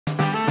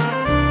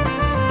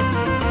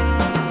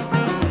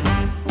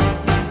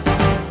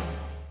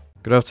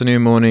Good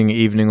afternoon, morning,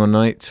 evening or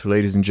night,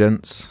 ladies and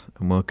gents,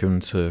 and welcome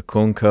to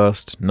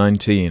Corncast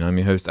 19. I'm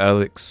your host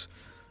Alex,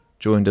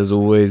 joined as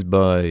always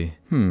by,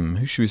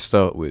 who should we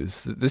start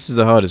with? This is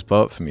the hardest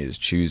part for me, is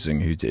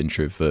choosing who to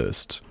intro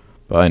first,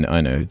 but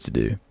I know who to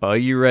do. Are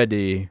you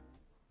ready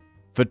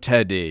for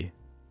Teddy?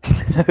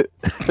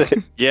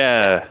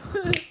 Yeah.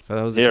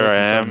 That was Here I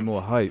am.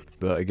 more hype,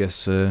 but I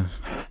guess...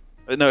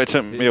 No, it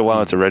took me a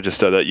while to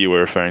register that you were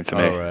referring to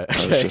me. Oh, right. I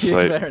was just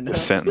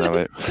just sitting there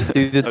like...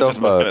 Do the I was dog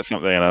just looking bark. at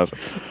something and I was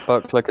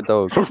Bark like a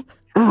dog.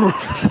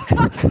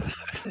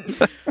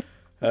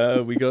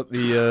 we got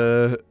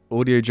the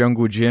Audio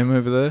Jungle Gym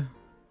over there.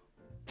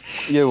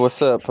 Yo, what's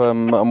up?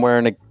 I'm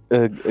wearing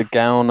a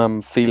gown,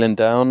 I'm feeling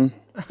down,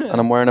 and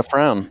I'm wearing a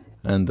frown.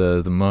 And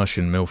the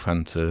Martian MILF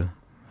hunter,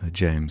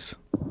 James.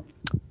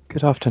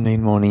 Good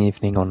afternoon, morning,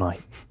 evening, or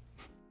night.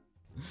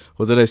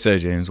 What did I say,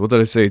 James? What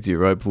did I say to you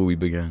right before we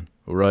began?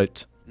 All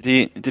right.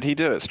 Did he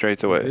do it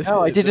straight away?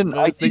 No, I didn't.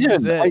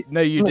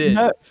 No, you did.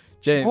 No.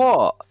 James,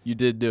 What? you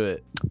did do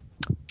it.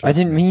 I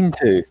didn't mean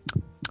to.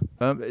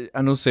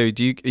 And also, are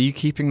you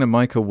keeping the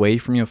mic away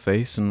from your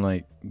face and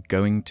like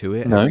going to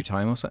it every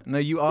time or something? No,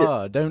 you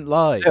are. Don't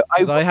lie. No,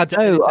 Because I had to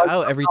edit it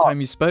out every forgot.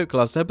 time you spoke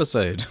last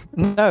episode.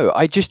 No,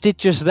 I just did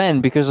just then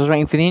because I was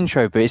waiting for the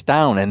intro, but it's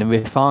down and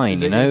we're fine.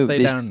 Is you it gonna know, stay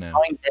This down is a now?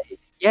 fine day.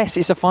 Yes,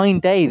 it's a fine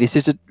day.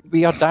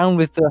 We are down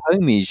with the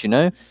homies. You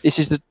know, this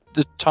is the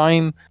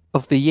time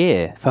of the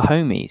year for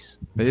homies.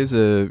 It is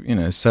a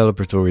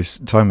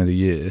celebratory time of the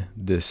year.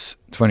 This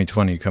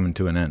 2020 coming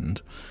to an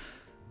end.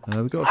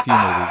 We've got a few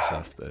more weeks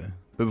left though.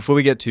 But before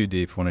we get too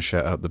deep, I want to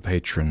shout out the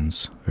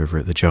patrons over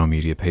at the Jar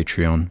Media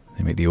Patreon.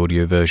 They make the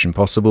audio version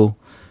possible.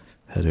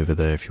 Head over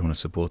there if you want to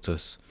support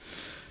us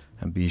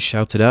and be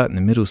shouted out in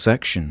the middle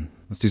section.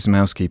 Let's do some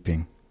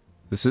housekeeping.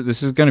 This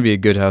is going to be a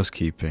good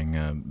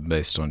housekeeping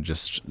based on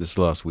just this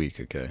last week,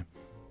 okay?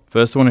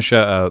 First, I want to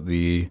shout out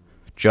the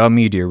Jar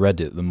Media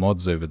Reddit. The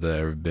mods over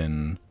there have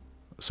been...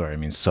 Sorry, I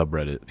mean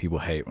subreddit. People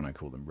hate when I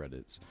call them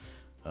Reddits.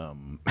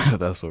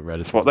 That's what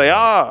Reddit is. That's what they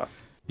are!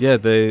 Yeah,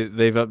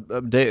 they've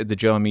updated the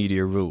Jar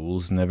Media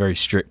rules, and they're very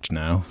strict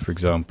now. For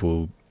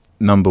example,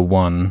 number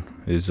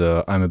 1 is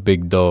I'm a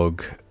big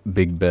dog,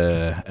 big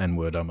bear,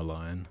 N-word, I'm a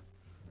lion.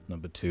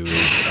 Number 2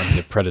 is I'm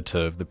the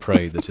predator of the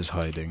prey that is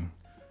hiding.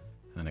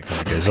 And it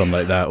kind of goes on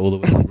like that all the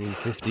way to Rule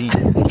 15.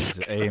 Which is,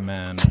 hey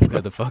man,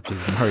 where the fuck is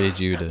Mario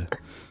Judah?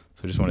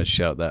 So I just want to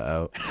shout that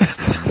out.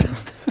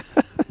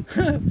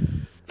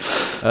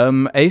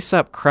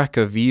 ASAP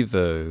Cracker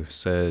Vivo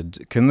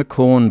said, can the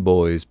Corn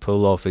Boys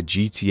pull off a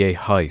GTA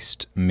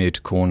heist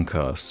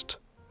mid-Corncast?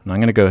 And I'm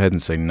going to go ahead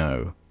and say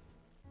no.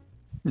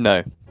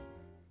 No,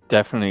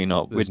 definitely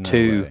not. There's We're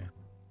no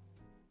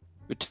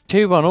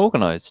too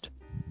unorganized.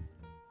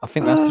 I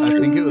think that's the I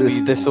truth. think it would It's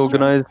be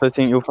disorganized, I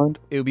think you'll find.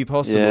 It would be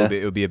possible Yeah. that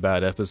it would be a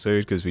bad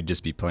episode because we'd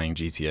just be playing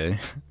GTA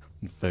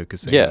and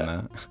focusing Yeah. on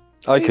that.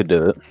 I could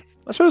do it.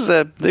 I suppose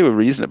they were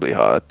reasonably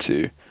hard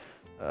to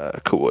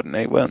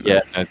coordinate, weren't they?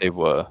 Yeah, no, they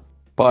were.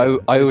 But Yeah,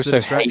 I it's the also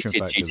distraction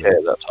hated factor,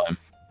 GTA though. at that time.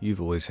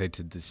 You've always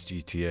hated this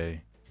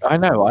GTA. I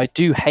know, I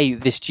do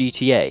hate this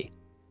GTA.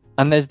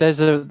 And there's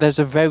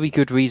a very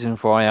good reason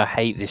for why I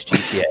hate this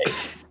GTA.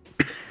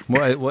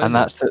 What And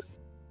that's that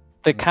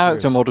the I'm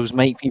character curious. models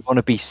make me want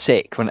to be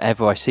sick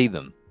whenever I see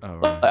them. Oh,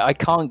 right.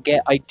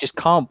 I just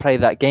can't play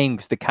that game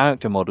because the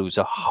character models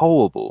are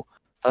horrible.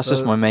 That's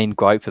just my main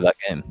gripe with that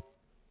game.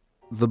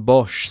 The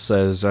Bosch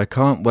says, I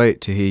can't wait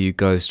to hear you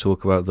guys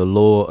talk about the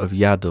lore of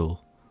Yaddle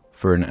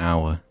for an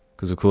hour.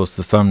 Because, of course,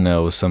 the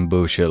thumbnail was some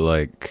bullshit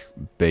like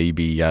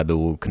Baby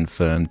Yaddle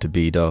confirmed to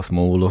be Darth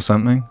Maul or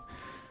something.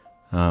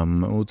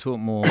 We'll talk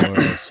more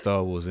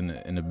Star Wars in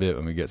a bit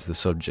when we get to the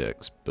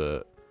subjects,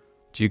 but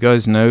do you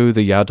guys know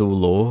the Yaddle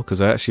lore?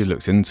 Because I actually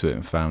looked into it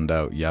and found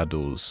out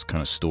Yaddle's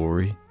kind of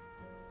story.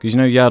 Because,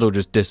 Yaddle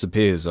just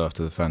disappears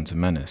after the Phantom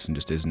Menace and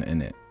just isn't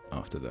in it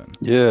after then.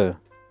 Yeah.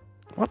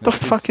 What the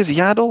fuck is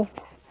Yaddle?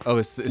 Oh,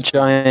 it's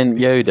Giant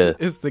Yoda.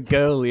 It's the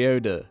girl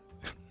Yoda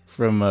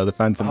from the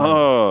Phantom Menace.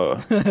 Oh.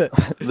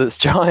 That's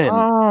giant.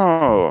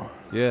 Oh.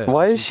 Yeah.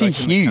 Why is she's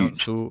she in the huge?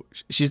 council.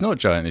 She's not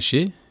giant, is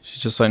she?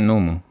 She's just like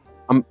normal.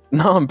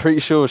 I'm pretty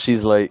sure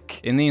she's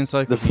like... In the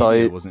encyclopedia,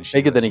 size- wasn't she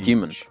bigger like than a huge?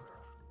 human.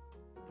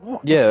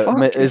 What the Yeah,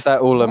 fuck is that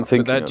all I'm But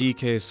thinking that of?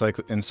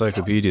 GK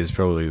encyclopedia is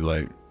probably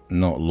like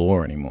not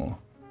lore anymore.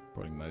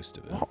 Probably most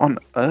of it. What on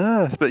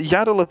earth? But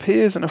Yaddle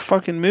appears in a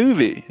fucking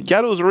movie.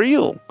 Yaddle's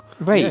real.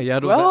 Wait, Yeah,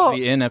 Yaddle's well,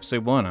 actually in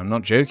episode 1. I'm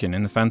not joking.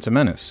 In the Phantom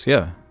Menace.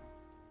 Yeah.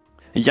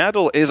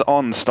 Yaddle is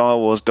on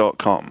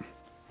StarWars.com.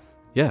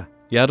 Yeah.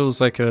 Yaddle's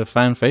like a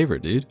fan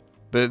favorite, dude.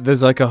 But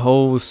there's like a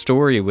whole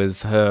story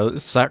with her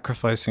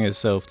sacrificing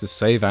herself to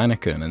save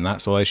Anakin, and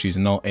that's why she's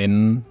not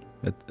in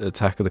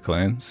Attack of the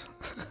Clones.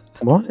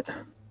 What?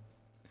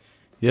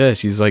 Yeah,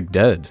 she's like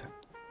dead.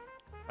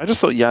 I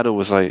just thought Yaddle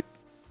was like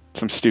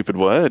some stupid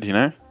word, you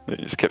know? They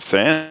just kept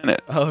saying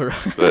it. Oh,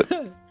 right. But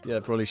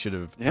Yeah, probably should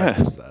have Yeah.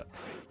 practiced that.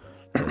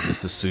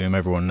 Just assume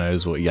everyone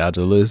knows what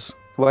Yaddle is.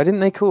 Why didn't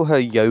they call her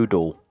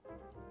Yodel?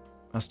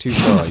 That's too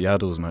far.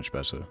 Yaddle's much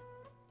better.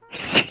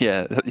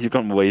 yeah, you've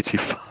gone way too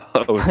far.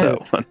 was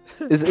that one?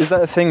 Is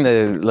that a thing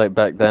though? Like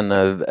back then,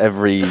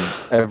 every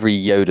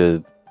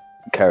Yoda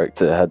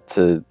character had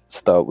to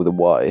start with a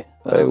Y.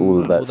 All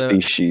of that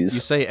species.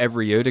 You say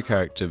every Yoda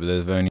character, but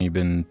there've only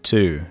been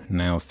 2,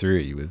 now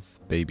 3 with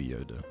Baby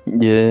Yoda.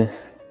 Yeah.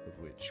 Of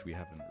which we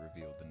haven't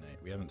revealed the name.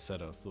 We haven't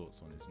said our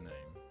thoughts on his name.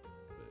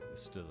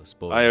 It's still a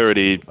spoiler. I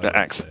already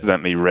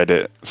accidentally read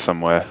it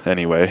somewhere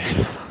anyway.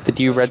 Did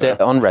you read it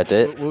on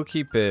Reddit? We'll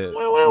keep it. We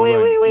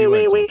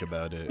won't talk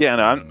about it. Yeah,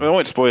 no, I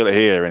won't spoil it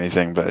here or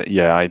anything, but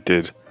yeah, I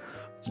did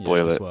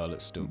spoil it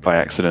it's still by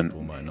accident.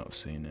 People might not have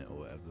seen it or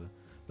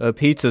whatever.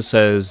 Peter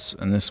says,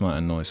 and this might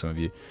annoy some of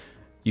you,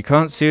 you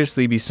can't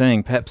seriously be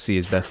saying Pepsi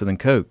is better than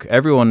Coke.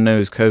 Everyone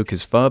knows Coke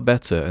is far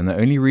better, and the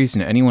only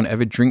reason anyone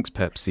ever drinks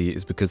Pepsi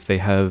is because they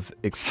have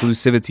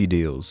exclusivity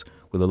deals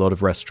with a lot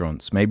of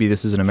restaurants. Maybe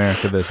this is an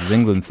America versus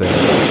England thing,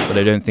 but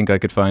I don't think I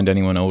could find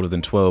anyone older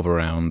than 12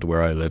 around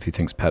where I live who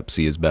thinks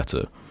Pepsi is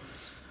better.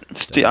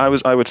 See, I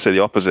would say the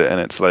opposite, and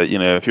it's like,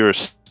 if you're a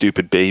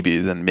stupid baby,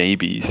 then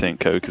maybe you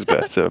think Coke is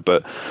better.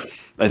 But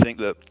I think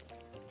that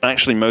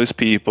actually most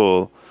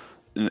people,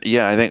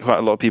 I think quite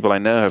a lot of people I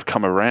know have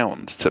come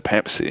around to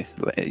Pepsi,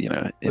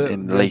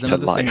 in later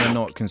life. Another thing they're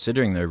not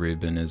considering though,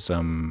 Ruben, is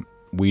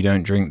we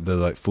don't drink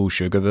the full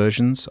sugar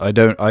versions. I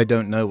don't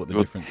know what the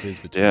difference is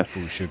between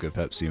full sugar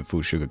Pepsi and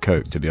full sugar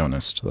Coke, to be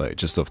honest.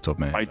 Just off the top of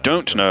my head. I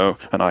don't know,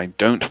 and I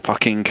don't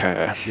fucking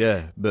care.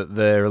 Yeah, but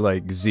they're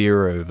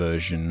zero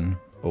version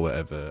or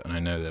whatever, and I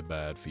know they're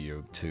bad for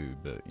you too,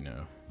 but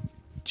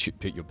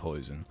pick your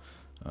poison.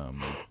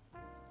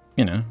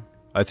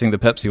 I think the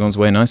Pepsi one's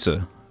way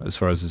nicer as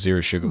far as the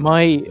zero sugar.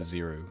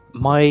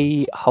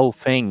 My whole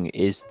thing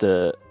is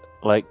the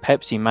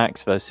Pepsi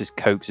Max versus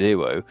Coke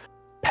Zero.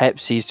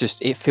 Pepsi is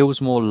just, it feels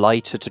more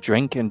lighter to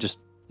drink and just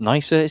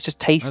nicer. It's just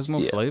tastier. It has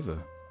more flavour.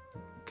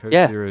 Coke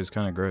Zero is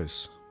kind of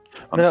gross.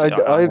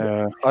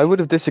 I would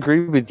have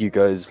disagreed with you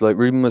guys. Like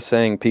Ruben was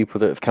saying, people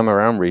that have come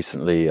around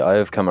recently, I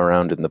have come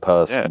around in the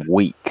past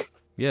week.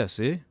 Yeah,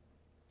 see?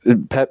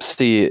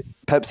 Pepsi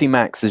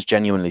Max is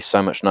genuinely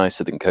so much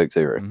nicer than Coke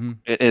Zero. Mm-hmm.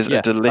 It is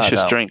a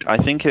delicious drink. I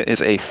think it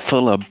is a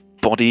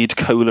fuller-bodied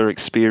cola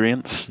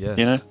experience.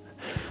 Yes.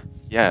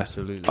 Yeah,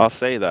 absolutely. I'll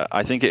say that.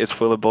 I think it is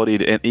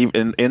fuller-bodied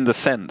in the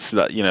sense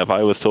that, if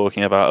I was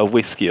talking about a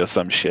whiskey or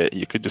some shit,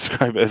 you could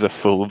describe it as a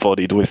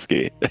full-bodied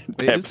whiskey.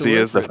 Pepsi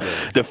is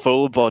the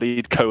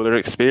full-bodied cola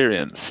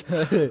experience.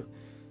 Damn,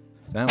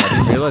 I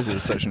didn't realize it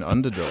was such an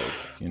underdog,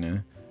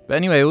 But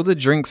anyway, all the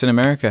drinks in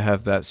America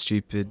have that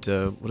stupid,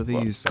 what do they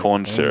use?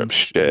 Corn syrup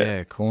shit.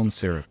 Yeah, corn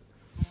syrup.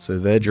 So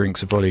their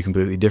drinks are probably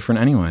completely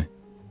different anyway.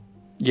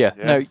 Yeah.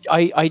 No,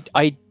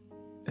 I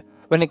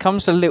when it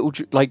comes to little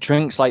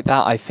drinks like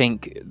that, I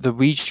think the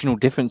regional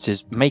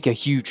differences make a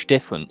huge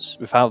difference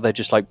with how they're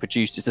just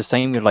produced. It's the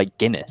same with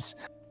Guinness.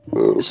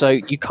 So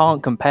you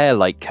can't compare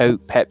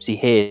Coke Pepsi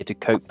here to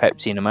Coke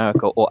Pepsi in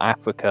America or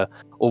Africa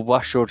or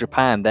Russia or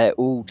Japan. They're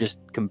all just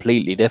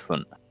completely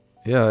different.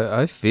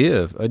 Yeah,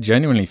 I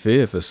genuinely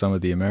fear for some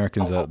of the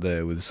Americans out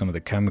there with some of the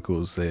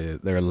chemicals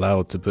they're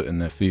allowed to put in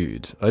their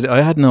food.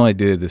 I had no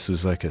idea this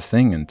was a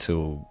thing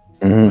until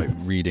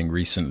reading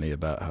recently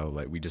about how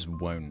we just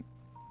won't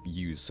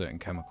use certain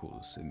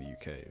chemicals in the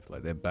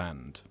UK. They're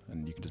banned,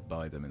 and you can just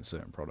buy them in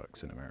certain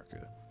products in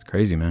America. It's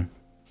crazy, man.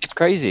 It's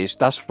crazy.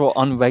 That's what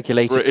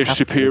unregulated British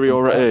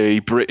superiority,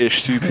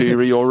 British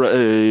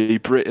superiority,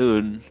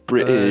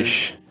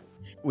 British.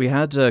 We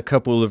had a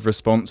couple of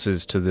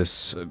responses to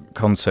this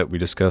concept we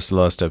discussed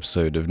last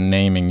episode of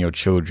naming your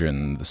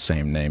children the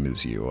same name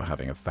as you, or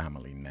having a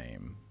family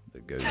name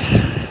that goes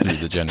through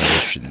the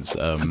generations.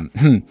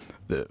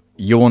 The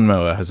Yawn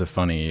Mower has a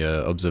funny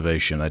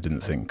observation I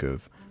didn't think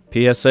of.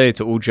 PSA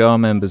to all JAR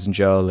members and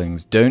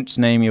JARlings, don't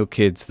name your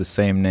kids the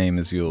same name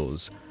as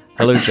yours.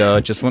 Hello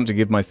JAR, just want to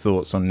give my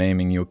thoughts on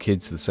naming your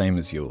kids the same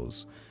as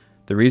yours.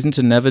 The reason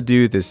to never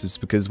do this is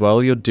because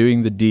while you're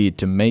doing the deed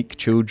to make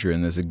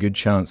children, there's a good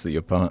chance that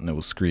your partner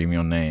will scream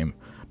your name.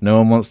 No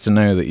one wants to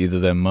know that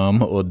either their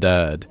mum or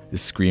dad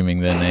is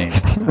screaming their name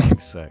having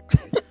sex.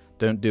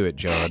 Don't do it,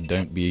 JAR,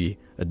 don't be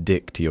a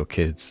dick to your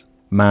kids.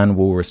 Man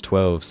Walrus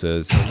 12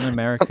 says, as an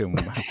American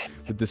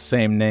with the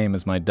same name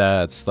as my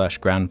dad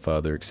 /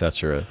 grandfather,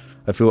 etc.,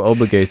 I feel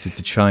obligated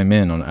to chime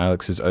in on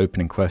Alex's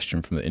opening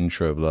question from the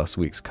intro of last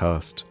week's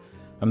cast.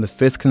 I'm the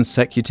 5th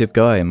consecutive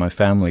guy in my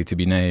family to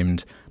be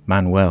named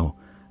Manuel,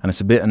 and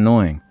it's a bit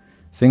annoying.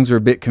 Things were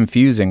a bit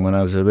confusing when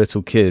I was a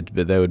little kid,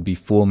 but there would be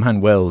 4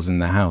 Manuels in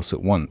the house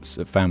at once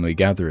at family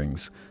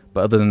gatherings.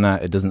 But other than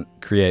that, it doesn't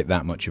create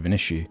that much of an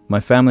issue. My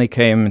family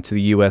came to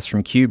the US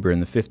from Cuba in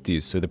the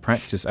 50s, so the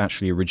practice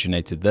actually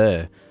originated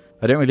there.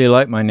 I don't really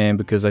like my name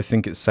because I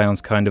think it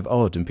sounds kind of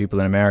odd, and people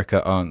in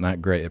America aren't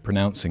that great at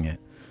pronouncing it.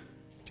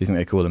 Do you think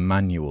they call it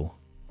Manuel?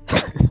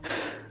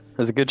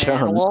 There's a good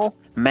chance.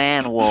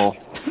 Manuel.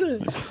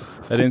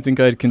 I don't think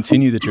I'd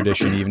continue the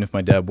tradition even if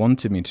my dad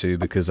wanted me to,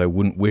 because I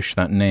wouldn't wish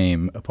that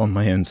name upon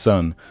my own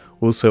son.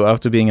 Also,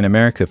 after being in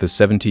America for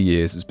 70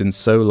 years, it's been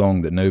so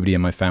long that nobody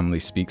in my family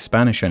speaks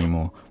Spanish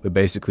anymore. We're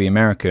basically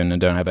American and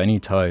don't have any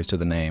ties to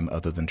the name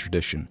other than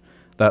tradition.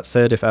 That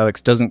said, if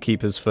Alex doesn't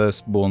keep his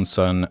firstborn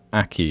son,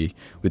 Aki,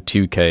 with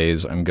 2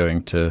 Ks, I'm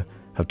going to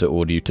have to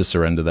order you to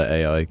surrender that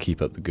AI.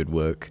 Keep up the good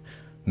work.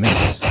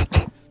 Mate.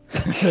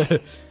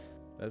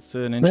 That's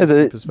an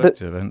interesting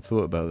perspective. I hadn't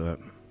thought about that.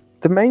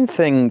 The main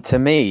thing to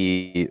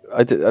me,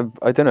 I don't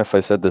know if I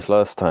said this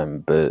last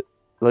time, but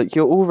like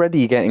you're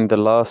already getting the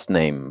last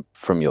name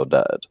from your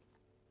dad.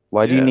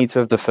 Why do you need to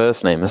have the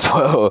first name as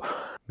well?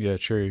 Yeah,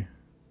 true.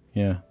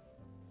 Yeah.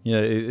 Yeah,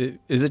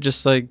 is it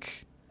just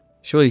like...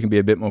 Surely you can be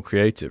a bit more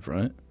creative,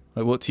 right?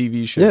 Like, what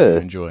TV show were you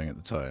enjoying at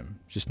the time?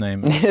 Just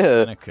name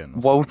Anakin.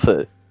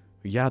 Walter.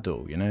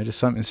 Yaddle, you know, just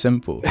something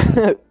simple.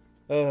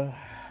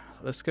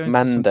 Let's go into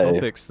Mando. some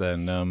topics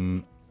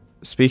then.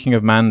 Speaking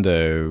of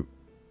Mando,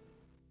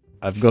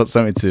 I've got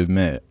something to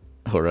admit,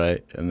 all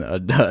right? And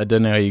I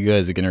don't know how you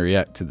guys are going to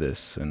react to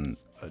this, and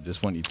I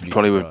just want you to be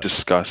probably surprised. with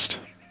disgust.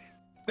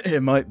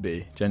 It might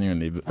be,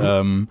 genuinely.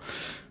 But,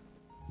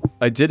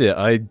 I did it.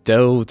 I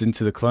delved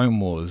into the Clone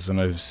Wars, and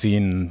I've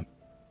seen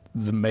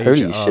the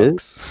major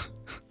arcs.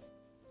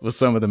 Well,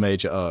 some of the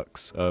major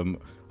arcs.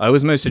 I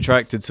was most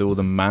attracted to all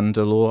the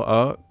Mandalore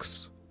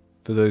arcs.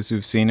 For those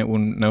who've seen it will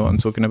know what I'm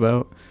talking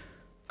about,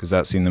 because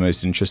that seemed the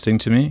most interesting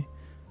to me.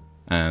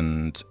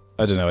 And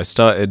I don't know, I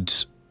started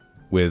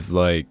with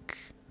like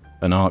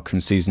an arc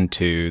from season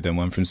 2, then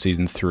one from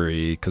season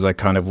 3, because I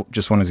kind of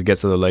just wanted to get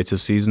to the later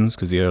seasons,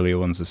 because the earlier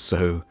ones are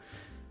so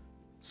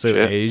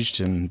aged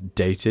and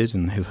dated,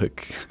 and they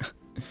look...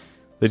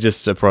 They're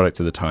just a product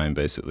of the time,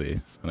 basically.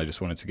 And I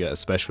just wanted to get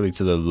especially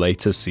to the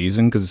later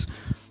season, because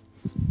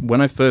when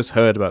I first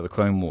heard about the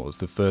Clone Wars,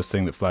 the first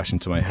thing that flashed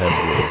into my head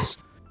was,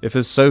 if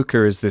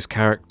Ahsoka is this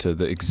character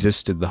that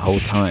existed the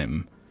whole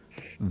time,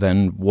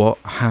 then what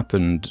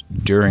happened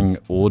during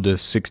Order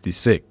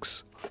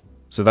 66?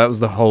 So that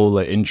was the whole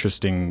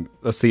interesting...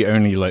 That's the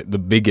only, the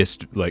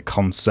biggest,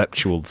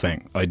 conceptual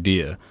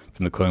idea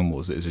from the Clone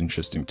Wars that is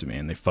interesting to me.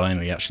 And they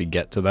finally actually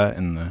get to that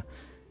in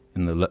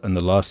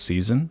the last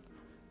season.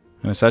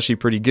 And it's actually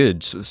pretty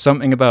good.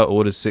 Something about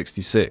Order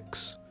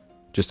 66,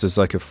 just as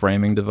a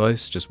framing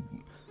device, just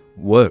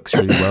works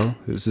really well.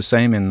 It was the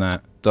same in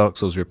that Dark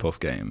Souls ripoff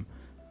game.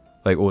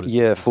 Order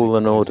 66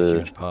 Fallen Order. A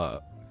huge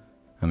part.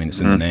 I mean, it's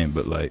in the name,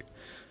 but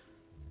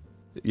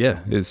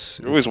it's...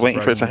 You're always waiting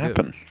for it to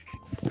happen.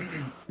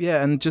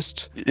 Yeah, and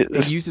just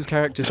it uses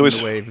characters in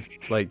a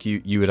way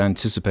you would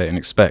anticipate and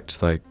expect.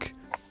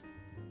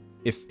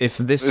 If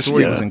this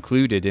story was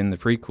included in the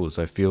prequels,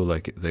 I feel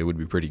like they would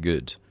be pretty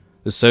good.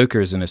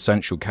 Ahsoka is an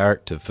essential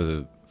character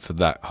for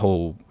that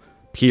whole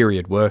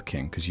period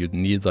working, because you'd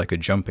need a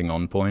jumping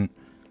on point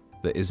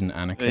that isn't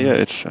Anakin.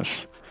 Yeah,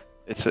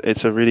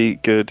 it's a really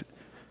good...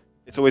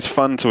 It's always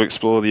fun to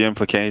explore the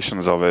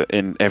implications of it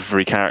in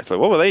every character.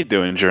 What were they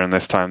doing during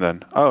this time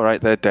then? Oh, right,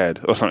 they're dead,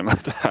 or something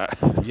like that.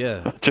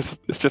 Yeah.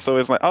 It's just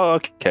always oh,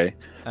 okay.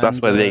 That's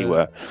where they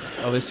were.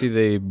 Obviously,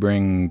 they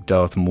bring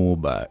Darth Maul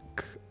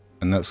back,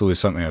 and that's always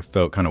something I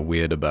felt kind of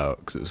weird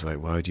about, because it was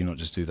why do you not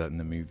just do that in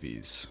the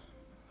movies?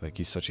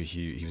 He was such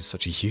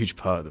a huge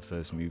part of the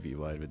first movie.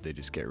 Why would they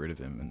just get rid of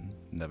him and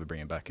never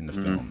bring him back in the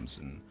films?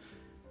 And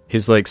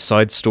his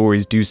side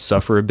stories do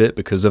suffer a bit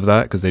because of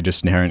that, because they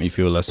just inherently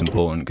feel less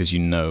important, because it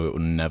will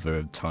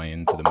never tie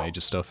into the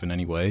major stuff in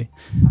any way.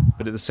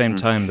 But at the same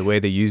time, the way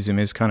they use him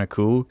is kind of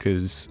cool,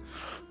 because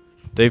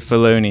Dave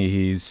Filoni,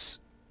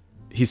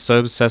 he's so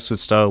obsessed with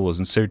Star Wars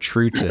and so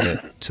true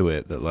to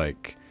it that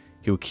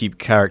he'll keep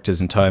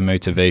characters' entire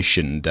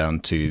motivation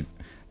down to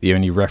the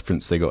only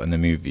reference they got in the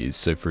movies.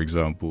 So, for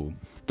example,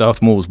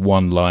 Darth Maul's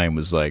one line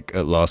was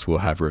 "At last we'll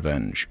have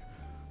revenge."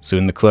 So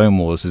in the Clone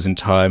Wars, his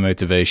entire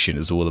motivation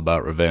is all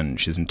about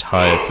revenge. His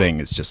entire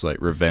thing is just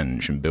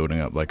revenge and building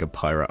up a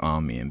pirate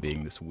army and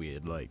being this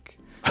weird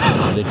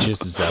religious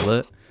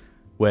zealot.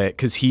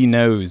 Because he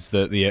knows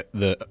that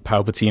the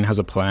Palpatine has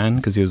a plan,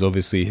 because he was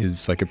obviously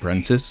his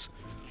apprentice.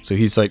 So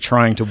he's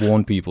trying to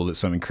warn people that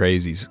something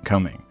crazy's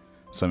coming,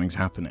 something's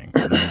happening,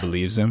 and no one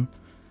believes him.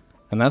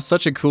 And that's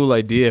such a cool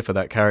idea for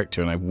that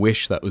character, and I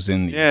wish that was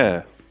in the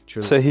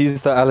trilogy. So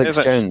he's the Alex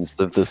Jones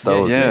of the Star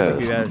Wars universe. Yeah,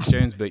 he's Alex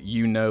Jones, but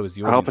as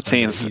the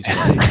audience, he's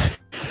right.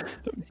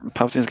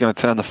 Palpatine's going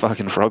to turn the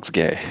fucking frogs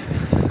gay.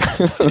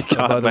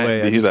 By the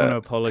way, I just want to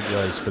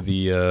apologize for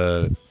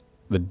the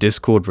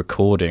Discord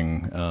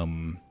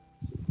recording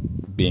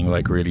being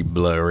really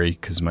blurry,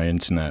 because my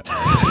internet,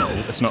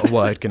 it's not a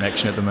wired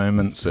connection at the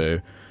moment, so...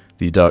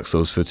 The Dark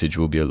Souls footage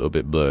will be a little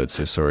bit blurred,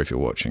 so sorry if you're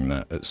watching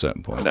that at a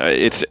certain point. No,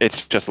 it's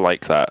just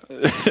like that.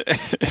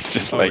 It's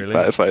just really?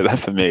 that. It's like that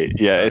for me.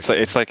 Yeah,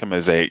 it's like a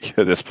mosaic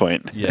at this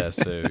point. Yeah,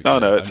 so...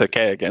 no, it's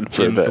okay again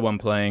for Jim's a bit. the one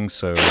playing,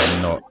 so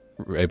I'm not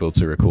able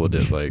to record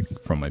it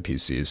from my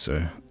PC,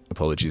 so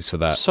apologies for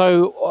that.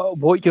 So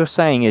what you're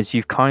saying is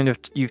you've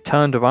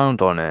turned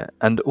around on it,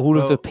 and all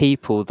of the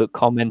people that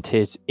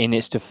commented in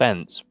its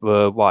defense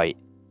were white.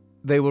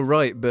 They were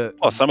right, but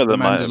some of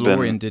them the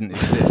Mandalorian didn't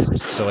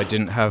exist, so I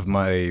didn't have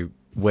my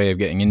way of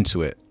getting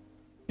into it,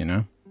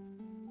 And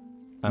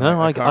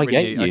I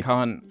get you. I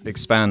can't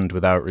expand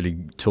without really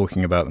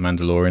talking about the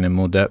Mandalorian in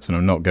more depth, and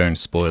I'm not going to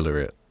spoil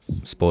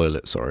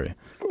it. Sorry.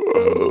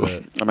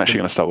 I'm actually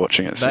going to start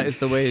watching it soon. That is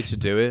the way to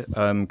do it,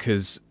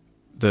 because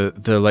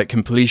the like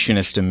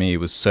completionist in me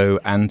was so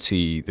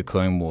anti the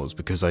Clone Wars,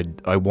 because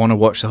I want to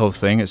watch the whole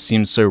thing. It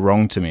seems so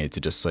wrong to me to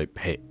just like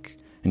pick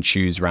and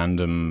choose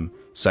random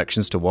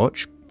sections to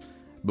watch.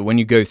 But when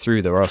you go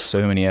through, there are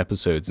so many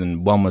episodes,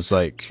 and one was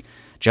like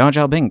Jar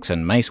Jar Binks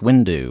and Mace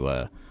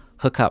Windu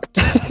hook up.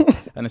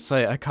 And it's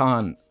like, I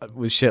can't,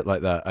 with shit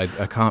like that,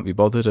 I can't be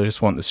bothered. I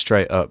just want the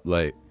straight up,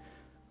 like,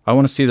 I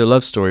want to see the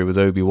love story with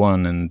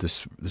Obi-Wan and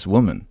this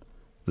woman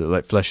that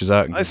like fleshes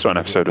out. And I saw an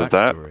episode of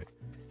that.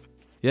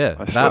 Yeah,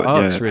 that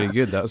arc's really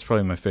good. That was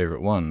probably my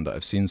favorite one that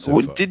I've seen so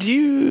far.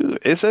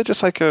 Is there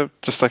just like a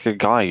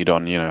guide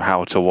on,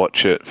 how to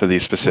watch it for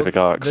these specific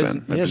arcs?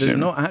 There's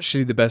not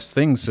actually the best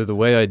thing. So the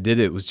way I did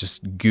it was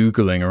just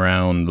Googling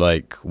around,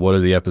 like, what are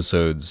the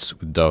episodes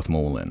with Darth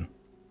Maul in?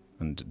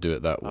 And do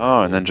it that way.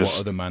 Oh, and then just...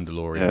 What are the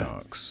Mandalorian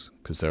arcs?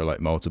 Because there are,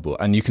 like, multiple.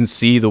 And you can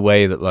see the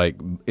way that, like,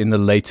 in the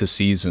later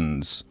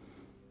seasons,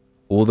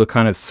 all the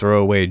kind of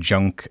throwaway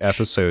junk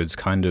episodes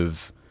kind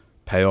of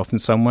pay off in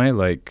some way.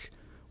 Like,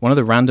 one of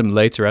the random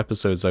later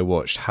episodes I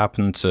watched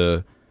happened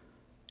to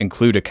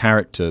include a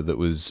character that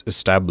was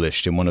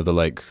established in one of the,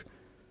 like,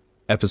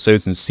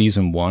 episodes in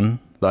Season 1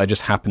 that I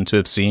just happened to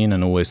have seen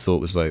and always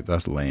thought was, like,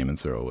 that's lame and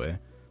throwaway.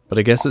 But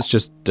I guess it's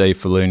just Dave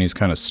Filoni's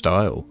kind of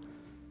style.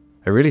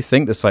 I really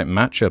think this like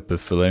matchup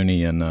of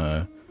Filoni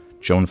and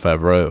Jon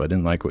Favreau, I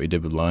didn't like what he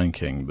did with Lion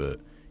King,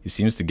 but he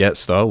seems to get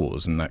Star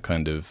Wars and that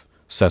kind of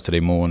Saturday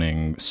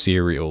morning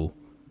serial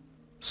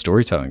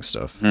storytelling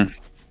stuff.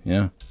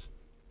 Yeah.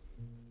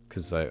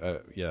 Because I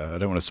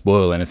don't want to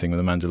spoil anything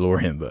with The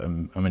Mandalorian, but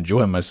I'm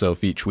enjoying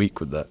myself each week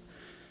with that.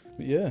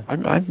 But yeah.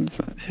 I'm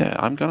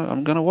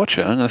gonna watch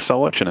it. I'm gonna start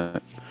watching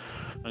it.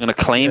 I'm gonna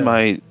claim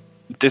my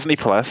Disney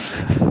Plus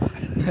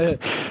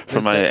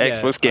from my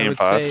Xbox Game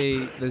Pass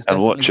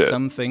and watch it.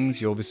 Some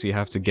things you obviously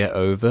have to get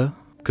over,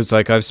 because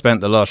like I've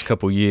spent the last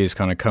couple of years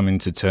kind of coming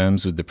to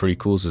terms with the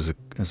prequels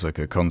as like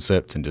a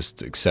concept and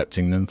just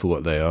accepting them for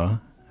what they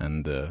are,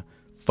 and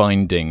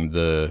finding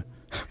the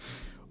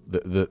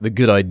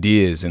good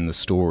ideas in the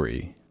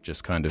story,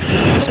 just kind of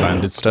the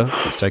expanded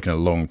stuff. It's taken a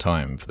long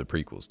time for the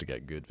prequels to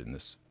get good in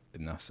this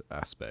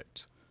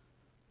aspect.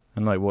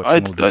 And like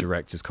watching all the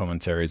directors'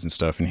 commentaries and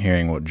stuff and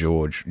hearing what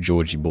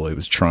Georgie boy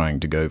was trying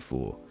to go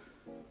for.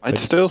 I'd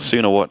still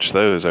sooner watch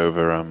those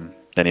over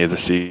any of the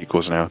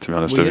sequels now, to be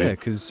honest with you. Yeah,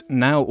 because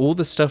now all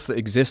the stuff that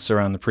exists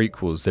around the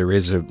prequels, there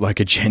is a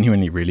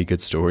genuinely really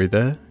good story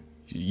there.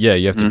 Yeah,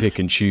 you have to pick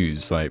and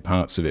choose like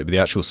parts of it, but the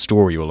actual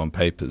story all on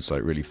paper is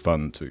like really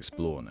fun to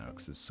explore now,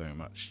 because there's so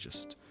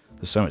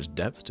much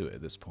depth to it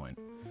at this point.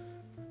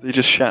 They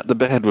just shat the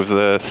bed with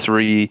the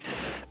 3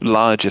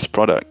 largest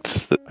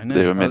products that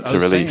they were meant to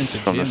release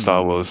from the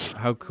Star Wars.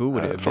 How cool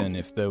would it have been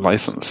if there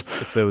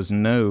was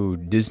no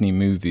Disney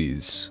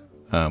movies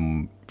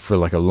for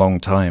like a long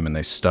time, and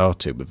they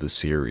started with the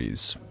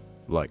series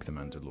like The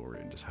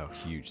Mandalorian, just how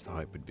huge the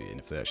hype would be, and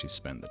if they actually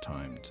spent the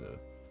time to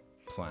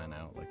plan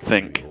out like a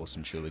really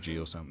awesome trilogy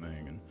or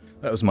something. And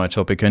that was my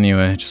topic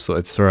anyway. Just thought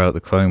I'd throw out the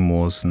Clone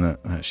Wars, and that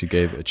I actually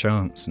gave it a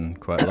chance and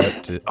quite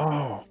liked it.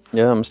 Oh,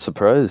 yeah, I'm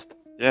surprised.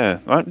 Yeah,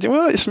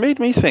 well, it's made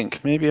me think.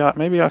 Maybe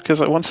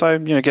because once I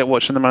get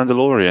watching The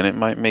Mandalorian, it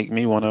might make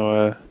me want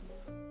to.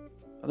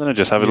 I don't know,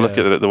 just have a look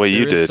at it the way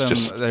you did.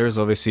 There is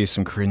obviously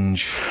some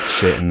cringe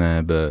shit in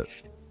there, but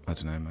I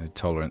don't know. My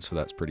tolerance for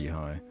that's pretty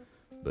high.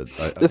 But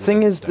the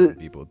thing is that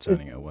people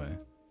turning it away.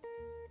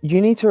 You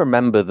need to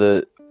remember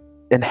that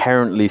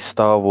inherently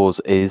Star Wars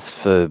is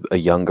for a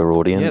younger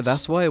audience. Yeah,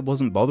 that's why it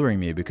wasn't bothering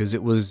me, because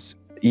it was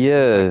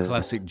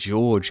classic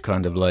George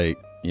kind of like,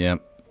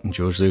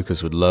 George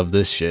Lucas would love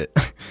this shit.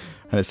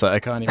 And it's like, I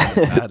can't even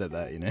be mad at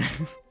that,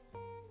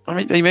 I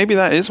mean, maybe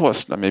that is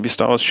maybe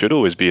Star Wars should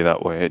always be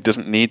that way. It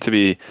doesn't need to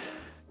be.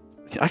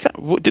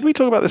 Did we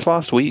talk about this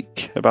last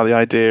week about the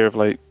idea of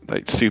like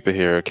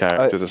superhero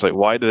characters? It's like,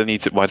 why does it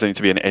need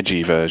to be an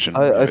edgy version?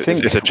 I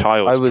think it's a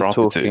child's I was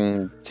property.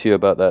 talking to you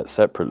about that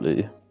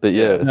separately, but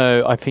yeah,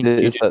 no, I think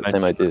it's that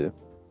same idea.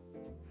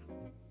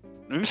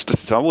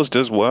 Star Wars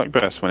does work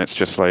best when it's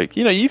just like,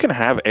 you can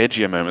have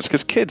edgier moments,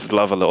 because kids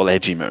love a little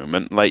edgy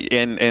moment. Like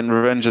in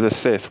Revenge of the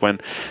Sith, when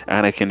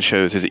Anakin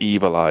shows his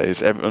evil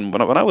eyes.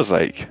 When I was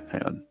like,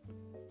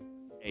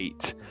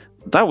 8,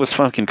 that was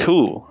fucking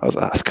cool. I was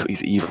like, that's cool.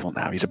 He's evil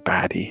now. He's a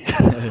baddie.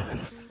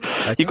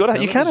 You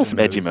can have some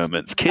edgy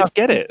moments. Kids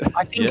get it.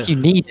 I think you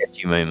need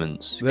edgy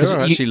moments. There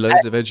are actually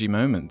loads of edgy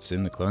moments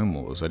in the Clone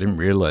Wars. I didn't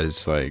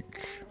realize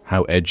like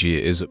how edgy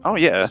it is. Oh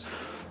yeah,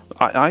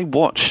 I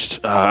watched.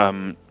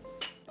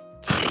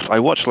 I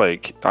watched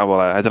like I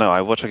don't know.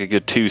 I watched like a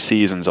good 2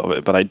 seasons of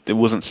it, but it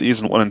wasn't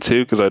season 1 and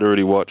 2 because I'd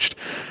already watched.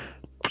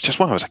 Just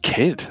when I was a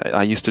kid,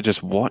 I used to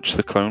just watch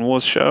the Clone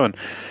Wars show, and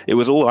it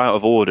was all out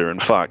of order, in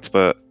fact.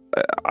 But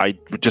I'd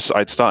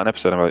start an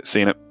episode and I'd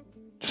seen it.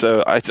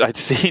 So I'd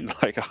seen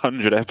like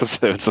 100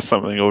 episodes or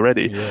something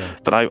already. Yeah.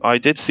 But I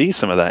did see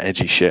some of that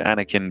edgy shit.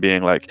 Anakin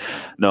being like,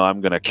 "No, I'm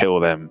gonna kill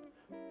them."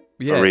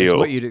 Yeah, for real. It's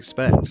what you'd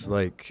expect.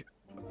 Like,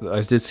 I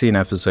did see an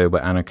episode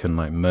where Anakin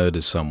like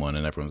murders someone,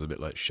 and everyone's a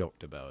bit like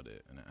shocked about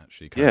it, and it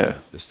actually kind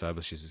of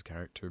establishes his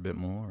character a bit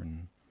more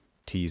and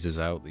teases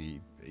out the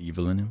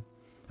evil in him.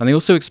 And they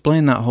also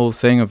explain that whole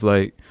thing of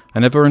like, I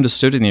never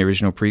understood in the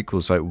original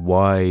prequels like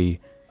why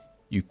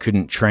you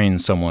couldn't train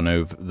someone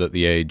over at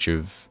the age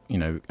of, you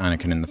know,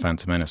 Anakin in the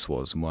Phantom Menace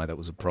was, and why that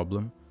was a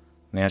problem.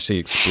 And they actually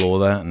explore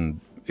that and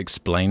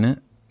explain it,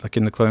 like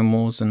in the Clone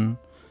Wars and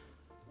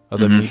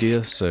other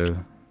media, so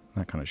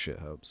that kind of shit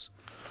helps.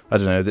 I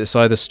don't know, it's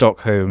either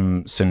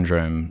Stockholm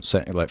Syndrome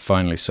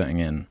finally setting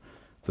in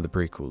for the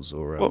prequels,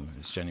 or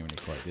it's genuinely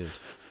quite good.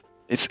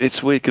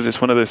 It's weird because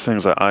it's one of those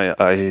things that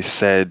I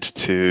said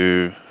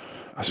to...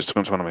 I was just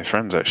talking to one of my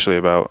friends actually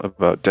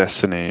about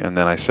Destiny, and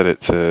then I said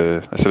it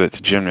to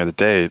Jim the other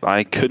day.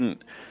 I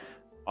couldn't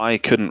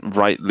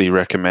rightly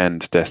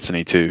recommend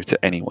Destiny 2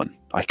 to anyone.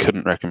 I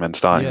couldn't recommend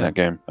starting that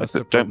game.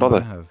 Don't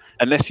bother.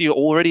 Unless you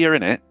already are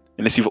in it,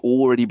 unless you've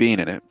already been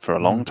in it for a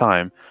long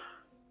time,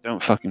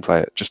 don't fucking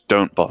play it. Just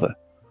don't bother.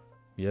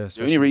 Yeah,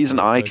 the only reason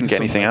I can get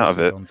anything out of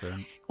it...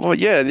 Well,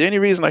 yeah, the only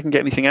reason I can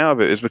get anything out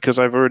of it is because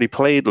I've already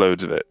played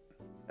loads of it.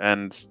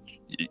 And...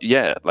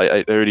 yeah, like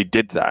I already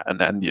did that,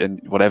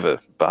 and whatever.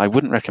 But I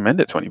wouldn't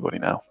recommend it to anybody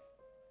now.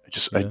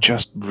 I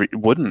just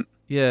wouldn't.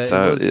 Yeah.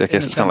 So I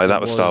guess it's kind of like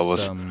that with Star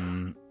Wars.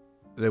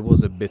 There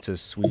was a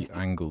bittersweet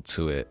angle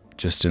to it,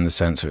 just in the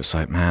sense where it's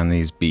like, man,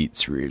 these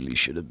beats really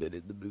should have been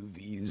in the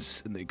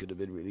movies, and they could have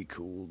been really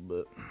cool,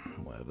 but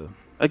whatever.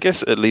 I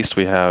guess at least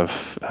we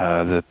have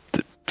the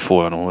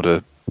Fallen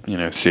Order,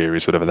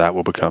 series, whatever that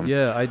will become.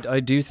 Yeah, I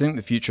do think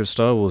the future of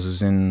Star Wars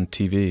is in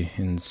TV,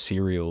 in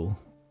serial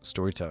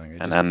storytelling.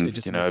 It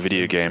just a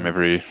video game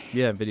every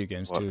video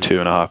games too.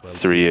 2.5,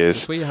 3 years.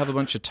 That's where you have a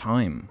bunch of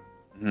time,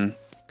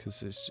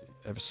 because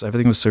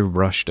everything was so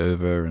rushed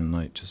over, and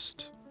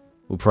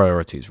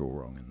priorities were all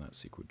wrong in that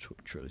sequel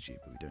trilogy.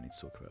 But we don't need to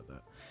talk about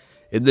that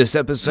in this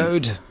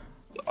episode.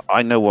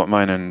 I know what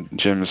mine and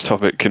Jim's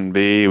topic can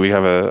be. We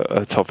have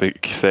a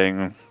topic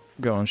thing.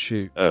 Go on,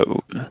 shoot.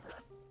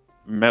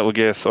 Metal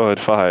Gear Solid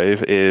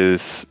 5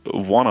 is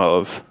one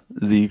of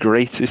the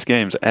greatest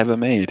games ever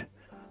made.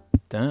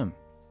 Damn.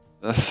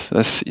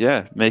 That's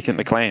making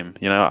the claim.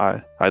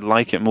 I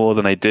like it more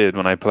than I did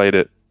when I played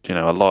it,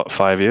 a lot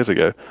 5 years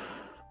ago.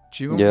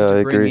 Do you want me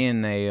to bring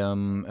in a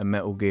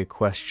Metal Gear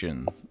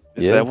question?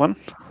 Is there one?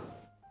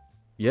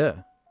 Yeah.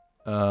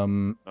 I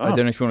don't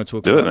know if you want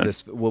to talk about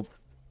this. Well,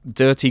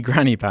 Dirty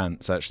Granny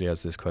Pants actually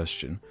has this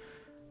question.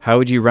 How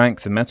would you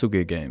rank the Metal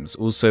Gear games?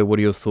 Also, what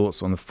are your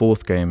thoughts on the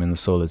fourth game in the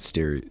Solid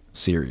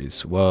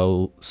series?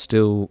 While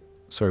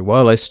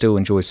I still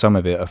enjoy some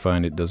of it, I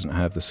find it doesn't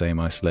have the same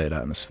isolated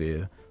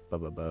atmosphere. Blah,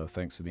 blah, blah.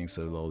 Thanks for being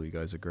so lol. You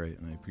guys are great,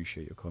 and I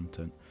appreciate your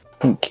content.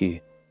 Thank you.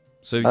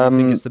 So you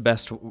think it's the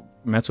best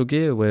Metal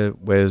Gear?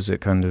 Where is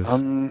it kind of... I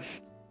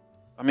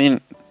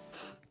mean,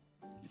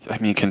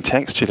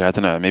 contextually, I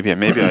don't know. Maybe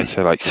I'd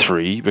say like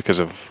 3 because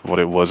of what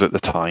it was at the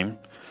time.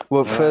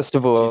 Well, first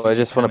of all, I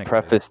just want to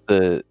preface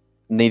that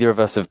neither of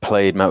us have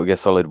played Metal Gear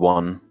Solid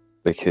 1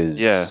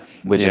 because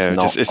we're just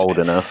not old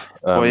enough.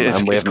 And we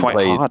haven't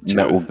played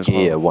Metal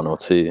Gear 1 or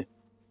 2.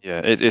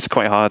 Yeah, it's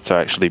quite hard to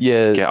actually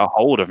get a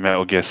hold of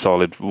Metal Gear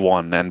Solid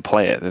 1 and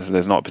play it.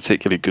 There's not a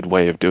particularly good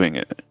way of doing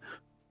it.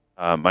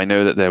 I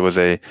know that there was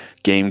a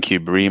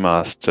GameCube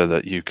remaster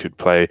that you could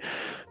play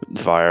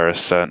via a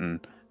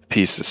certain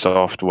piece of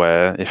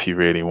software if you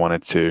really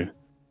wanted to.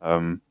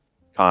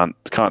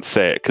 Can't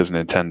say it because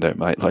Nintendo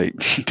might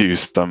do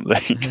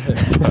something.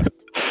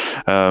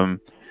 And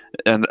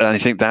I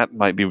think that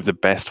might be the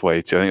best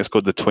way to. I think it's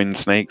called the Twin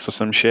Snakes or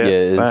some shit. Yeah,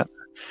 it is.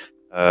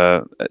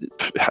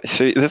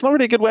 So there's not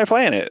really a good way of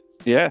playing it.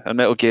 Yeah, and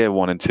Metal Gear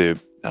 1 and 2.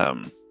 I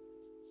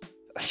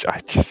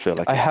just feel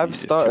like I have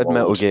started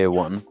Metal Gear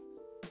 1,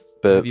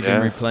 but have you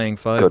been replaying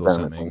 5 or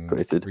something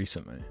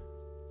recently?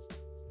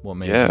 What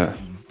made you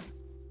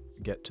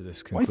get to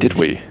this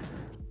conclusion?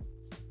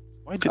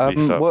 Why did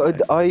we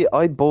start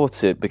I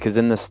bought it because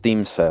in the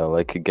Steam sale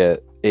I could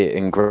get it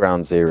in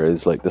Ground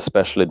Zeroes, like the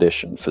special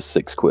edition, for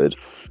 £6.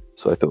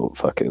 So I thought,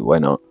 fuck it, why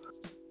not?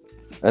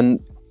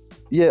 And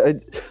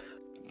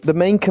the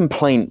main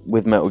complaint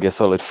with Metal Gear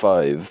Solid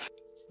 5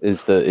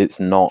 is that it's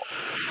not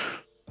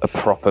a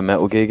proper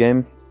Metal Gear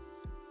game.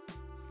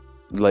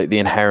 Like the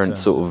inherent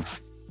sort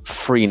of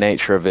free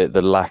nature of it,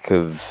 the lack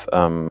of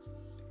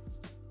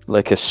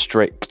like a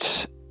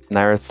strict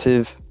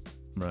narrative.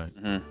 Right.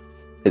 Mm-hmm.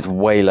 It's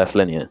way less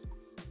linear.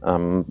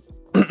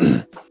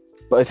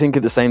 But I think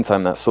at the same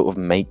time that sort of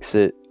makes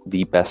it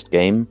the best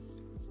game.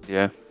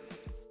 Yeah.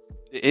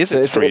 It is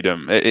its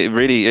freedom. It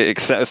really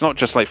excels. It's not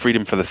just like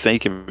freedom for the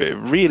sake of it. It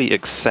really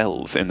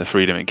excels in the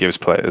freedom it gives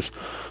players.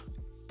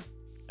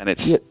 And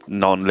its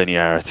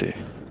non-linearity.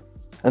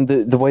 And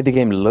the way the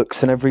game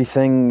looks and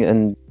everything,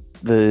 and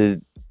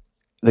the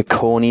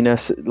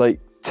corniness, like,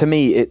 to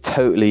me, it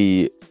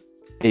totally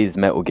is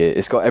Metal Gear.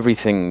 It's got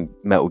everything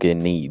Metal Gear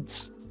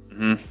needs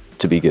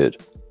to be good.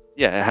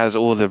 Yeah, it has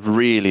all the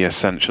really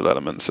essential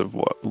elements of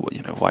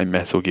why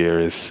Metal Gear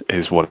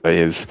is what it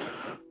is.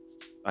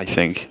 I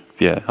think,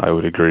 I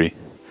would agree.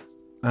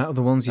 Out of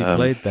the ones you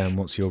played, then,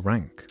 what's your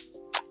rank?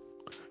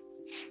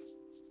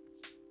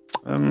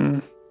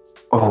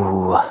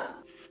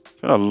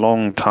 been a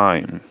long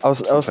time. I'll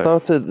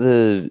start at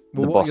the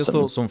Well, what are your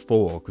bottom. thoughts on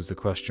 4? Because the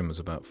question was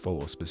about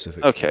 4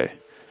 specifically. Okay.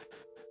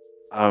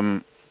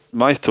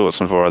 My thoughts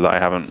on 4 are that I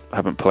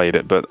haven't played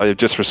it, but I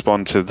just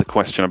respond to the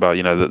question about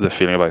the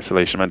feeling of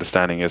isolation. My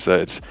understanding is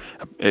that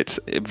it's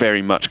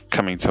very much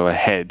coming to a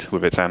head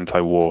with its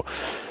anti-war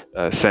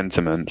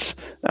sentiments,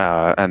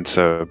 and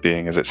so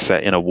being as it's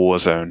set in a war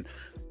zone,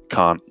 you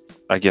can't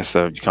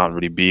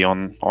really be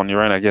on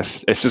your own. I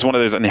guess it's just one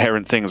of those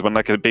inherent things when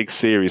like a big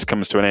series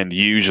comes to an end.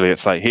 Usually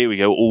it's like, here we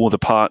go, all the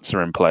parts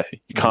are in play.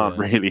 You can't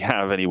really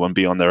have anyone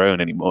be on their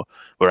own anymore.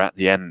 We're at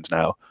the end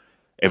now.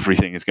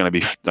 Everything is going to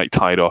be like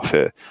tied off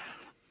here.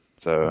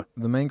 So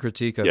the main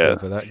critique I've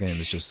heard for that game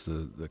is just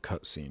the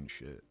cutscene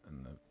shit.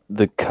 And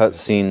the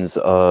cutscenes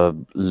are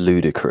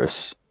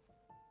ludicrous.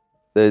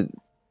 There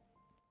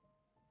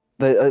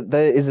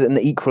is an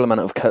equal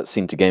amount of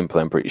cutscene to gameplay,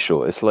 I'm pretty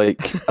sure. It's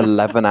like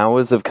 11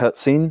 hours of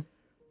cutscene.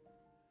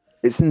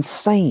 It's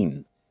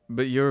insane.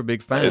 But you're a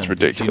big fan. It's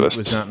ridiculous.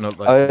 Was that not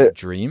like a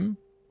dream?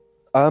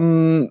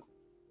 Well,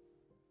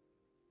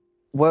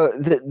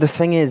 the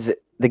thing is,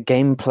 the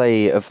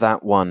gameplay of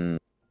that one,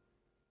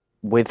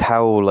 with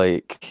how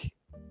like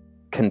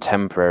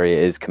contemporary it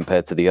is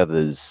compared to the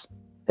others,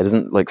 it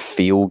doesn't like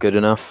feel good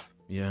enough.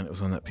 Yeah, and it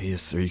was on that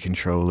PS3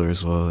 controller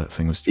as well. That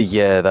thing was...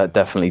 Yeah, that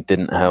definitely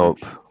didn't help.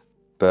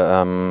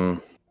 But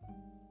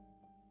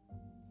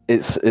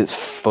it's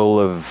full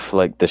of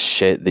like the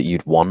shit that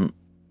you'd want.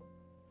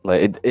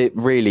 Like it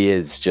really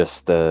is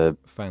just fan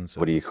service.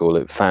 What do you call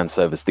it? Fan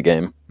service, the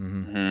game.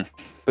 Mm-hmm.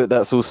 But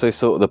that's also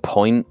sort of the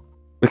point.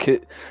 Because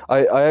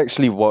I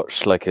actually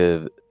watched like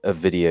a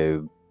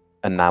video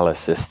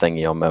analysis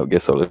thingy on Metal Gear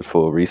Solid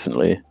 4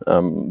 recently.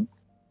 A lot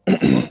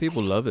of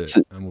people love it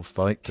and will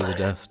fight to the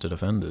death to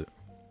defend it.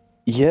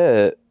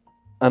 Yeah,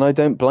 and I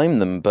don't blame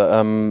them, but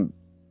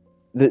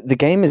the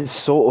game is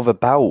sort of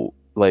about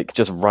like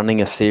just running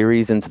a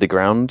series into the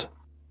ground.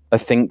 I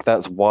think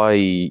that's why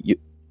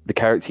the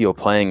character you're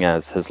playing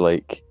as has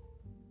like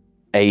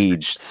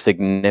aged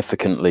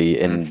significantly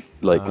in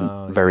like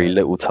very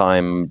little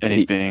time, and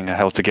he's being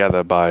held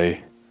together by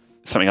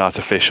something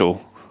artificial,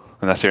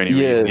 and that's the only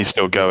reason he's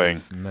still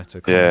going.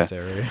 Meta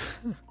commentary.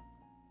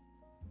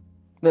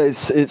 No,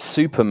 it's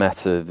super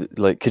meta.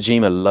 Like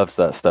Kojima loves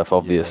that stuff.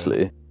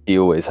 Obviously, he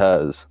always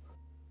has.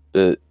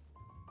 But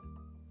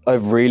I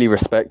really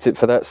respect it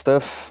for that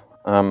stuff.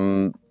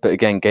 But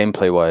again,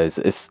 gameplay wise,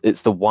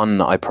 it's the one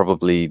that I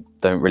probably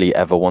don't really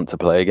ever want to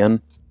play again.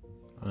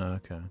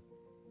 Okay.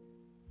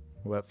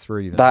 What about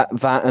 3 then?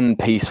 That and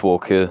Peace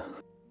Walker,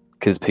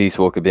 because Peace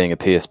Walker being a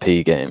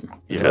PSP game,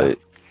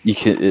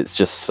 it's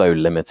just so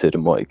limited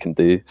in what it can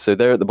do. So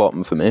they're at the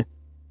bottom for me.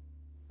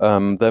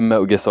 Then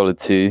Metal Gear Solid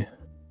 2.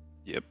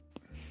 Yep.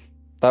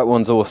 That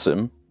one's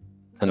awesome.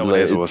 And that one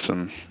is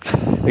awesome.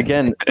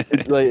 Again,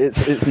 like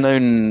it's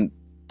known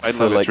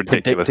for like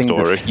predicting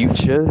the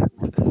future.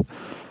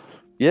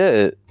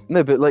 Yeah,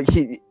 no, but like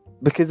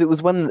because it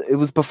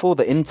was before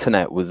the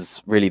internet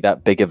was really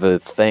that big of a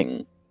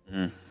thing.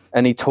 Mm.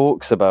 And he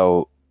talks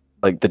about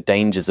like the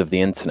dangers of the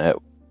internet,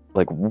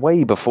 like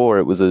way before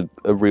it was a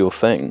real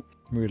thing.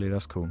 Really,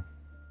 that's cool.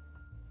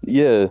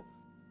 Yeah.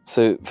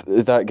 So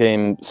that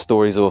game,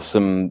 story's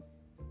awesome.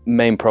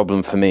 Main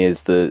problem for me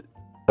is that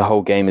the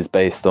whole game is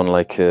based on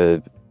like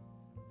an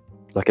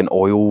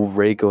oil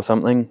rig or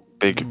something.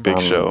 Big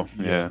show.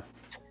 Yeah.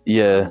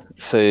 Yeah.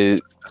 So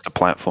just a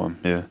platform.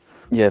 Yeah.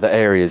 Yeah, the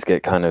areas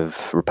get kind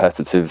of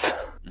repetitive.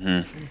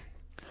 Mm-hmm.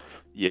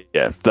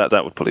 Yeah,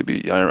 that would probably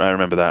be. I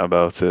remember that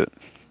about it.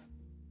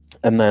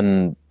 And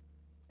then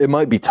it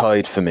might be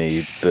tied for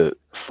me, but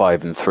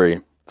 5 and 3.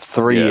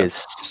 3 is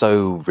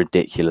so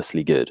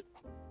ridiculously good.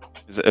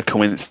 Is it a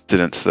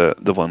coincidence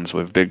that the ones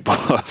with Big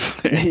Boss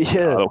are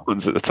the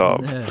ones at the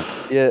top?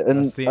 Yeah,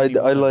 and that's the only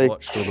I like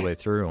watched all the way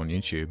through on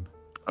YouTube.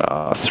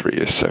 3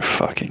 is so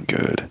fucking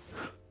good.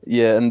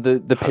 Yeah, and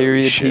the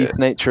period piece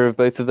nature of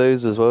both of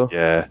those as well.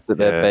 Yeah, that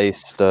they're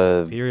based.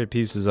 Period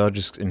pieces are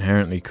just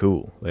inherently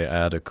cool. They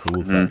add a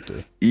cool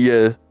factor.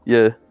 Yeah,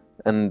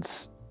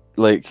 and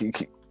like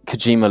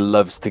Kojima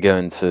loves to go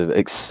into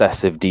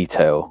excessive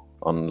detail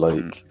on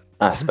like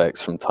aspects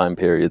from time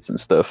periods and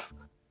stuff.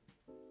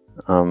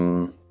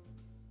 Don't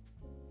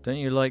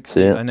you like?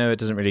 I know it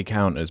doesn't really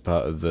count as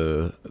part of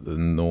the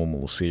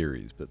normal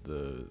series, but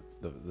the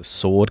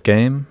sword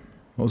game.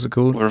 What was it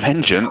called?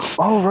 Revengeance.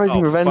 Oh,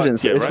 Rising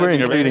Revengeance. Yeah, if we're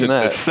including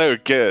that, it's so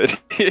good.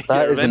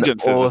 That is an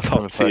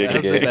awesome tier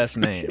That's the best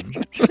name.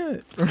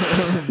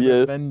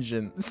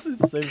 Revengeance is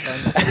so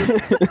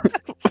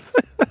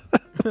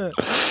fun.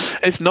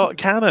 It's not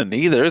canon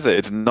either, is it?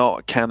 It's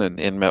not canon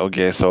in Metal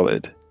Gear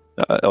Solid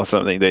or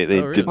something. They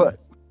really? didn't. But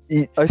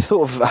I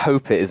sort of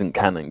hope it isn't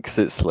canon because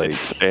it's like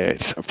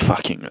it's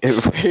fucking.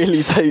 It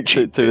really takes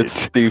it to a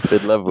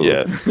stupid level.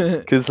 Yeah.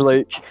 Because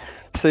like.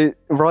 So,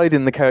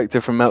 Raiden, the character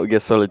from Metal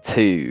Gear Solid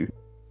 2,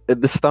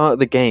 at the start of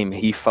the game,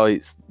 he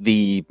fights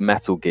the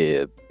Metal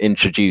Gear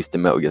introduced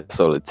in Metal Gear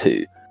Solid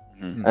 2.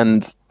 Mm-hmm.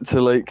 And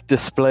to, like,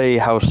 display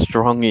how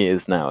strong he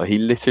is now, he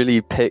literally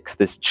picks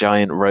this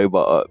giant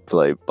robot up,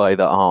 like, by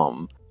the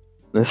arm.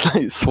 And it's,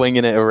 like,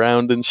 swinging it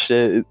around and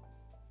shit.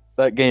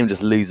 That game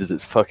just loses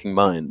its fucking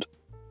mind.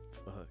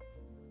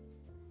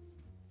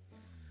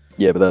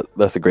 Yeah, but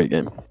that's a great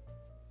game.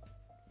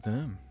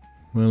 Damn.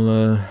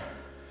 Well,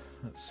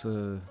 that's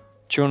Do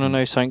you want to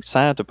know something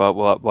sad about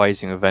what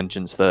Rising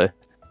Revengence though?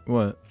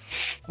 what?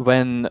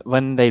 When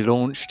they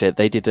launched it,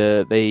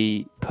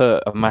 they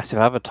put a massive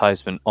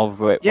advertisement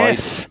of it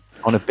Yes.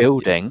 on a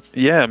building.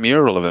 Yeah, a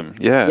mural of him.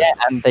 Yeah. Yeah,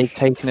 and they've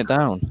taken it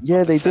down.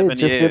 Yeah, they 7 did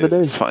just years. the other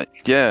day. It's fine.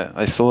 Yeah,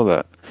 I saw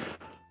that.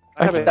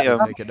 I have a,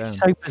 Take it down.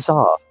 So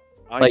bizarre.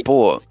 I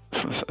bought.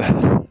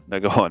 No,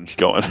 go on.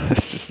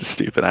 It's just a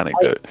stupid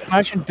anecdote.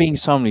 Imagine being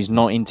someone who's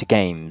not into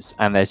games,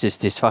 and there's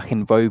this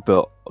fucking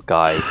robot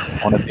guy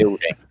on a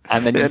building,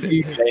 and then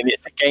you play, and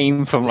it's a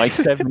game from like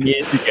 7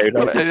 years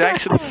ago. Like, It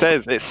actually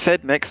says, it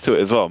said next to it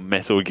as well,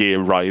 Metal Gear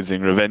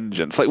Rising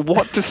Revengeance. Like,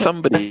 what does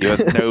somebody who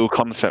has no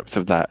concept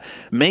of that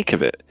make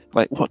of it?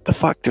 Like, what the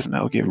fuck does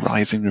Metal Gear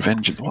Rising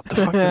Revengeance? What the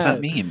fuck does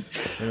that mean?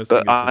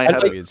 But I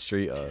had weird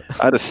street art.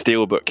 I had a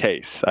steelbook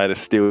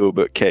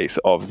case.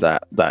 Of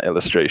that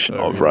illustration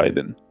Oh, of really?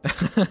 Raiden.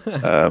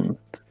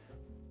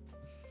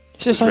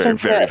 it's just, Very, I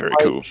don't very, get, very like,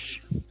 cool.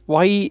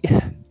 Why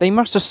they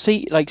must have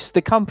seen like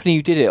the company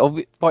who did it.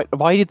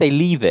 Why did they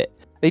leave it?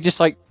 They just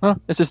like,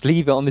 let's just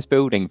leave it on this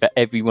building for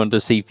everyone to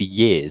see for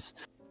years.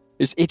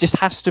 It just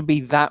has to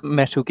be that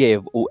Metal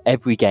Gear or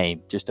every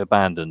game just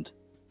abandoned.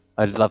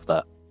 I love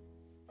that.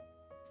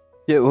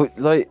 Yeah, well,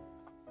 like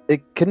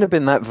it couldn't have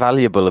been that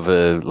valuable of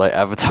a like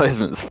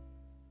advertisements.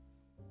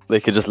 They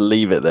could just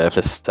leave it there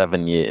for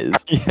 7 years.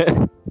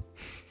 Yeah.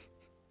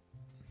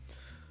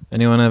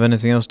 Anyone have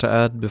anything else to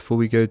add before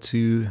we go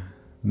to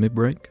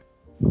mid-break?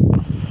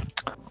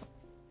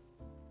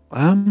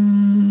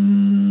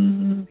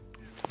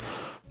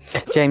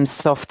 James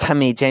Soft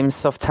Tummy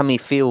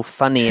feel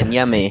funny and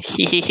yummy.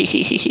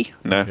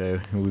 No. Okay,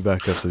 we'll be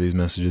back after these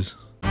messages.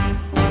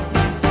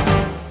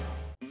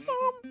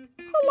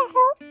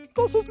 Hello,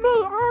 this is me,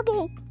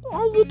 Arnie.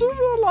 You do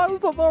realise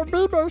that there are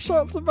Mimo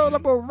shirts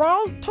available,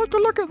 right? Take a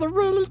look at the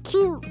really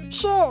cute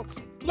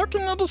shirts. Look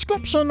in the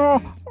description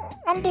or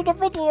under the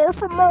video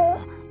for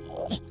more.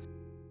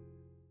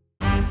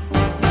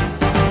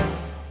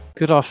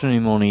 Good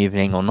afternoon, morning,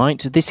 evening, or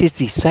night. This is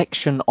the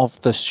section of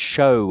the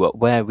show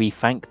where we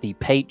thank the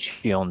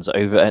Patreons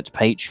over at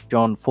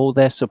Patreon for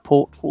their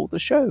support for the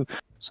show.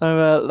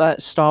 So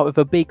let's start with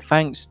a big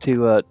thanks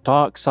to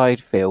Darkside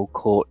Phil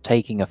caught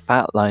taking a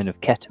fat line of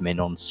ketamine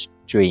on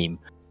stream,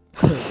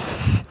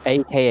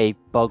 aka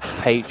Bugs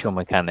Patreon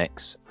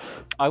Mechanics.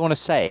 I want to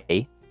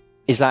say,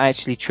 is that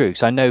actually true?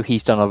 Because I know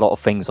he's done a lot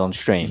of things on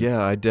stream.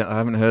 Yeah, I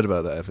haven't heard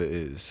about that if it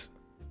is.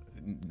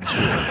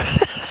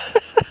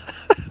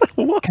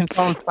 What? Can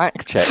someone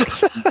fact check?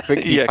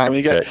 Yeah, can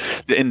we get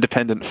the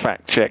independent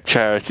fact check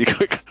charity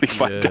quickly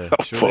find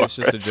out Surely for it's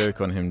just us? a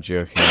joke on him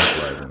jerking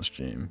off live on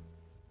stream.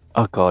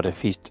 Oh god,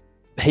 if he's...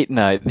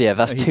 No, yeah,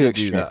 that's He too did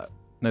do extreme. that.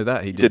 No,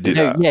 that he Did did. do do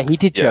that. No, yeah, he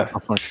did Yeah. jerk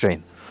off on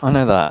stream. I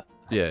know that.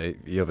 Yeah,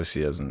 he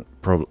obviously hasn't.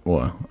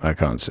 Well, I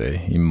can't say.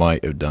 He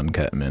might have done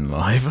ketamine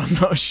live. I'm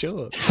not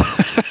sure.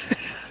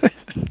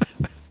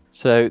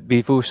 So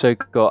we've also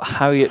got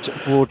Harriet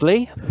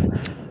Broadley,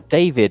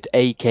 David,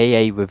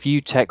 aka Review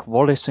Tech,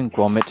 Wallace and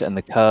Gromit, and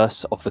the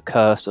curse of the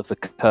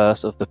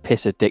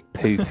pisser dick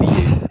poo for you.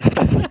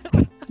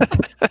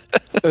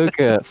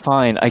 Ooga,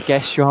 fine. I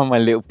guess you are my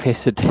little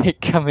pisser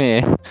dick. Come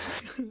here.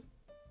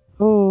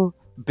 Oh,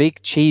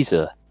 Big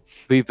Cheeser.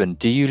 Ruben,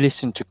 do you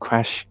listen to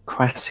Crazy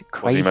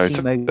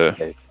Quasimodo.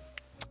 Moto?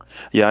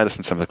 Yeah, I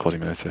listened to some of the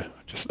Quasimodo.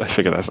 I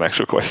figured that's an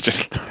actual question.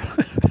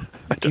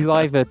 You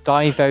either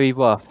die very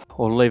rough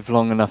or live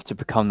long enough to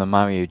become the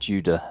Mario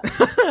Judah.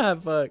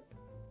 Fuck.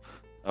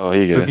 Oh,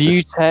 here you go.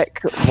 Review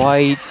Tech,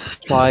 why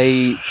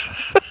try?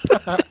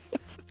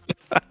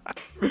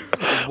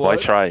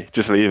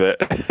 Just leave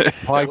it.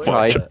 Why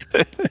try?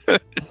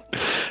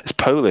 It's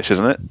Polish,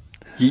 isn't it?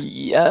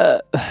 Yeah,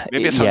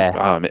 Maybe it's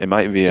yeah. it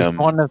might be It's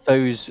one of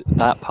those,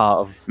 that part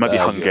of... might be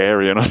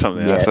Hungarian or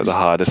something. yes. That's like the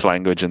hardest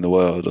language in the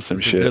world or some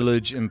It's a shit.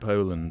 village in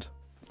Poland.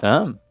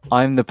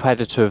 I'm the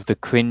predator of the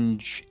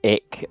cringe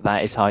ick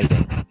that is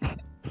hiding.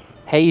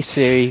 Hey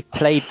Siri,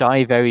 play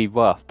Die Very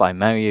Rough by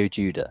Mario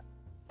Judah.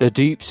 The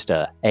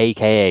Dupster,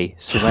 aka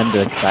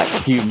Surrender to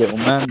that cute little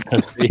man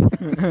pussy.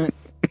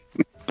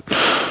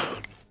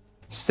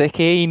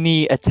 Sekei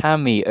ni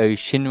Atami o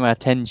Shinra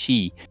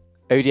Tenshi.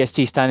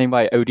 ODST standing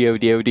by,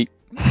 OD.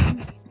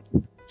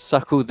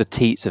 Suckle the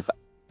teats of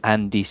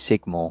Andy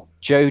Sigmore.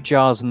 Joe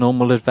Jar's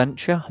Normal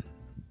Adventure.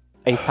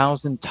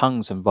 1,000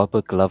 tongues and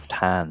rubber-gloved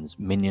hands.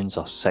 Minions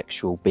are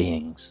sexual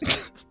beings.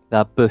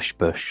 The Bush.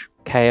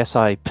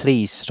 KSI,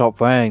 please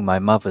stop wearing my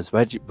mother's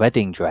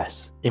wedding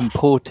dress.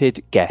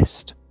 Imported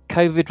guest.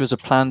 COVID was a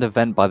planned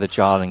event by the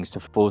Jarlings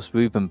to force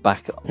Ruben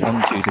back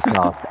onto the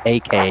cast,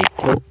 aka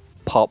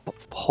Pop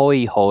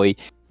Hoi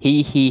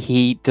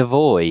He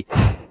Devoy.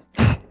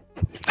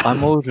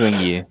 I'm ordering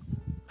you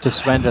to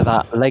surrender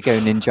that Lego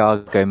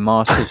Ninjago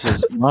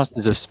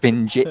Masters of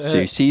Spin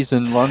Jitsu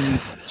Season 1,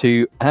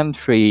 2, and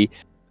 3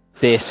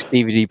 disc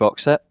DVD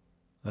box set.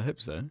 I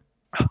hope so.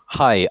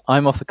 Hi,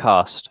 I'm off the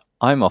cast.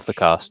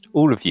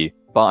 All of you.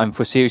 but I'm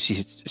for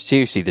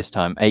seriously this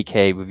time,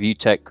 aka Review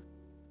Tech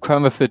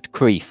Crummerford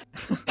Creef.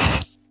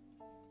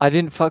 I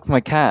didn't fuck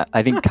my cat.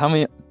 I didn't come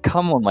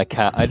on my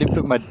cat. I didn't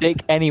put my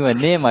dick anywhere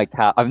near my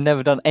cat. I've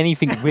never done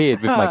anything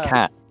weird with my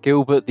cat.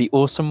 Gilbert, the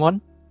awesome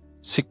one.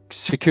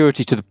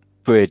 Security to the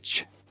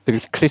bridge. The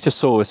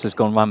Clitosaurus has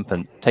gone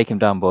rampant. Take him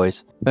down,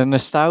 boys. The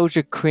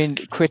Nostalgia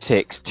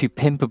Critics to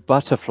Pimp a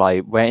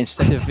Butterfly, where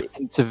instead of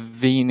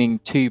intervening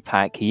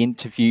Tupac, he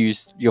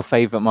interviews your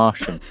favourite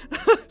Martian.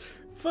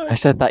 I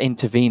said that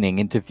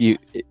interview.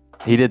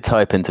 He did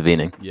type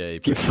intervening. Yeah, he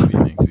put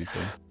intervening, to be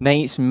fair.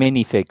 Nate's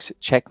Minifigs,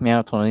 check me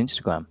out on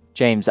Instagram.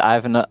 James, I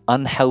have an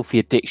unhealthy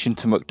addiction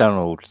to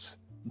McDonald's.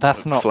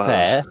 That's not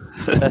fair.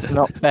 That's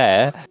not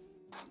fair.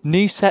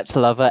 New Sets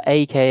Lover,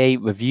 aka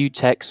Review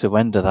Tech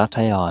Surrender That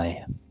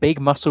AI. Big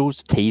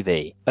Muscles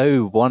TV.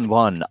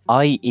 011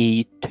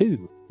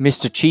 IE2.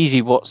 Mr.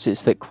 Cheesy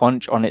Watsits that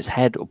crunch on its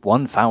head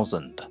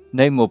 1000.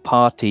 No more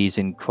parties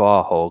in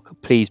Quahog.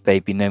 Please,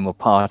 baby, no more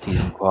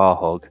parties in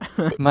Quahog.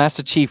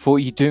 Master Chief, what are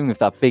you doing with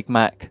that Big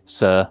Mac,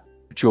 sir?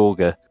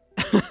 Bjorga.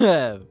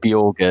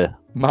 Bjorga.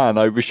 Man,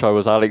 I wish I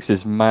was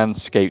Alex's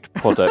manscaped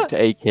product,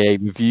 aka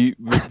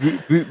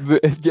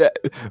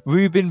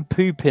Ruben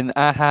Poopin.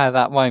 Aha,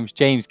 that rhymes.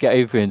 James, get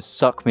over here and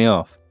suck me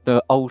off.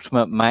 The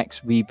ultimate Max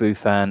Reboot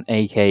fan,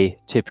 aka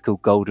typical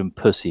golden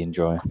pussy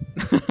enjoyer.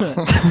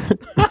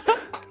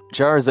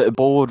 Jar is at a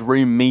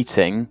boardroom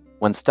meeting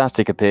when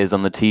static appears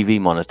on the TV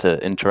monitor,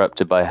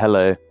 interrupted by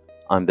 "Hello,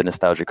 I'm the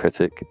Nostalgia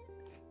Critic."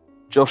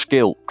 Josh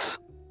Gilks.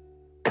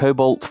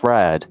 Cobalt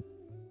Rad.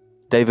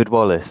 David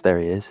Wallace, there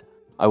he is.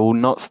 I will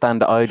not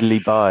stand idly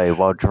by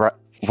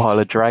while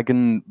a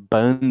dragon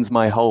burns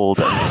my hold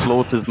and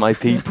slaughters my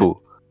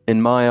people.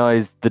 In my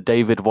eyes, the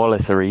David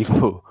Wallace are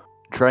evil.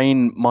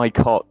 Drain my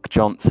cock,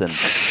 Johnson.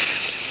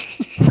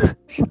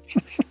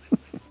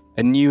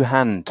 A new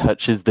hand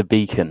touches the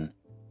beacon.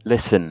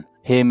 Listen,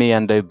 hear me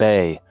and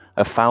obey.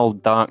 A foul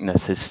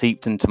darkness has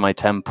seeped into my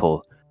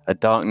temple. A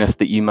darkness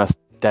that you must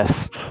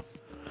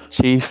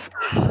Chief,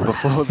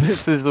 before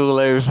this is all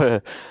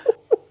over,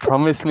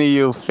 promise me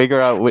you'll figure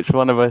out which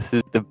one of us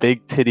is the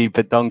big titty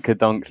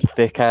badonkadonk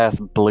thick ass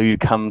blue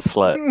cum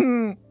slut.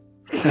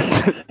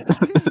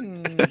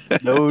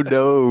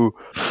 No.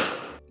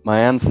 My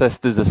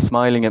ancestors are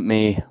smiling at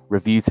me.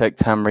 Review Tech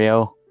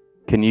Tamriel.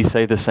 Can you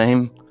say the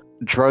same?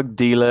 Drug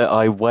dealer,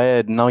 I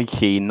wear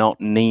Nike, not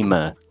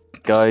Nima.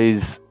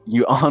 Guys,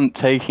 you aren't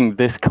taking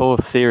this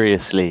course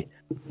seriously.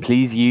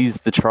 Please use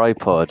the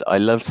tripod. I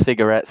love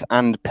cigarettes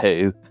and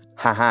poo.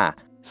 Haha.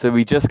 So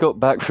we just got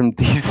back from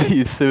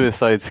DC's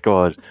Suicide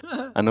Squad,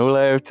 and all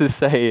I have to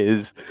say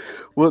is,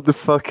 what the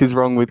fuck is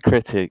wrong with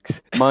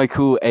critics?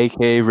 Michael,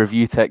 aka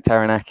Review Tech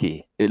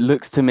Taranaki. It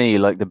looks to me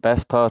like the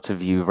best part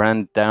of you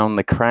ran down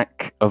the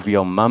crack of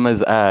your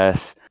mama's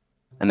ass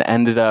and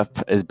ended up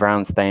as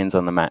brown stains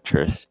on the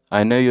mattress.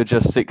 I know you're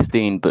just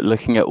 16, but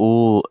looking at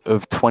all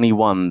of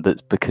 21,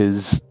 that's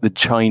because the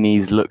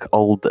Chinese look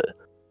older.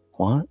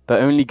 What? The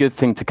only good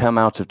thing to come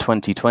out of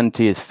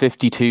 2020 is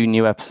 52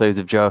 new episodes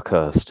of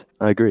Jarcast.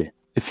 I agree.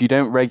 If you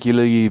don't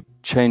regularly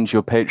change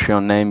your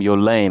Patreon name, you're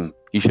lame.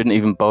 You shouldn't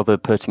even bother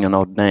putting an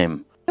odd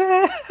name.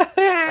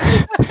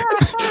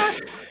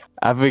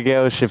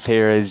 Abigail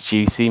Shapiro's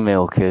Juicy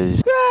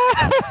Milkers.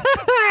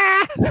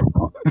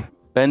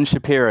 Ben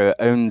Shapiro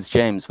owns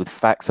James with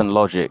facts and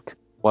logic,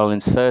 while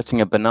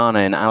inserting a banana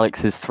in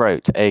Alex's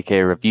throat,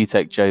 aka Review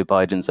Tech Joe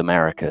Biden's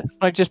America. Can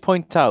I just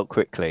point out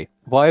quickly,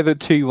 why are the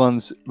two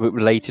ones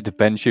related to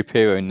Ben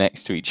Shapiro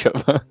next to each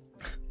other?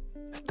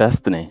 It's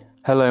destiny.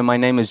 Hello, my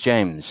name is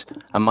James,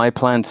 and my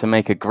plan to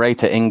make a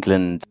greater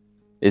England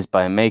is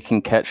by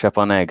making ketchup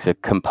on eggs a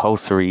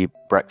compulsory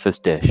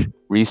breakfast dish.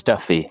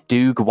 Restuffy.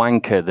 Doog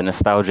Wanker, the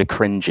Nostalgia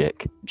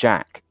Cringic.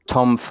 Jack.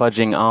 Tom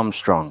Fudging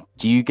Armstrong.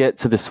 Do you get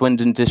to the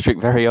Swindon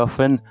district very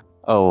often?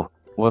 Oh,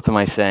 what am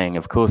I saying?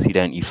 Of course you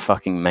don't, you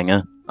fucking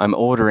minger. I'm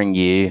ordering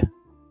you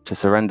to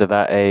surrender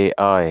that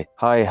AI.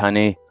 Hi,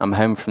 honey. I'm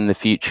home from the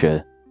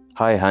future.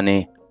 Hi,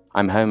 honey.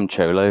 I'm home,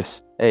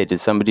 Cholos. Hey, did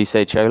somebody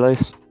say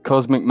Cholos?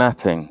 Cosmic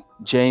Mapping.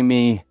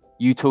 Jamie,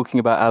 you talking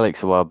about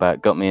Alex a while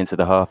back got me into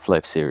the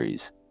Half-Life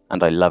series,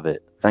 and I love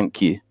it.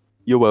 Thank you.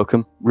 You're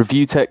welcome.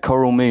 Review Tech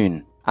Coral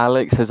Moon.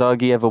 Alex, has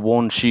Argy ever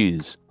worn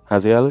shoes?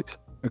 Has he, Alex?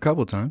 A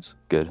couple times.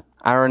 Good.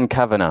 Aaron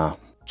Kavanagh.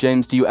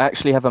 James, do you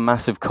actually have a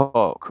massive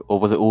cock, or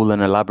was it all an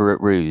elaborate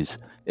ruse?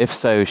 If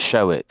so,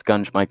 show it.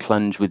 Gunge my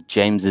clunge with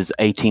James's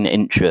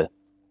 18-incher.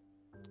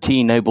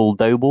 T. Noble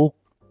Doble.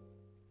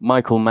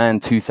 Michael Mann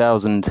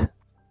 2000.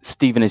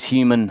 Stephen is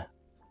Human.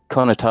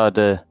 Connor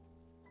Tarder.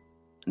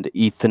 And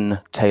Ethan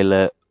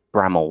Taylor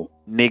Bramall.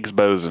 Niggs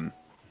Boson.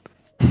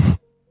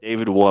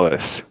 David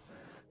Wallace.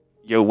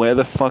 Yo, where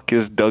the fuck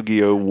is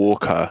Dougie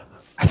O'Walker?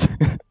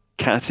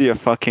 Katia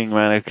fucking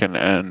Mannequin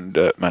and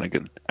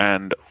Mannequin.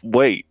 And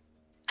wait,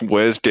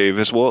 where's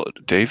David Wallace?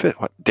 Did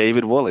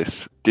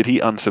he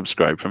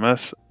unsubscribe from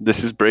us?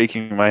 This is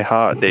breaking my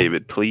heart,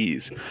 David,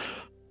 please.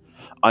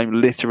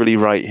 I'm literally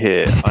right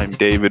here. I'm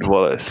David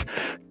Wallace.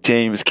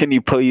 James, can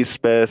you please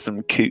spare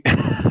some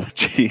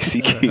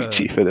juicy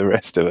coochie for the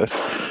rest of us?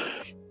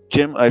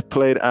 Jim, I've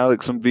played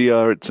Alex on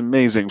VR. It's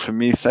amazing. For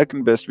me,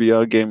 second best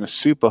VR game is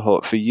Super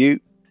Hot. For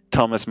you,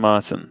 Thomas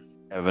Martin,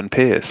 Evan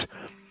Pierce,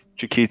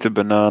 Chiquita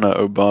Banana,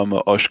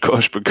 Obama,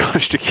 Oshkosh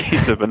Bagosh,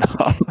 Chiquita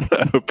Banana,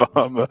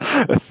 Obama.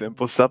 A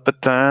simple supper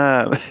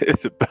time.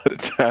 It's about a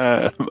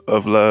time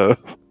of love.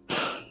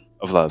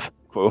 Of love.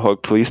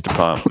 Quahog Police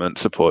Department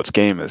supports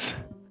gamers.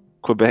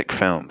 Quebec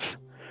Films.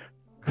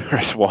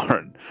 Chris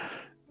Warren.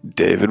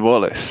 David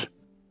Wallace.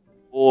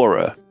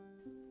 Aura.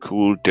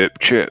 Cool Dip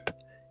Chip.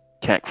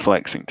 Cac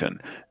Flexington.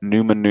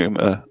 Numa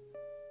Banana.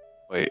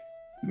 Yeah,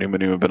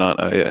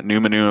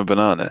 Numa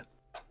Banana.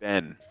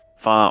 Ben.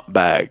 Fart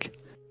Bag.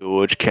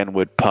 George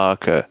Kenwood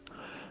Parker.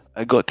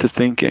 I got to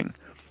thinking,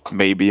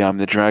 maybe I'm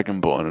the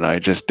Dragonborn and I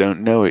just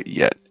don't know it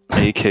yet.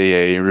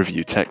 AKA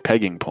Review Tech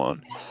Pegging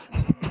Porn.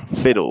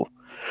 Fiddle.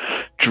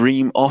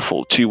 Dream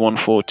Awful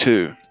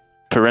 2142.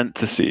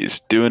 Parentheses.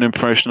 Do an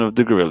impression of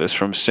the gorillas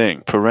from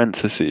Sing.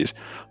 Parentheses.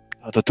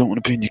 I don't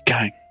want to be in your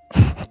gang.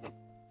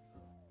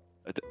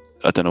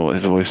 I don't know what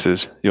his voice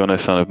is. You're no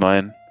son of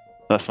mine.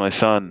 That's my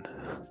son.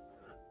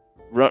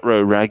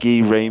 Rutro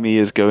Raggy. Raimi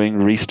is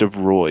going Reest of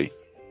Roy.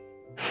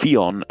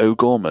 Fionn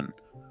O'Gorman.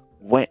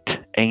 Wet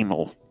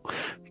Anal.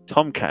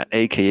 Tomcat,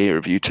 aka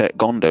Review Tech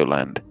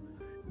Gondoland.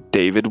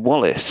 David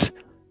Wallace.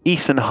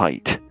 Ethan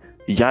Height.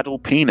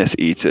 Yaddle Penis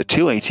Eater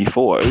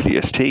 284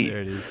 ODST.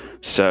 There it is.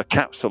 Sir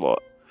Capsulot.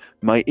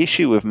 My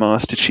issue with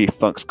Master Chief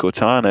fucks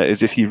Cortana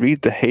is if you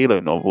read the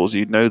Halo novels,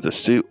 you'd know the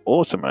suit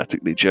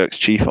automatically jerks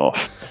Chief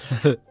off.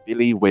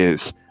 Billy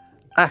Wiz.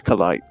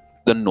 Acolyte.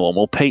 The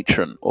normal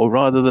patron, or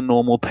rather the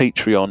normal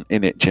Patreon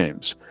in it,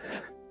 James.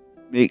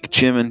 Make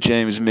Jim and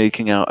James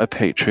making out a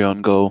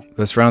Patreon goal.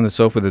 Let's round this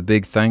off with a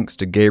big thanks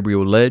to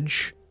Gabriel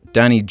Ledge,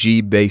 Danny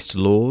G. Based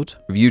Lord,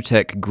 Review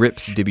Tech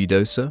Grips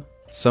Dibidosa.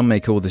 Some may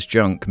call this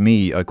junk,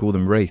 me, I call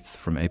them Wraith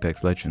from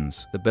Apex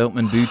Legends. The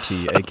Beltman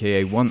Booty,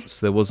 aka Once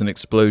There Was an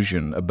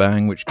Explosion, a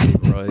bang which gave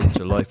rise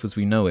to life as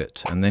we know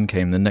it, and then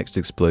came the next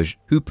explosion.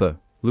 Hooper,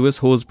 Lewis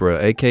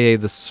Horsborough, aka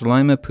the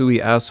Slimer Pooey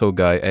Asshole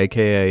Guy,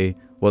 aka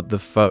What the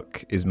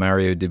Fuck is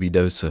Mario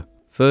Dibidosa.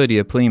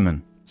 Ferdia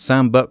Pleeman,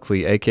 Sam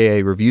Buckley,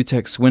 aka Review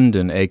Tech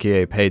Swindon,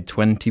 aka paid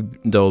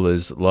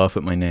 $20, laugh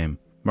at my name.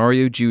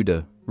 Mario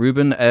Judah,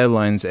 Ruben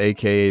Airlines,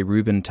 aka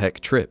Ruben Tech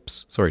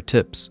Tips.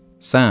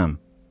 Sam,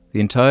 the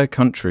entire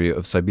country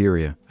of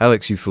Siberia.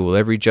 Alex, you fool,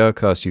 every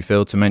Jarcast you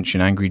fail to mention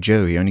Angry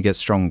Joe, he only gets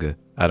stronger.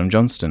 Adam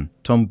Johnston,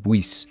 Tom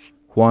Buis,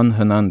 Juan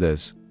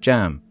Hernandez,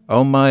 Jam,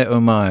 oh my,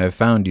 I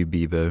found you,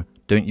 Bebo.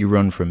 Don't you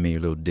run from me,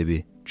 little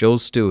dibby. Joel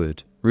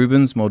Stewart,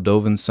 Ruben's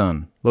Moldovan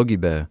son, Loggy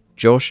Bear,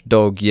 Josh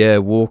Dog Yeah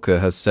Walker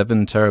has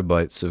 7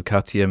 terabytes of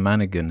Katia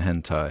Manigan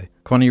hentai,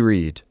 Connie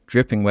Reed,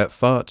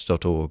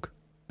 drippingwetfart.org,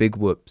 Big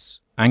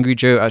Whoops, Angry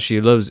Joe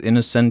actually loves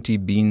Innocenti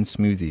bean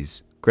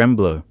smoothies,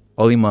 Gremblo,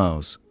 Ollie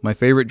Miles, my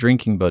favorite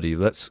drinking buddy,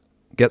 let's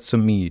get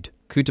some mead,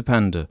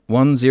 Kutapanda,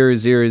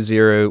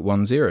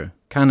 100010,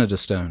 Canada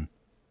Stone,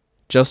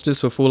 Justice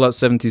for Fallout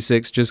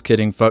 76, just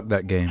kidding, fuck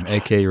that game,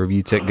 aka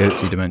Review Tech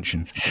Goatsy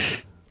Dimension,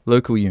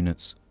 Local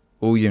units,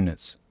 all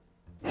units,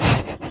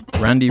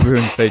 Randy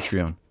Ruins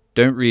Patreon,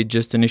 don't read,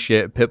 just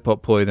initiate a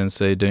pit-pop poi, then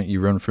say, don't you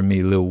run from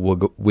me, lil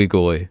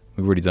wigoy.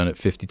 We've already done it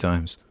 50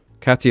 times.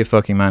 Katia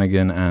fucking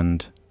Manigan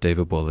and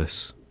David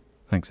Wallace.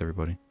 Thanks,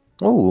 everybody.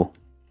 Oh,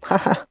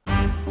 haha.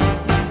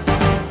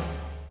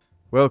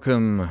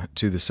 Welcome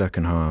to the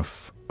second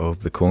half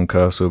of the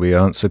Corncast, where we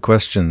answer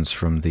questions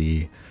from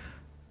the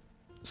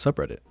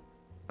subreddit.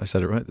 I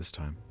said it right this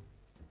time.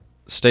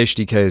 Stage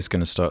DK is going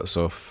to start us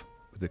off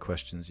with the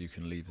questions you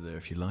can leave there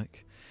if you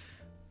like.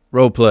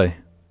 Roleplay.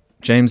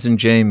 James and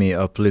Jamie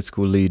are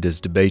political leaders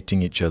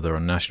debating each other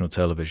on national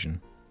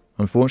television.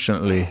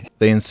 Unfortunately,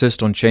 they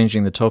insist on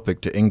changing the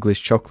topic to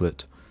English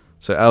chocolate,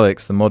 so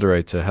Alex, the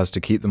moderator, has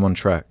to keep them on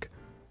track.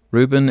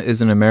 Ruben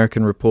is an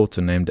American reporter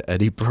named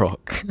Eddie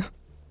Brock.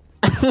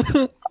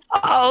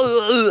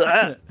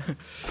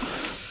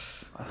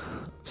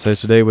 So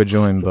today we're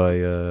joined by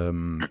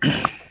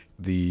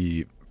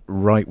the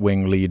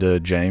right-wing leader,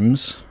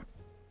 James.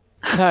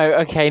 No,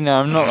 okay,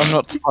 no, I'm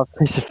not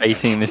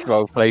participating in this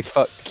roleplay.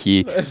 Fuck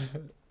you.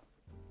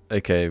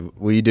 Okay,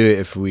 will you do it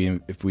if we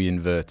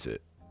invert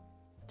it?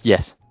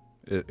 Yes.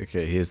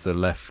 Okay, here's the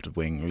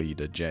left-wing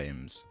leader,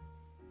 James.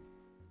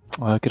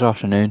 Good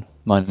afternoon.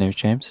 My name is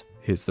James.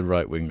 Here's the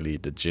right-wing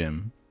leader,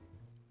 Jim.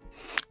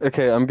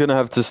 Okay, I'm gonna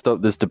have to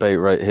stop this debate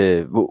right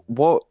here.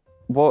 What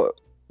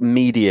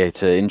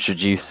mediator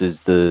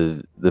introduces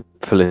the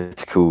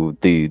political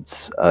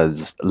dudes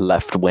as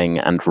left wing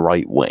and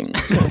right wing?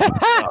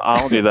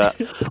 I'll do that.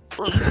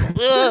 What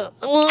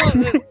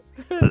am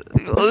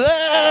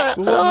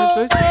I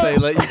supposed to say?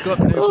 Like, you've got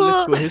no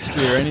political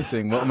history or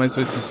anything. What am I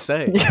supposed to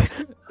say?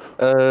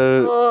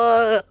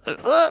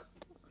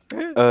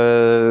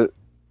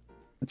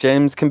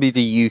 James can be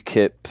the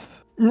UKIP.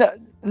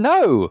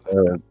 No.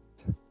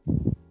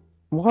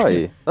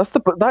 Why?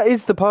 That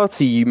is the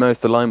party you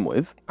most align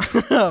with.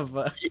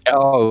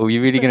 Oh,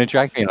 you're really gonna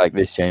drag me like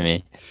this,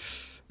 Jamie?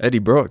 Eddie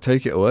Brock,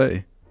 take it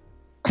away.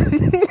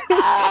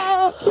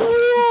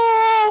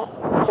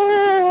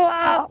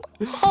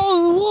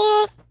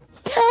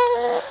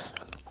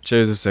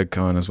 Joseph said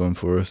Khan has one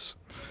for us.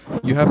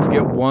 You have to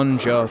get one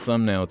jar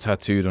thumbnail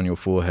tattooed on your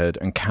forehead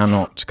and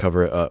cannot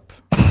cover it up.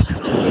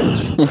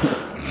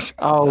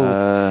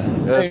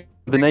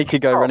 The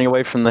naked guy running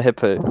away from the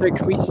hippo. So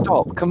can we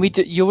stop? Can we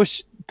do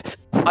yours?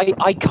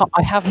 I can't.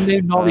 I have no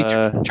knowledge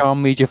of jar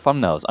media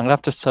thumbnails. I'm gonna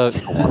have to search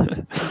for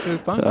one. Go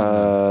find one.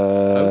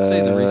 I would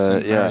say the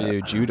recent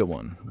Mario Judah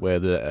one, where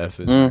the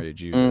F is Mario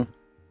Judah.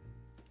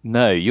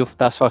 No,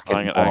 that's fucking.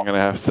 I'm gonna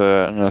have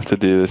to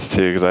do this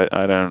too because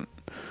I don't.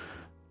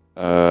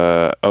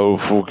 Oh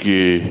fuck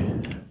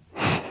you.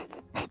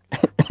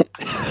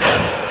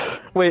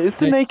 Wait, is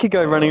the naked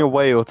guy running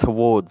away or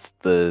towards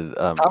the?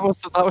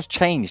 That was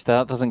changed.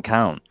 That doesn't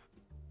count.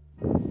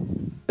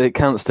 It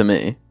counts to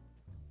me.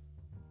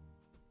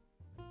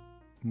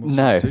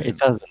 No, it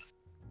doesn't.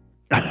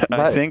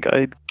 I think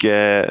I'd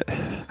get.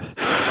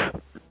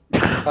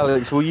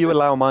 Alex, will you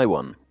allow my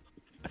one?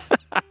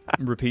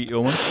 Repeat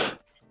your one.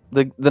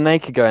 The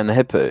naked guy and the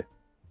hippo.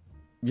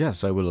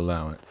 Yes, I will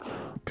allow it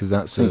because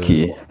that's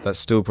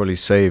still probably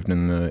saved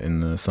in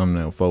the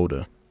thumbnail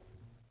folder.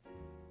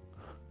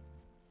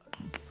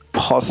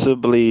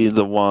 Possibly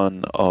the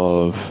one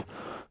of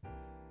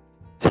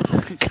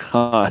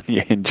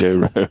Kanye and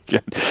Joe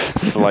Rogan,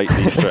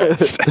 slightly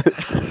stretched.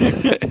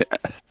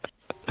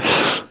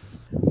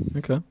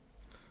 Okay.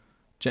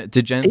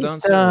 Did James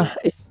answer?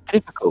 It's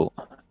difficult.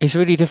 It's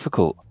really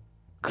difficult.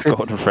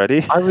 Gordon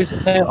Freddy? I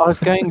was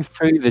going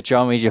through the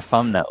jar media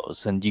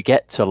thumbnails, and you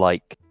get to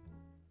like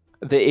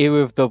the era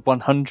of the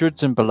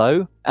 100s and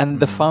below, and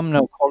the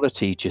thumbnail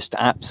quality just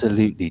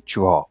absolutely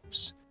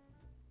drops.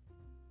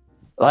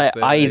 Like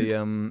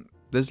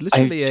there's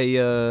literally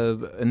a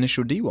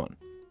Initial D one.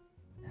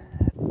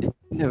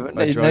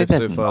 I drive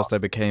so fast I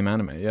became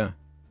anime. Yeah.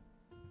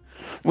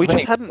 We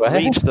just hadn't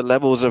reached the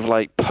levels of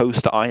like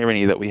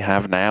post-irony that we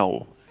have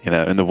now, you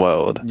know, in the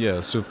world.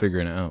 Yeah, still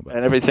figuring it out. But...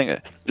 And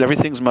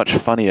everything's much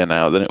funnier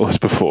now than it was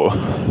before.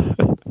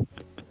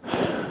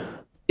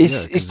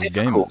 It's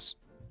difficult.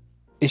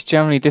 It's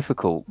generally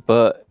difficult,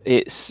 but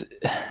it's.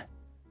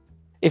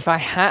 If I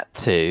had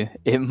to,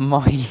 it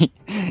might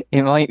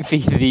be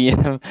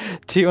the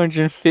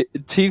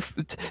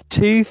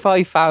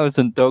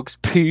 25,000 dogs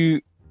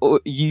poo or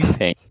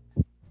youping.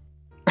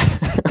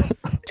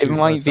 It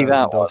might be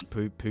that one.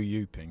 Poo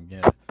youping,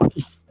 yeah.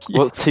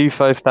 What's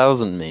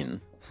 25,000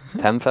 mean?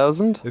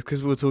 10,000? It's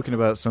because we're talking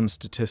about some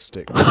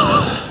statistics.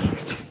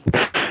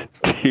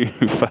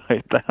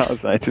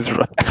 25,000. It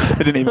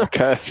didn't even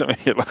occur to me.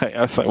 Like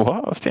I was like,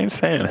 what? What's James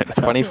saying?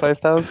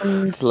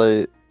 25,000?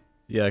 Like.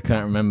 Yeah, I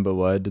can't remember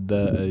why I did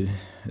that.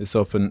 It's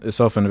often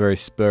a very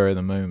spur of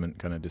the moment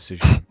kind of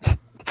decision.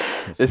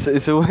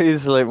 It's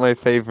always like my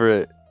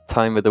favorite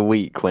time of the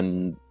week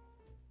when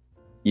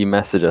you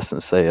message us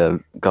and say,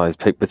 "Guys,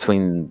 pick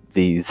between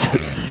these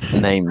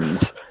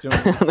names."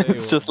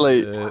 It's just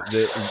like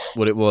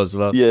what it was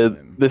last. Yeah,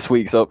 time. this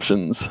week's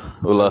options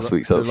or last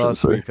week's options.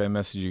 Last week I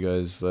messaged you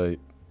guys like,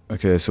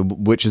 okay, so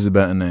which is a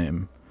better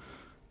name?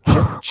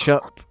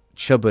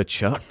 Chubba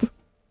Chup.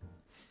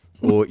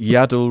 Or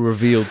Yaddle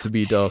revealed to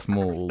be Darth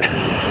Maul, or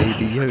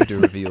Baby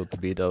Yoda revealed to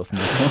be Darth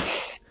Maul.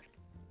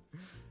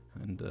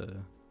 And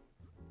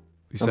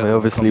I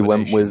obviously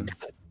went with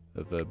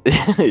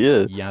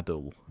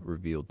Yaddle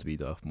revealed to be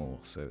Darth Maul,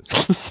 so it's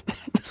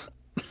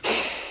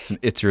an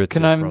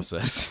iterative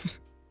process.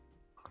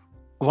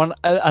 One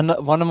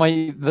of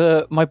my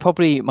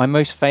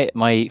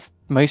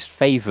most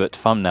favorite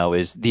thumbnail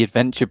is The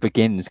Adventure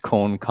Begins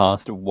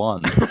Corncast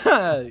 1.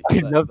 I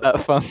love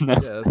that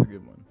thumbnail. Yeah, that's a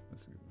good one.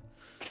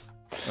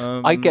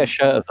 I'd get a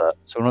shirt of that,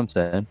 that's what I'm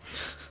saying.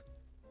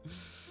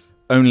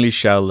 Only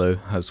Shallow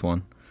has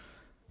one.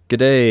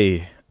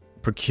 G'day,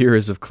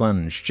 procurers of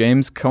Clunge.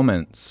 James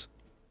comments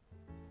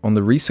on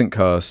the recent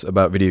cast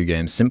about video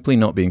games simply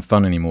not being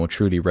fun anymore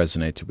truly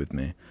resonated with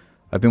me.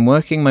 I've been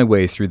working my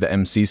way through the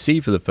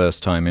MCC for the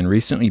first time and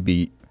recently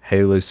beat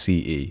Halo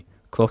CE,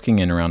 clocking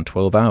in around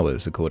 12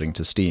 hours according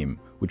to Steam,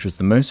 which was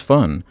the most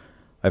fun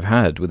I've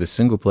had with a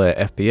single-player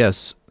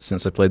FPS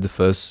since I played the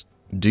first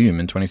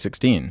Doom in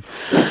 2016.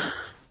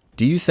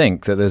 Do you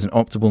think that there's an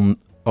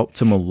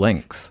optimal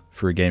length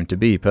for a game to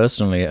be?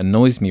 Personally, it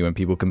annoys me when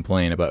people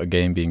complain about a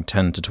game being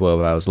 10 to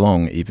 12 hours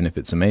long, even if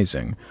it's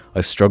amazing.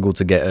 I struggle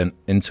to get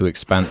into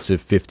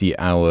expansive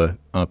 50-hour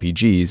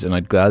RPGs, and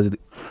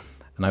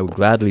I would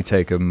gladly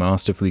take a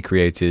masterfully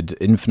created,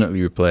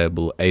 infinitely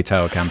replayable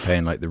 8-hour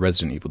campaign like the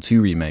Resident Evil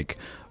 2 remake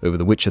over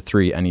The Witcher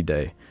 3 any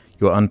day.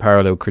 Your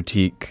unparalleled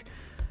critique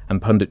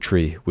and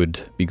punditry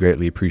would be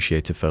greatly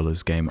appreciated,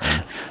 fellas. Game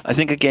on. I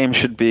think a game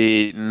should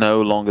be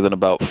no longer than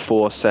about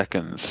 4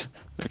 seconds.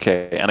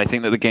 Okay, and I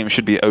think that the game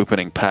should be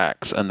opening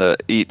packs, and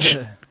that each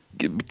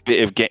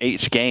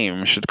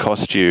game should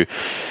cost you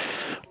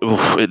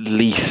at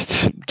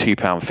least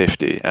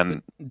 £2.50.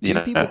 And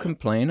do people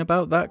complain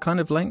about that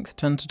kind of length,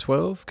 10 to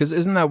 12? Because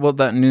isn't that what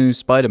that new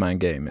Spider-Man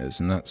game is?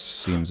 And that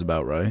seems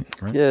about right?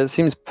 Yeah, it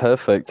seems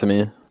perfect to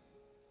me.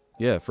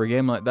 Yeah, for a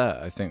game like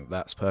that, I think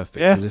that's perfect.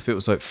 Because if it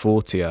was like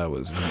 40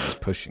 hours, I think it's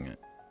pushing it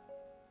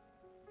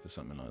for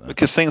something like that.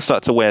 Because things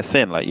start to wear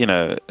thin. Like, you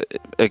know,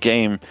 a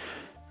game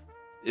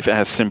if it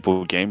has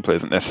simple gameplay,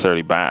 isn't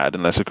necessarily bad,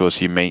 unless of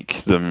course you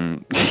make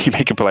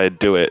a player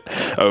do it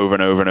over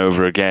and over and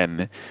over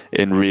again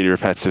in really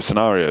repetitive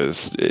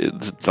scenarios.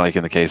 It's like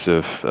in the case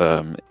of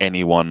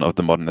any one of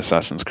the modern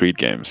Assassin's Creed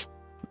games.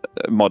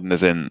 Modern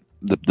as in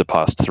the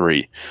past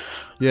 3.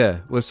 Yeah,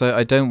 well, so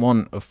I don't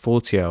want a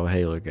 40-hour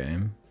Halo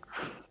game.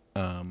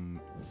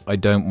 I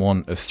don't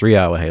want a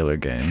 3-hour Halo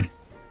game.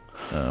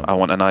 I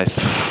want a nice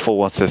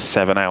 4 to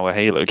 7 hour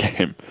Halo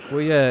game.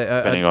 Well, yeah,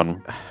 depending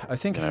on I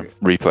think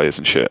replays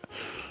and shit.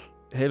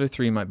 Halo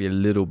 3 might be a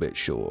little bit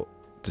short,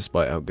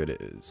 despite how good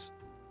it is,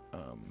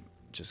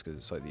 just because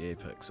it's like the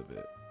apex of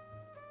it.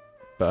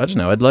 But I don't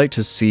know. I'd like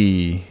to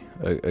see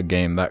a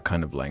game that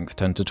kind of length,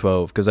 10 to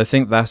 12, because I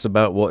think that's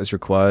about what is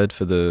required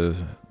for the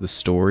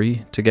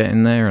story to get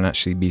in there and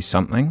actually be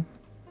something.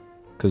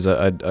 Because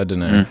I don't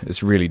know,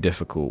 it's really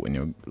difficult when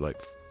you're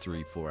like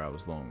 3-4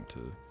 hours long to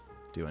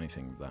do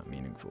anything that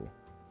meaningful.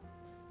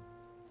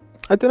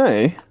 I don't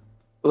know.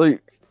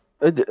 Like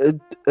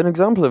an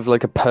example of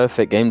like a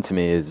perfect game to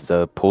me is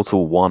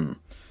Portal 1.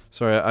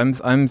 Sorry,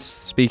 I'm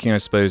speaking, I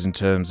suppose, in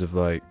terms of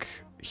like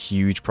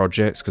huge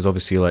projects, because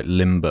obviously like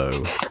Limbo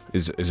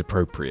is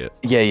appropriate.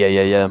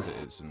 Yeah.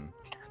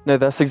 No,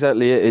 that's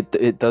exactly it.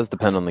 It does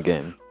depend on the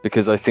game,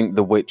 because I think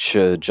The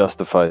Witcher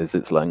justifies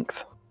its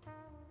length.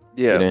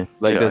 Yeah, you know?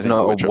 Like there's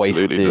not a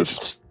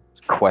wasted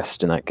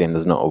quest in that game.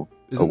 There's not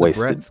a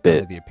wasted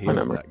bit. The appeal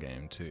of that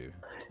game too.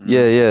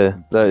 Yeah,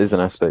 that is an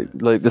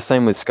aspect. Like the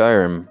same with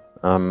Skyrim.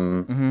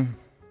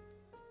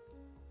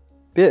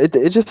 Yeah,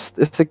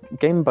 it's a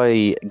game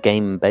by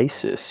game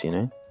basis, you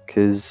know,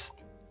 because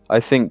I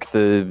think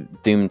the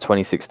Doom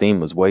 2016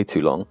 was way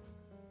too long.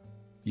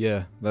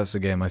 Yeah, that's a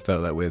game I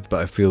felt that with,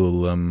 but I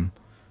feel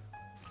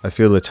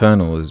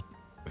Eternal has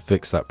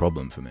fixed that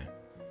problem for me.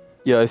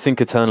 Yeah, I think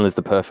Eternal is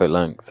the perfect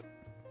length.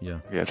 Yeah,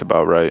 it's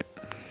about right.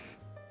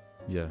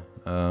 Yeah.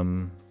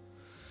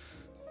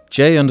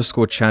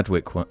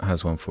 J_Chadwick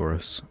has one for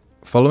us.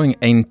 Following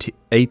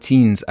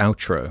 18's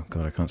outro.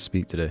 God, I can't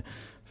speak today.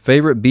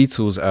 Favorite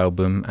Beatles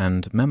album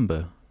and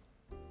member?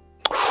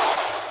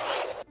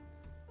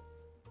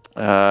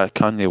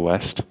 Kanye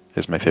West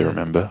is my favorite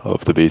member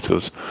of the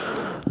Beatles.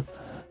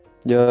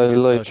 Yeah, I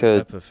like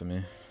Pepper for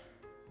me.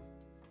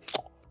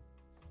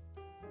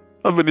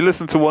 I've only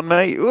listened to one,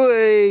 mate.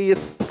 Whey,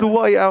 it's the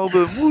White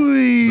Album.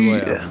 Whey. The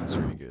White Album's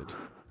really good.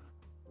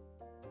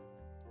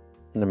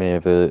 Let me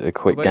have a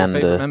quick gander.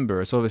 Favorite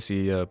member? It's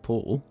obviously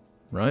Paul,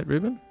 right,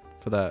 Ruben?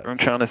 For that. I'm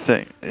trying to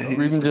think.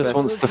 Ruben just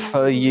wants to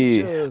fur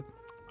you.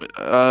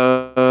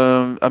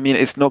 I mean,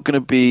 it's not going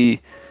to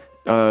be.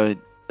 I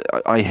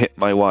hit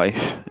my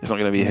wife. It's not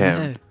going to be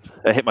him.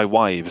 I hit my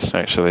wives,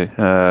 actually.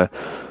 Not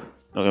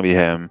going to be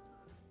him.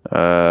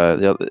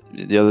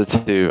 The other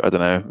two, I don't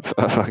know.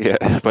 Fuck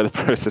it. By the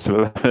process of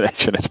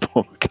elimination, it's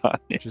Paul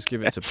McCartney. Just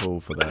give it to Paul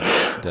for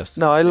that.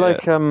 Destiny. No, I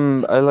like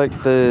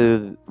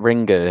the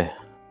Ringo.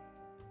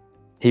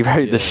 He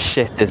wrote the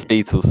shittest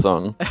Beatles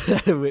song.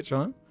 Which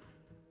one?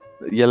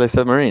 Yellow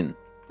Submarine.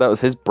 That was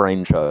his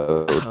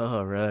brainchild.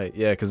 Oh, right.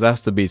 Yeah, because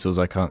that's the Beatles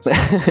I can't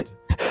stand.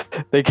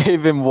 They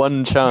gave him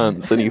one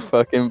chance and he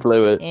fucking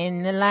blew it.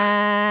 In the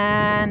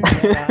land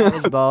where I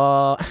was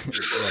born.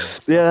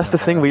 Yeah, that's the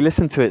thing. We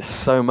listened to it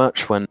so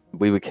much when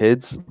we were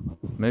kids.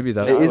 Maybe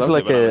that's... It is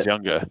like when I was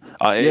younger.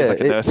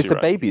 It's a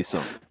baby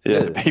song. Yeah,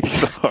 it's a baby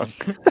song.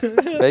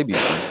 It's a baby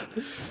song.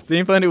 Do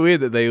you find it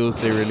weird that they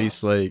also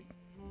released, like,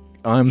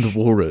 I'm the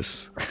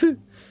Walrus?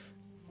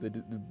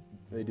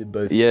 They did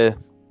both. Yeah.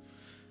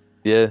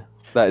 Yeah,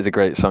 that is a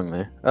great song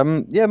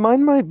though. Yeah,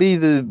 mine might be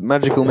the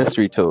Magical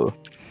Mystery Tour.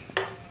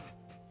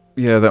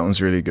 Yeah, that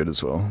one's really good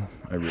as well.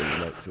 I really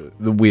like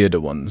the weirder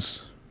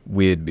ones.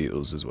 Weird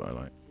Beatles as well, I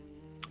like.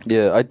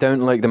 Yeah, I don't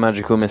like the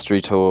Magical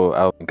Mystery Tour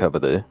album cover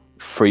though.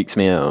 Freaks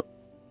me out.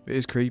 It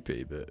is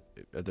creepy, but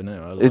I don't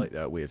know. I like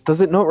that weird.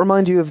 Does it not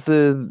remind you of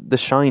the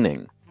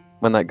Shining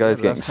when that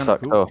guy's getting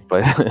sucked off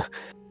by? Because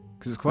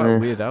it's quite a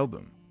weird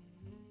album.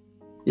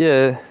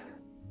 Yeah,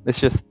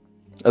 it's just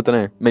I don't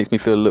know. Makes me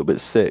feel a little bit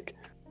sick.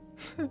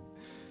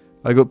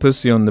 I got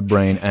Pussy on the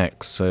Brain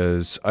X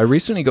says, I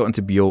recently got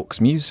into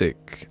Bjork's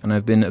music and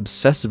I've been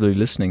obsessively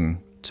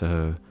listening to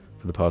her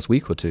for the past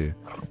week or two.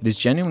 It is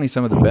genuinely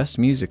some of the best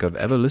music I've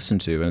ever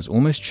listened to and has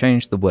almost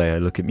changed the way I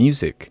look at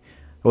music.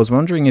 I was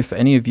wondering if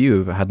any of you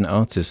have had an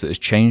artist that has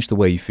changed the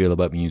way you feel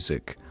about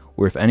music,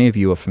 or if any of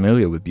you are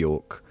familiar with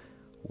Bjork.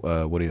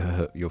 What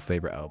are your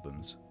favourite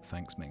albums?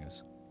 Thanks,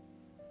 Mingers.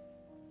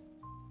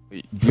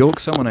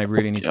 Bjork's someone I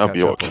really need to catch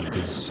up on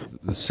because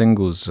the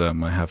singles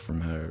I have from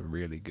her are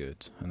really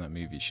good, and that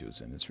movie she was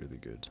in is really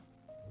good.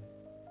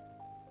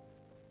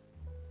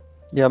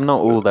 Yeah, I'm not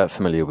all that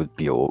familiar with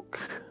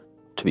Bjork,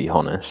 to be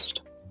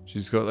honest.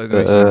 She's got like the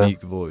most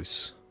unique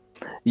voice.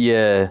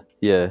 Yeah.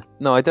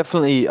 No,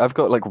 I've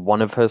got like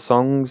one of her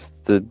songs,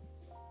 the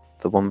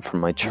one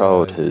from my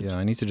childhood. Yeah,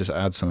 I need to just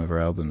add some of her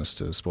albums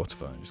to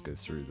Spotify and just go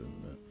through them.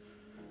 But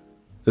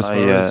as far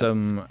as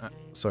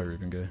sorry,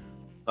 Ruben, go.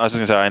 I was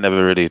going to say, I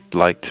never really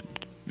liked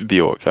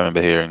Bjork. I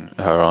remember hearing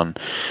her on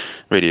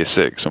Radio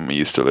 6 when we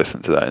used to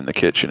listen to that in the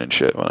kitchen and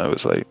shit when I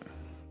was like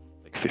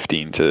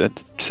 15 to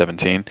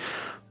 17.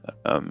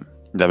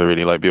 Never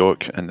really liked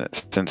Bjork, and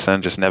since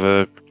then just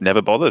never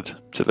bothered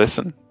to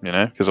listen,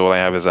 because all I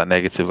have is that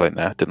negative, like,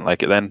 nah, didn't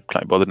like it then,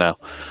 can't be bothered now.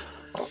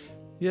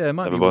 Yeah, it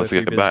might Never be bothered worth to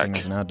get it revisiting back.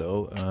 as an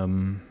adult.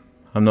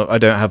 I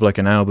don't have like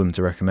an album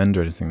to recommend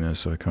or anything there,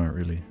 so I can't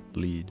really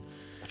lead.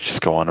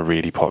 Just go on a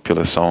really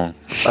popular song.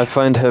 I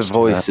find her Just do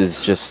voice that.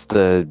 is just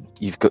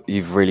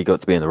you've really got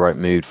to be in the right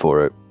mood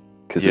for it,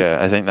 because Yeah,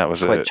 I think that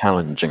was it's quite it.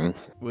 challenging.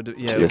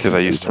 Yeah, Because I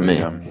listen used to to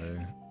me.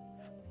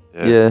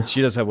 be, Yeah.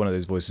 She does have one of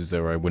those voices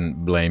though where I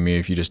wouldn't blame you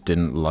if you just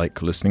didn't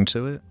like listening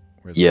to it.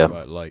 Whereas Yeah, I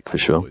quite like for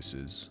sure.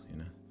 voices,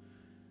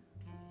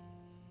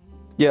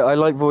 Yeah, I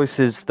like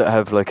voices that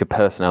have like a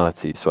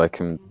personality, so I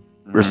can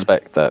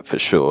respect that for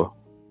sure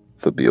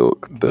for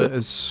Bjork. But But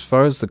as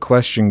far as the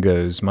question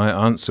goes, my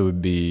answer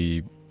would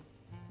be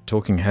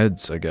Talking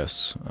Heads, I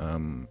guess.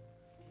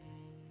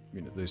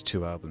 Those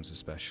two albums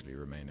especially,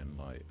 Remain in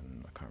Light,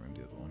 and I can't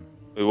remember the other one.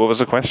 What was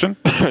the question?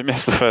 I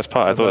missed the first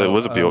part. I thought it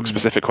was a Bjork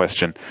specific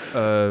question.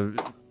 I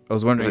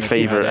was wondering Was it if you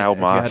had favourite a-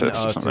 album if you had an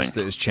artist or something?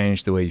 that has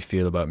changed the way you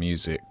feel about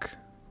music.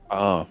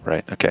 Oh,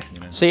 right, okay.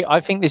 See, I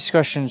think this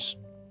question's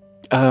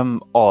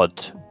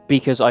odd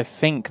because I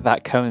think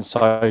that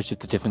coincides with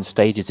the different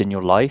stages in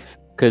your life.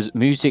 Because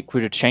music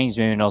would have changed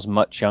me when I was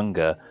much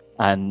younger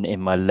and in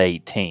my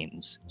late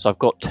teens. So I've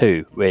got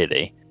two,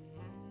 really.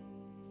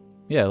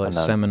 Yeah, like I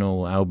know.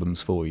 seminal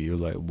albums for you.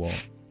 Like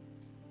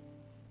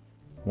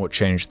what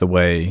changed the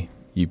way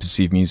you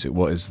perceive music?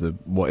 What is the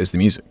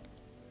music?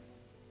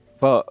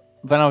 But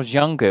when I was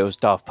younger, it was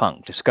Daft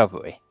Punk,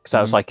 Discovery. Because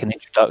that was Mhm. like an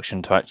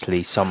introduction to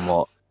actually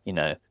somewhat,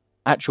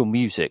 actual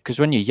music. Because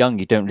when you're young,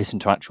 you don't listen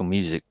to actual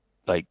music.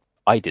 Like,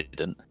 I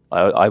didn't.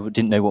 I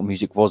didn't know what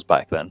music was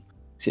back then.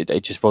 So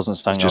it just wasn't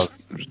It's something just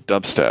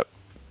dubstep.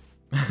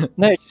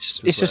 No, it's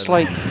just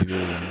like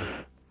TV.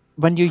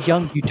 when you're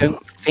young, you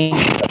don't think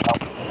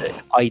about it.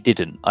 I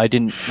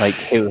didn't like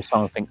hear a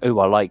song and think, oh,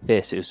 I like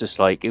this. It was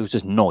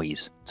just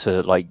noise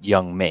to like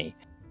young me.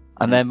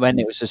 And then when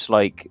it was just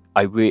like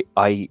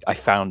I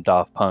found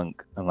Daft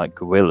Punk and like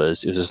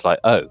Gorillaz, it was just like,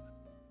 oh.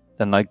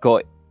 Then I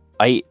got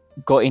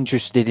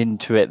interested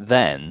into it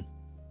then.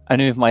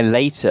 And with my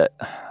later,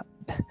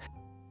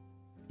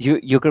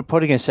 you're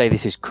probably going to say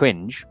this is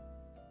cringe.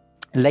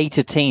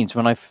 Later teens,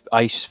 when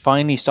I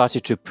finally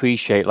started to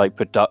appreciate like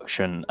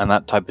production and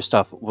that type of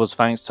stuff, was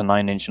thanks to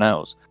 9 Inch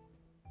Nails.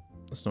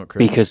 That's not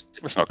cringe. Because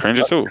It's not cringe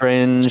at all.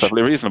 cringe. It's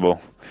perfectly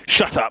reasonable.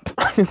 Shut up!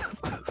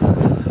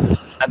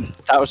 and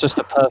that was just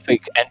the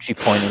perfect entry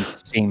point into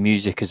seeing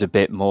music as a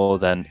bit more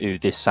than, ooh,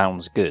 this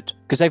sounds good.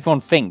 Because everyone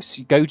thinks,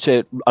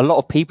 a lot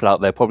of people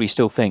out there probably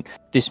still think,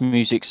 this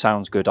music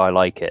sounds good, I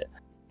like it.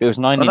 It was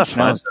 9 And that's Inch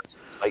Nails,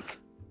 like,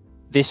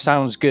 this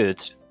sounds good,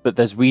 but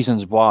there's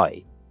reasons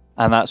why.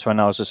 And that's when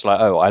I was just like,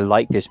 oh, I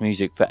like this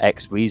music for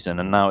X reason.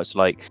 And now it's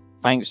like,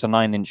 thanks to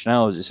 9 Inch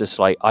Nails, it's just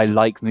like, I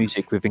like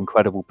music with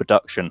incredible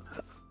production.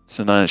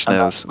 So 9 Inch And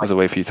Nails that's was a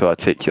way for you to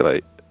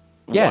articulate.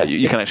 Yeah. Why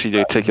you can actually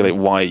articulate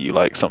why you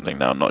like something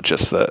now, not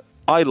just that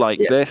I like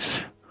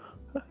this,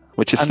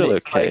 which is And still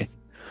it's okay. like-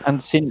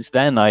 and since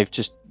then, I've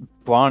just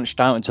branched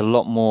out into a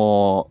lot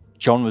more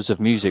genres of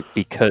music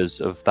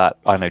because of that,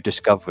 I know,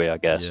 discovery, I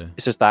guess. Yeah.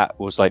 It's just that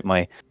was like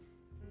my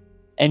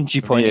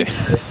entry point. Yeah. into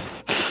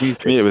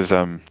music. For me, it was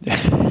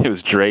it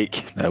was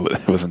Drake. No,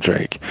 it wasn't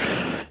Drake.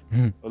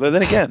 Although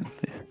then again,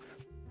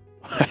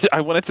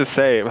 I wanted to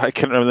say I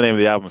couldn't remember the name of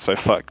the album, so I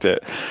fucked it.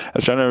 I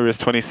was trying to remember his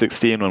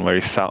 2016 one where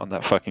he sat on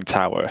that fucking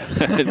tower.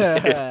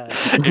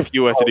 if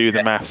you were to do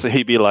the maths,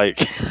 he'd be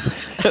like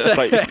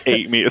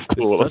 8 meters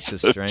tall. It's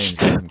such a strange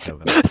thing to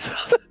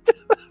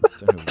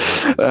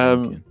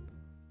have.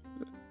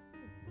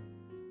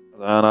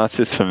 An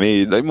artist for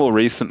me, like more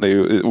recently,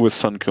 it was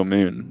Sun Kill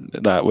Moon.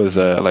 That was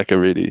like a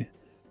really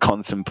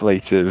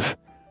contemplative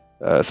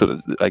sort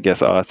of, I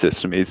guess,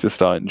 artist for me to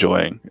start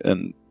enjoying,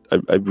 and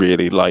I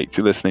really liked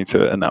listening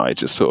to it. And now I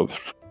just sort of,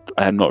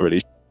 I'm not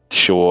really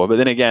sure. But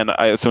then again,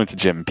 I was talking to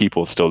Jim.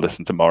 People still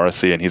listen to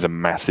Morrissey, and he's a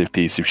massive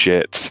piece of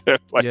shit. So,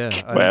 like, Yeah,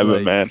 whatever,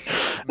 man.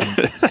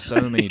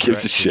 So many He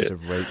gives a directors shit.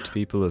 have raped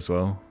people as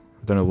well.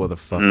 I don't know what the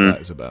fuck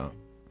that is about.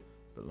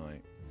 But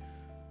like,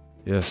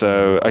 yeah.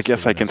 So I that's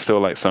guess I can nice. still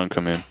like Sun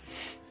Kill Moon.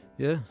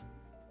 Yeah.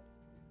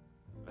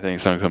 I think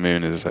Sun Kill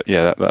Moon is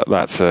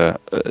that's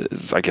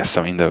I guess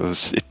something that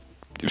was it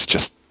was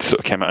just sort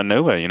of came out of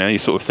nowhere. You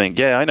sort of think,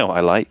 yeah, I know what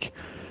I like.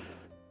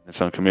 And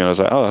Sun Kill Moon, I was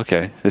like, oh,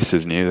 okay, this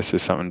is new. This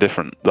is something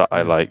different that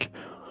I like.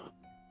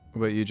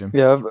 What about you, Jim?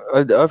 Yeah,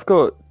 I've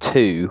got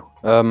two.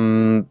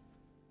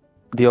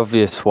 The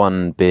obvious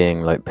one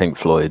being like Pink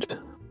Floyd.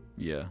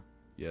 Yeah.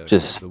 Yeah.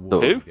 Just the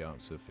wall Who? is the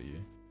answer for you.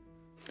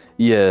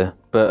 Yeah,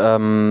 but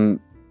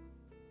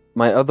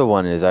my other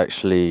one is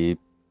actually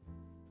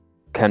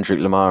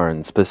Kendrick Lamar,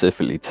 and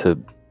specifically to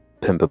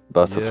Pimp a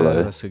Butterfly.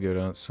 Yeah, that's a good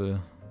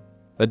answer.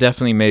 That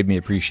definitely made me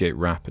appreciate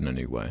rap in a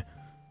new way.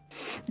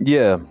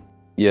 Yeah.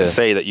 Just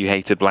say that you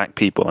hated black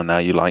people and now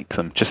you like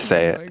them. Just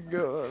say it. Oh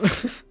my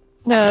god.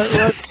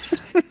 No,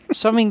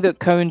 something that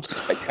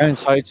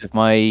coincides with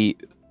my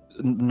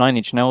Nine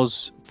Inch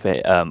Nails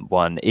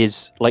one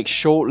is like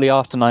shortly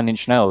after Nine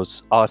Inch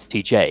Nails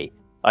RTJ.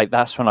 Like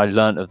that's when I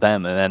learnt of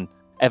them, and then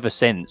ever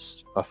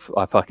since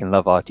I fucking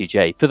love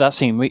RTJ for that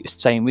same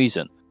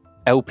reason.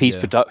 LP's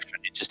production,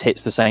 it just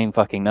hits the same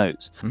fucking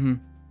notes. Mm-hmm.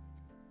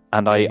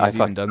 And yeah, I he's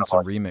even done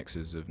some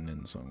remixes of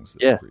Nin songs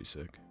that are pretty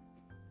sick.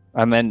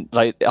 And then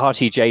like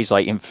RTJ's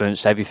like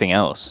influenced everything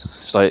else.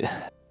 It's like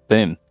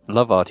boom,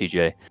 love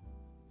RTJ.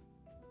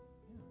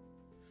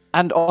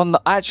 And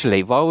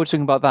actually, while we're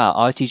talking about that,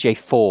 RTJ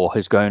 4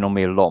 has grown on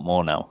me a lot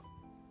more now.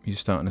 You're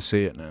starting to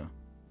see it now.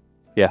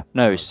 Yeah,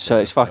 no, it's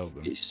so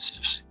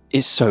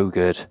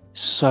good,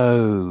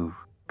 so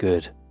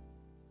good.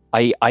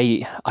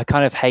 I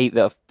kind of hate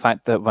the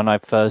fact that when I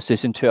first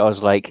listened to it, I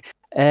was like,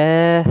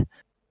 but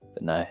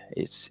no,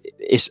 it's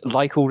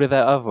like all of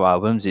their other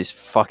albums, it's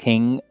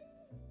fucking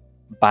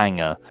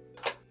banger.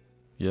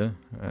 Yeah,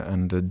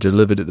 and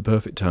delivered at the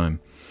perfect time.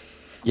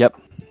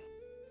 Yep.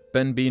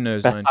 Ben B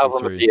knows Best album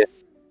of the 93 year.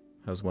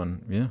 has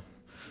one, yeah.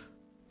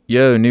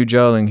 Yo, New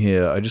Jarling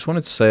here. I just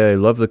wanted to say I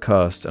love the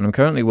cast, and I'm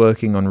currently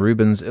working on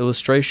Ruben's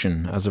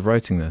illustration as of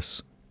writing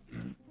this.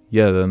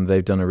 Yeah, then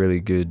they've done a really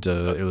good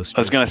illustration.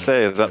 I was going to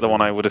say, is that the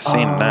one I would have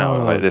seen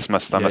now? Like this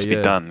must be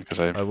done because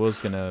I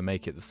was going to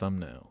make it the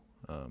thumbnail.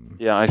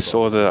 Yeah, I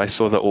saw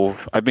the all.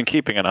 I've been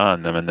keeping an eye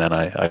on them, and then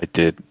I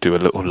did do a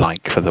little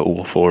like for the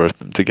all four of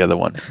them together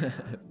one.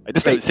 I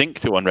just didn't think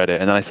to on Reddit,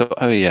 and then I thought,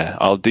 oh yeah,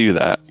 I'll do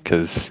that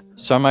because.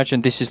 So I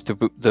imagine this is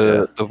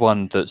the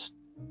one that's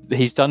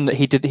he's done.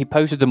 He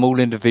posted them all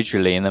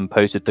individually, and then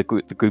posted the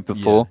group of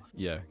four.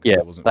 Yeah.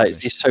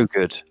 It's so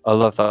good. I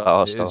love that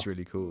art style. It is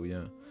really cool.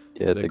 Yeah.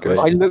 Yeah, they're great.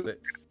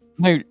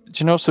 No, do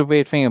you know what's the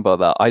weird thing about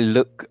that? I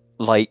look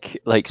like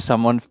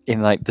someone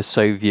in like the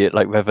Soviet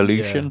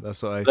revolution. Yeah,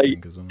 that's what I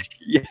think as well.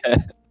 Yeah.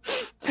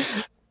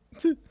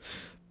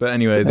 But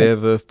anyway, they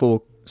have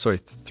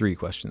 3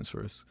 questions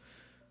for us.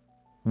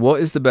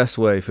 What is the best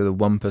way for the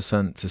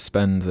 1% to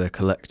spend their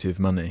collective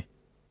money?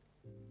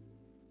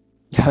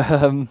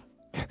 Probably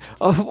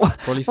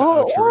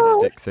for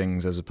altruistic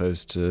things as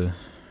opposed to,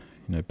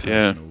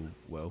 personal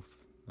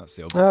wealth. That's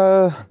the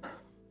obvious.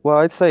 Well,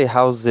 I'd say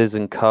houses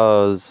and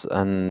cars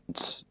and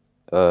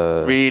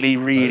really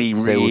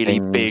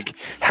buildings. big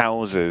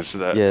houses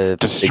that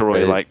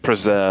destroy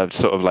preserved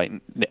sort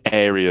of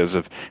areas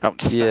of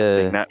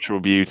outstanding natural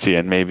beauty,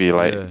 and maybe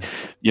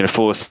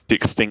forced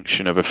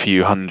extinction of a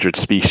few hundred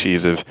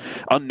species of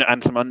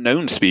and some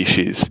unknown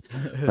species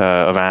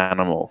of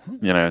animal.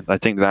 I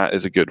think that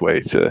is a good way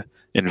to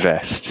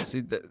invest.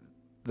 See,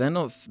 they're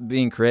not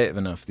being creative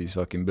enough, these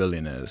fucking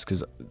billionaires,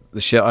 because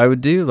the shit I would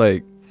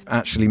do,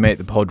 actually make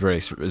the pod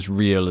race as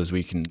real as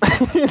we can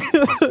possibly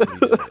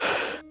do.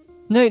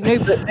 No,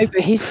 but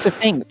here's the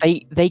thing.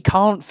 They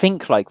can't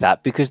think like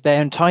that because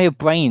their entire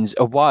brains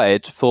are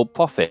wired for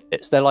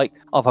profits. They're like,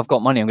 oh, if I've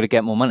got money, I'm going to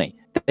get more money.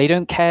 They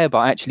don't care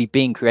about actually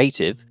being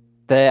creative.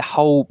 Their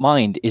whole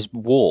mind is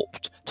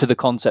warped to the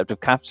concept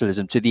of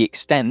capitalism to the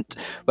extent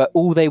where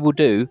all they will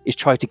do is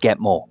try to get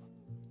more.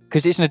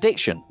 Because it's an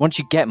addiction. Once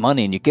you get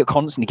money and you get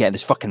constantly getting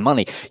this fucking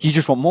money, you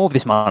just want more of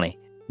this money.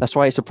 That's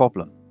why it's a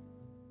problem.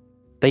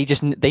 They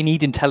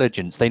need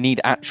intelligence. They need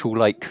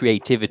actual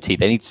creativity.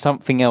 They need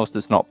something else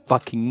that's not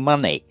fucking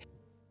money.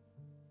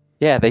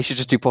 Yeah, they should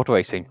just do pod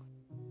racing.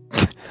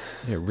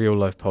 Yeah, real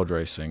life pod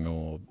racing,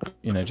 or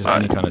just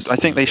any kind of. I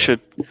think they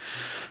should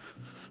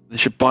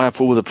buy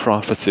up all the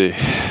property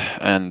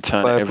and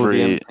turn buy up all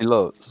the empty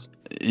lots.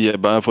 Yeah,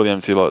 buy up all the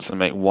empty lots and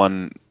make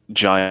one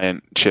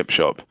giant chip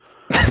shop.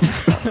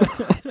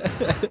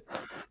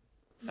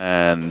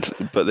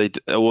 But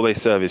all they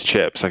serve is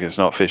chips. It's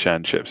not fish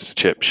and chips. It's a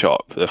chip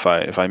shop. If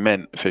I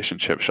meant fish and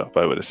chip shop,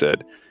 I would have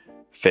said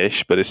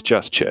fish, but it's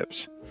just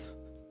chips.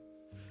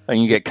 And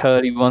you get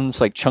curly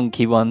ones,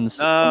 chunky ones.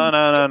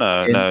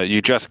 No.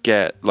 You just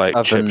get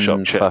chip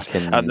shop chips,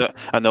 and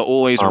they're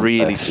always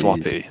really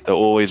sloppy. They're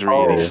always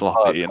really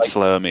sloppy and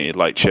slurmy,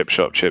 like chip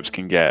shop chips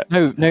can get.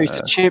 No, it's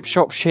the chip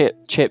shop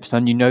chips,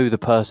 and the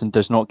person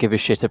does not give a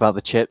shit about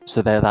the chips,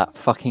 so they're that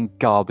fucking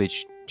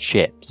garbage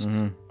chips.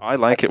 Mm-hmm. I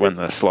like it when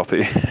they're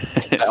sloppy.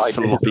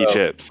 Sloppy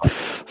chips,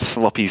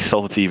 sloppy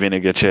salty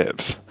vinegar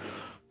chips.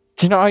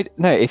 Do you know?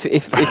 If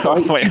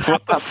wait,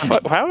 what the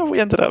fuck? How have we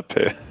ended up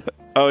here?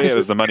 Oh yeah,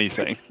 there's the money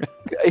thing.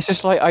 It's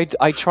just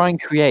I try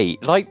and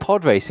create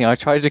pod racing. I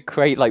try to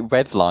create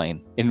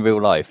Redline in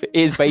real life. It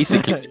is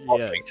basically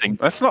pod racing.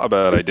 That's not a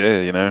bad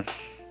idea,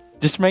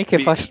 Just make a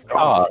fucking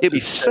car. It'd be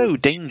so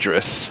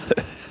dangerous.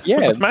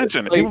 Yeah,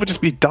 imagine people would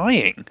just be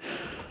dying.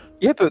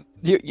 Yeah, but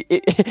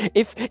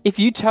if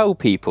you tell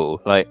people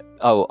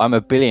oh, I'm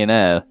a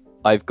billionaire,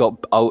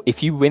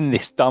 if you win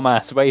this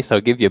dumbass race,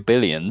 I'll give you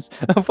billions.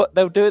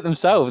 They'll do it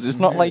themselves. It's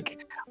not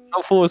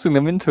not forcing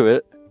them into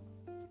it.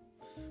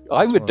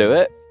 I would do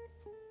it.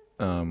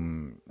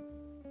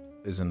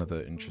 Is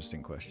another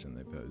interesting question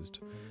they posed.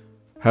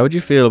 How would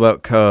you feel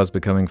about cars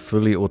becoming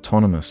fully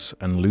autonomous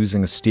and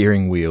losing a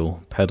steering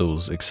wheel,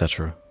 pedals,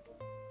 etc.?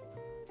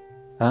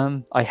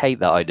 I hate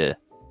that idea.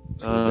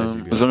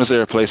 As long as they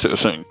replace it with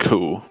something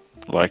cool,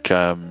 like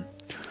a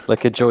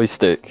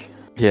joystick.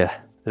 Yeah,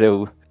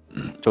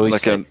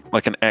 joystick.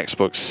 like an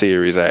Xbox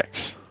Series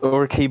X.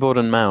 Or a keyboard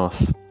and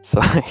mouse. So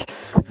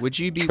Would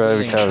you be Try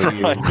willing to-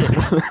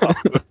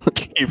 to...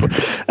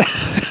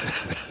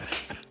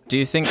 Do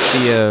you think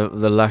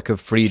the lack of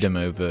freedom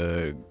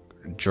over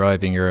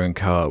driving your own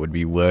car would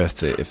be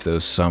worth it if there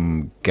was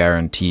some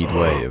guaranteed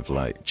way of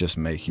like just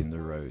making the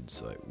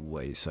roads like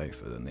way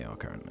safer than they are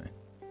currently?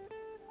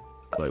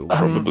 Like,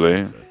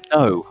 Probably.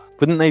 No.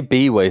 wouldn't they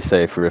be way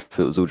safer if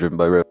it was all driven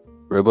by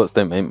robots?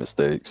 Don't make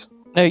mistakes.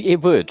 No,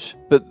 it would.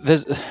 But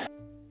there's...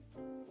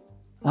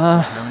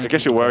 I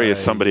guess your worry is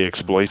somebody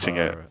exploiting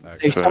it.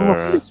 If for- someone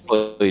will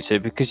exploit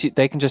it, because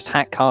they can just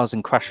hack cars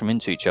and crash them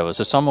into each other.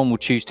 So someone will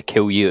choose to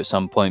kill you at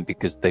some point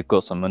because they've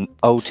got some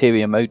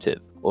ulterior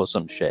motive or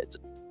some shit.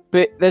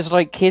 But there's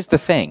like, here's the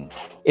thing: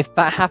 if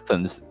that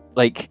happens,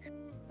 like,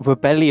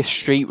 rebellious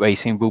street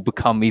racing will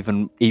become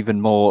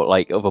even more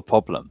like of a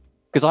problem.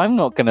 Because I'm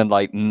not gonna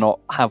like not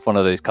have one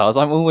of those cars.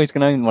 I'm always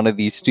gonna own one of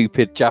these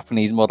stupid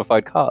Japanese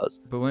modified cars.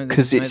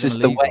 Because it's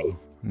just the way.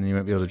 And you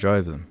won't be able to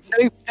drive them.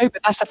 No, but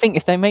that's the thing.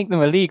 If they make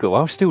them illegal,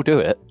 I'll still do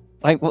it.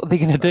 Like, what are they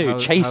going to do?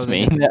 Chase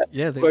me?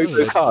 Yeah, they Robo will.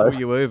 They'll cars. pull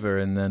you over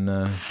and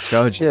then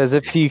charge you. Yeah, as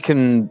if you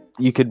could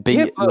beat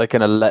Yeah, but- like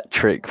an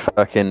electric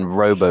fucking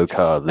robo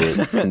car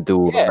that can do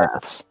all Yeah. the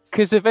maths.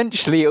 Because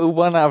eventually it'll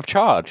run out of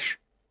charge.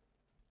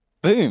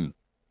 Boom.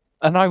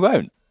 And I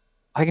won't.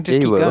 I can just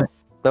You keep will. going.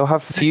 They'll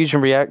have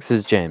fusion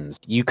reactors, James.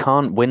 You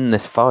can't win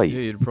this fight. Yeah,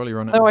 you'd probably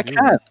run out No, of I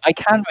fuel. can. I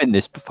can win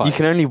this fight. You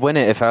can only win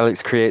it if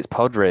Alex creates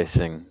pod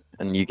racing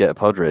and you get a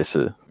pod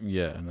racer.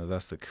 Yeah, no,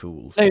 that's the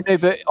cool. No,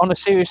 but on a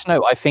serious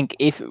note, I think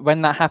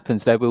when that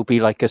happens, there will be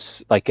like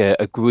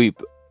a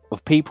group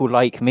of people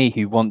like me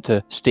who want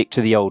to stick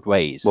to the old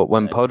ways. What,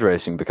 when pod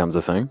racing becomes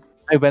a thing?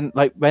 So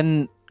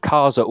when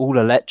cars are all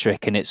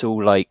electric and it's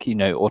all like,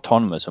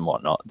 autonomous and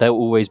whatnot, there'll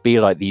always be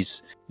like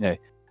these,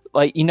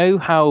 like,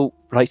 how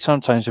like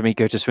sometimes when we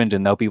go to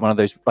Swindon, there'll be one of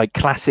those like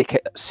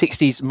classic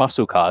 60s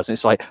muscle cars. And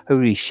it's like,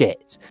 holy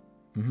shit.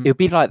 Mhm. It'll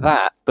be like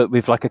that, but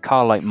with like a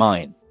car like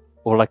mine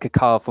or like a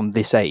car from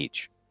this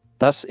age.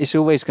 It's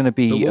always going to But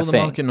be will a the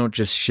thing. market not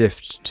just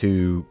shift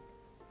to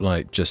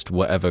like just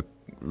whatever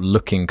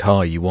looking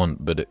car you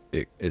want, but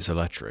it's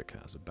electric, it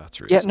has a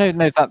battery? Yeah,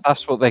 no,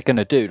 that's what they're going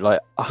to do. Like,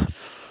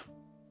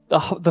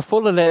 the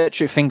full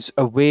electric thing's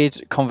a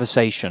weird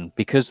conversation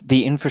because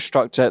the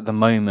infrastructure at the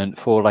moment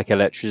for like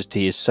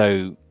electricity is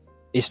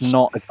it's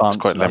not advanced.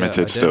 quite enough. limited.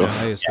 I don't still. know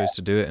how you're supposed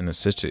to do it in a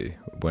city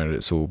when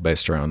it's all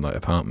based around like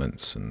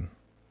apartments and.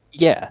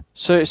 Yeah,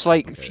 so it's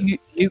like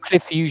nuclear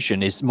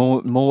fusion is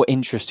more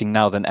interesting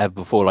now than ever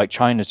before. Like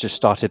China's just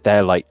started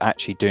their like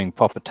actually doing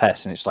proper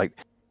tests, and it's like,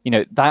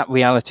 that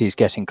reality is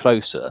getting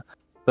closer.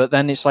 But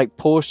then it's like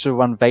Porsche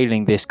are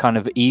unveiling this kind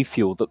of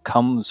e-fuel that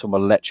comes from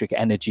electric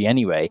energy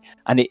anyway,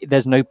 and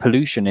there's no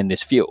pollution in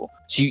this fuel.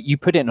 So you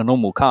put it in a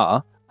normal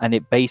car, and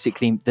it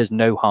basically there's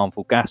no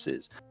harmful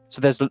gases. So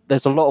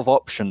there's a lot of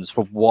options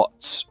for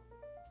what's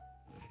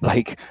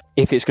like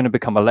if it's going to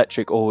become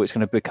electric or it's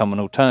going to become an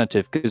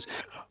alternative. Because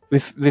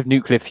with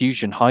nuclear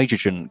fusion,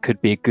 hydrogen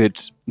could be a good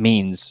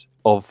means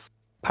of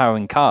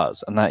powering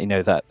cars, and that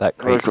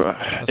creates. Look,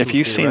 if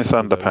you've seen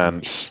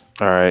Thunderpants,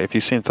 all right, if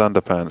you've seen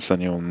Thunderpants, then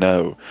you'll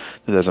know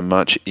that there's a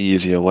much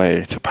easier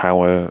way to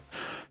power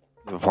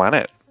the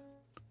planet.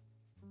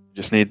 You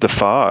just need the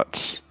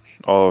farts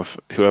of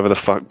whoever the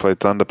fuck played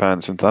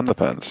Thunderpants in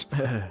Thunderpants.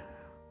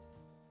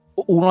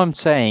 All I'm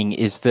saying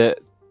is that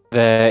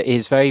there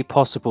is very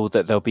possible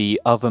that there'll be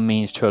other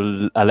means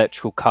to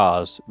electrical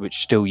cars which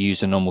still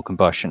use a normal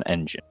combustion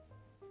engine.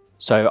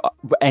 So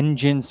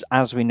engines,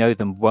 as we know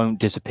them, won't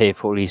disappear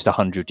for at least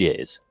 100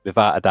 years,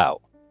 without a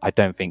doubt. I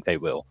don't think they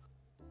will.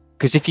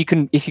 Because if you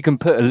can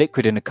put a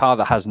liquid in a car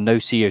that has no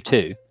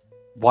CO2,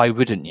 why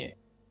wouldn't you?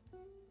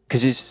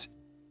 Because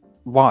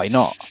why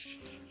not?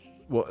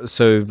 What,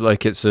 so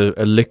like it's a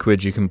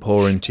liquid you can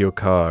pour into your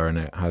car and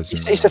it has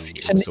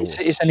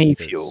It's an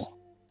e-fuel.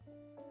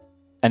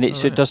 And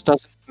it Right. just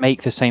doesn't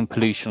make the same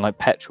pollution like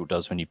petrol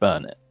does when you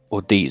burn it,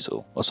 or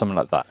diesel, or something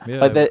like that.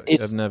 Yeah, Like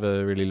I've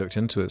never really looked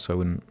into it, so I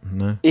wouldn't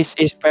know. It's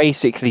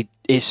basically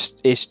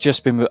it's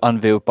just been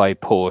unveiled by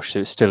Porsche. So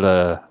it's still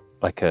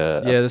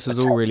Yeah, this is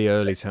all really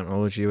early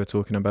technology we're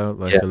talking about.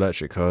 Like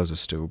electric cars are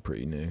still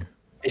pretty new.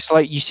 It's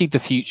like you see the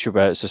future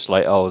where it's just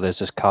like, oh, there's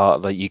this car,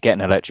 like you get an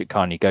electric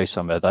car and you go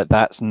somewhere. Like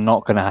that's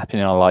not going to happen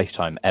in our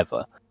lifetime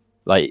ever.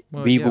 Like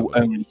Well, we yeah, will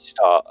but- only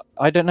start.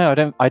 I don't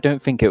know. I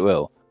don't think it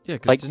will. Yeah,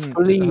 because Like,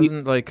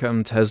 hasn't like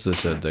Tesla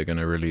said they're going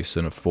to release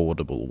an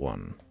affordable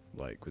one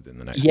like within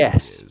the next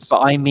Yes, few years. but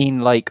I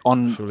mean like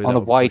on Surely a that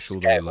will wide push all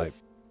scale. the, like,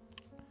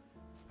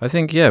 I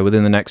think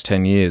within the next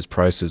 10 years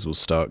prices will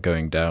start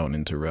going down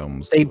into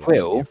realms They that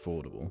will will. actually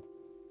be affordable.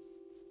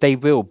 They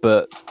will,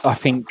 but I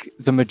think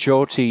the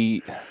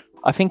majority.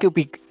 I think it'll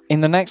be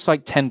in the next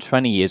like 10,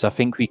 20 years. I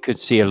think we could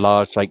see a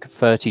large like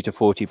 30 to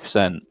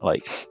 40%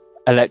 like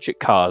electric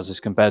cars as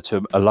compared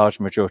to a large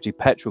majority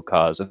petrol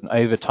cars, and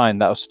over time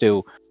that'll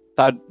still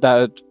that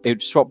it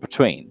would swap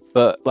between.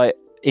 But like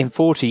in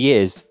 40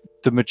 years,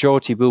 the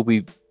majority will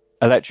be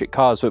electric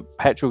cars, but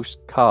petrol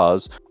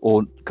cars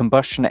or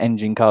combustion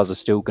engine cars are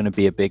still going to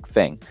be a big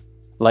thing.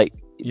 Like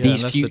Yeah, these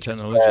unless future, the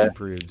technology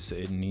improves,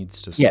 it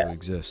needs to still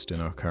exist in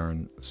our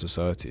current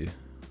society.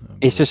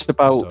 it's just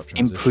about Start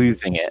transitioning.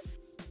 improving it.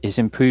 It's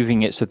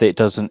improving it so that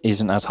it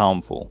isn't as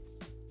harmful.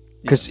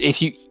 Because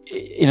if you,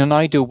 in an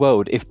ideal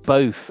world, if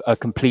both are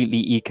completely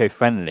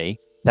eco-friendly,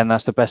 then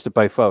that's the best of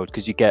both worlds.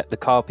 Because you get the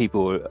car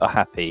people are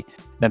happy,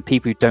 then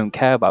people who don't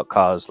care about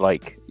cars,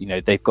 like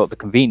they've got the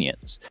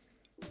convenience.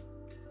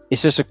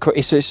 It's just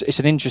it's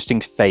an interesting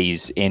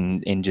phase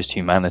in just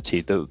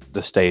humanity, the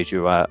stage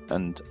you're at,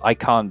 and I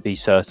can't be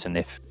certain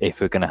if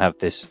we're gonna have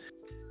this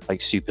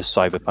like super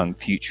cyberpunk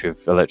future of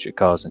electric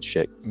cars and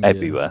shit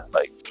everywhere,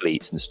 like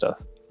fleets and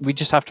stuff. We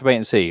just have to wait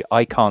and see.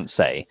 I can't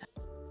say.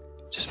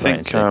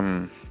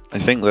 I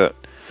think that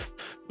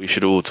we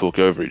should all talk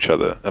over each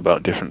other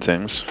about different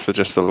things for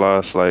just the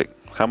last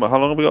how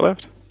long have we got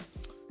left?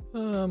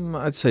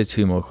 I'd say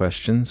 2 more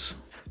questions.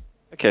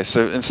 Okay,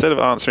 so instead of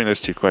answering those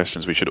 2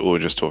 questions, we should all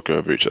just talk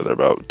over each other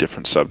about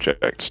different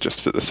subjects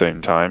just at the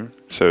same time.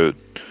 So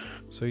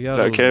yeah, is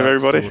that okay with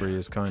everybody? Story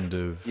is kind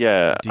of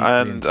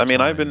and I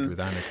mean, I've been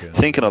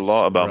thinking a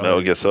lot about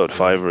Metal Gear Solid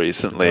 5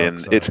 recently, and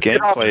its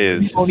gameplay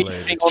is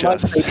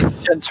just... Ladies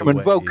and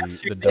gentlemen, welcome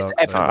to this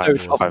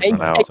episode of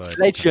Apex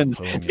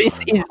Legends. This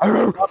is...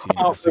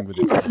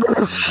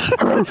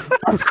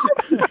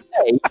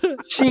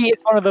 She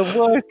is one of the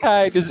worst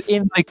characters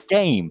in the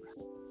game.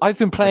 I've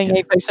been playing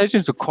Apex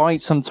Legends for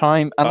quite some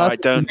time. And I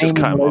don't just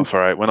cut him off,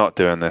 alright? We're not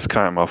doing this.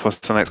 Cut him off. What's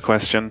the next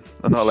question?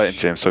 I'm not letting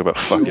James talk about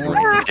fucking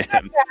rings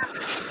again.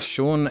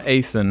 Sean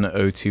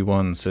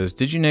Athan021 says,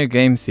 did you know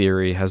Game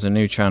Theory has a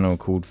new channel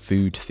called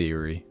Food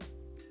Theory?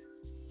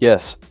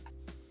 Yes.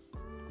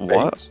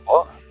 What?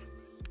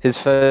 His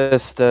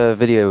first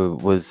video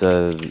was,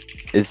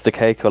 is the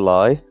cake a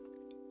lie?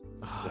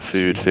 The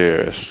Food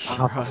Theorist.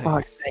 Oh, for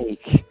fuck's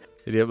sake.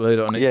 Did he upload it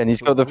on it? Yeah, and he's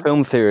got the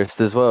film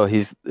theorist as well.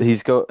 He's Well,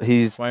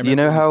 you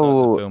know how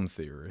the film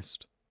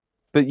theorist.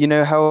 But you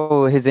know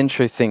how his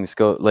intro thing's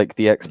got like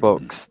the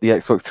Xbox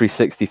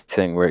 360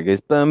 thing where it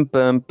goes bum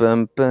bum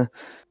bum bum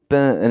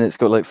bum, and it's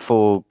got like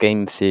 4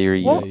 game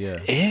theory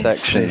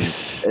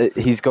sections.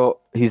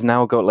 He's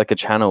now got like a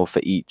channel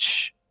for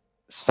each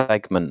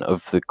segment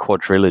of the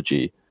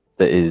quadrilogy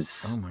that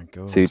is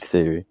Food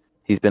Theory.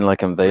 He's been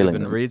like unveiling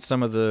them. Read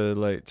some of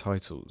the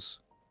titles.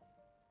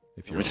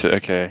 If you're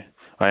okay.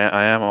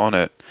 I am on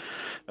it.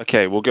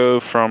 Okay, we'll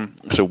go from...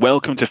 So,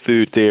 Welcome to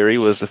Food Theory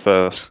was the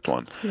first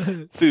one.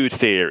 Food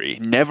Theory.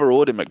 Never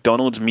order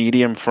McDonald's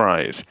medium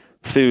fries.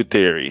 Food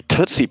Theory.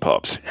 Tootsie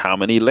Pops. How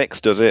many licks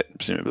does it,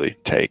 presumably,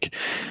 take?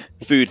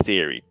 Food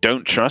Theory.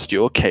 Don't trust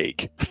your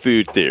cake.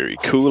 Food Theory.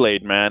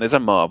 Kool-Aid Man is a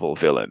Marvel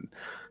villain.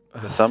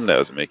 The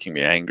thumbnails are making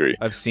me angry.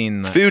 I've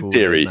seen that. Food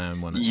Theory.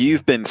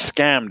 You've been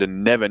scammed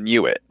and never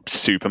knew it.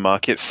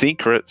 Supermarket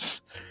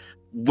Secrets.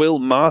 Will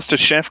Master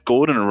Chef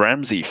Gordon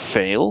Ramsay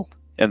fail?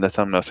 And the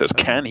thumbnail says,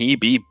 can he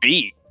be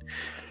beat?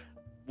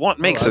 What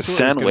makes a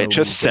sandwich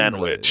a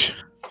sandwich?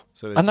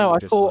 So I know, I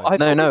thought...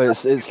 No,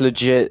 it's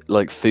legit,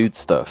 like, food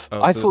stuff.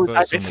 I thought...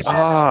 It's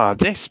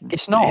not.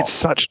 It's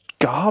such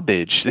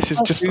garbage. This is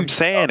just... I'm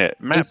saying it.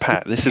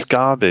 Pat, this is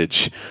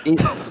garbage.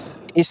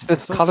 It's the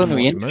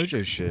culinary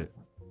industry. Mojo shit.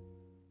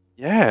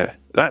 Yeah,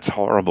 that's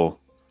horrible.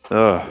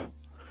 Ugh.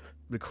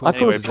 Anyway,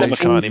 Paul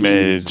McCartney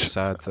made... a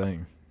sad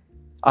thing.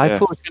 I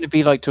thought it was going to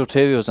be like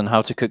tutorials on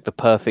how to cook the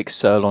perfect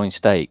sirloin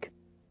steak.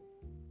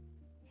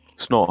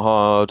 It's not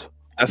hard.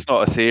 That's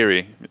not a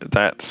theory.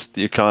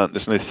 You can't.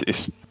 There's no.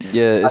 It's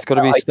got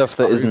to be stuff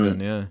that isn't.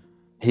 Yeah.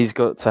 He's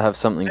got to have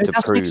something to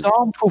that's prove. That's an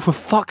example, for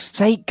fuck's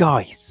sake,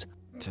 guys.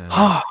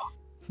 No,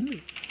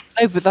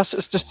 but that's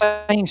just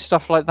saying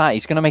stuff like that.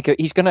 He's gonna make it.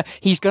 He's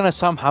gonna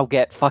somehow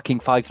get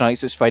fucking Five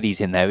Nights at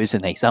Freddy's in there,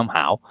 isn't he?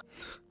 Somehow.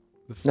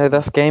 No,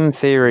 that's game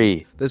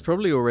theory. There's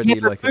probably already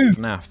like a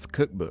FNAF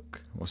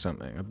cookbook or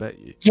something. I bet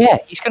you. Yeah,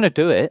 he's gonna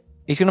do it.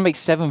 He's gonna make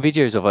 7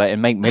 videos of it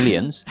and make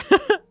millions.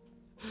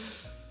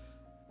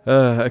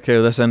 Okay,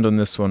 let's end on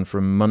this one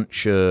from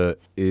Muncher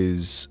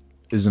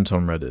isn't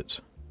on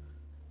Reddit.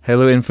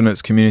 Halo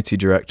Infinite's community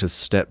director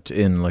stepped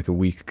in like a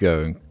week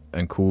ago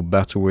and called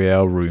Battle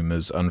Royale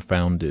rumors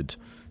unfounded.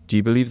 Do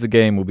you believe the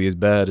game will be as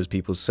bad as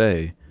people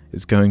say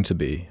it's going to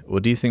be, or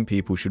do you think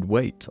people should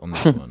wait on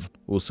this one?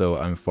 Also,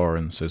 I'm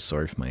foreign, so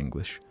sorry for my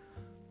English.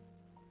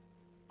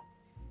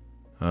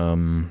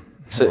 So,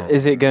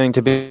 is it going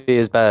to be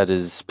as bad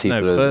as people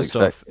No, first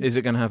expect? off, is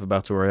it going to have a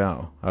Battle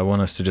Royale? I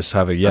want us to just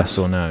have a yes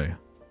or no.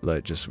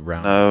 Like, just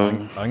round.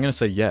 No. I'm going to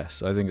say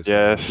yes. I think it's...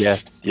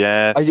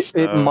 Yes.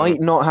 It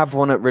might not have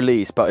one at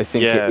release, but I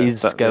think it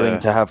is going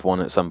to have one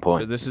at some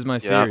point. But this is my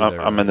theory,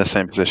 I'm in the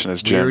same position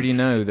as Jim. We already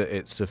know that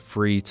it's a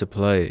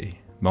free-to-play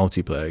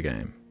multiplayer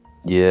game.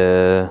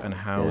 Yeah. And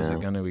how is it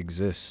going to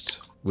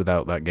exist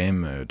without that game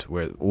mode,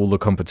 where all the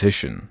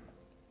competition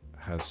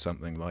has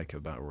something like a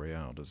Battle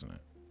Royale, doesn't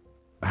it?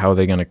 How are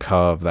they going to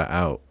carve that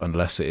out,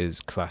 unless it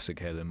is classic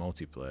Halo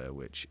multiplayer,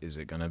 which is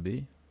it going to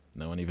be?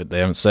 No one even... They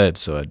haven't said,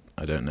 so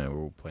I don't know.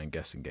 We're all playing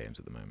guessing games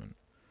at the moment.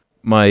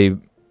 My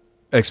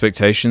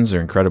expectations are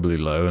incredibly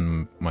low,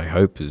 and my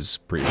hope is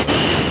pretty low.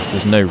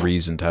 There's no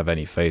reason to have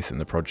any faith in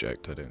the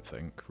project, I don't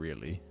think,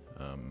 really.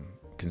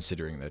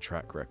 considering their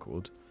track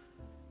record.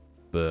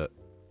 But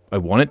I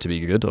want it to be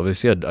good,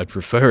 obviously. I'd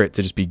prefer it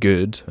to just be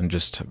good and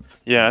just...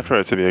 Yeah, I'd prefer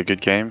it to be a good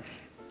game.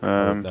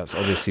 That's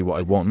obviously what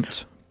I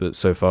want, but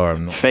so far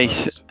I'm not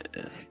Faith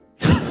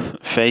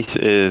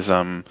is,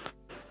 a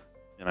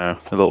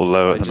little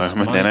low at the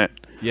moment, innit?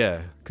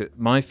 Yeah,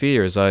 my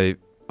fear is I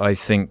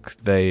think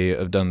they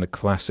have done the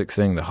classic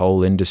thing the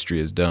whole industry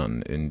has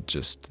done in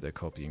just they're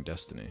copying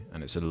Destiny,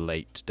 and it's a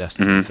late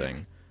Destiny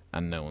thing,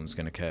 and no one's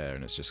going to care,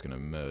 and it's just going to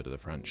murder the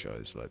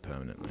franchise like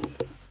permanently.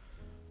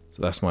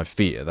 So that's my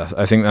fear.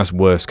 I think that's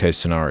worst case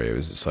scenario.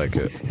 Is it's like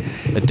a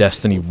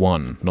Destiny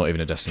 1, not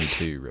even a Destiny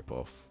 2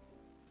 ripoff.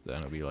 Then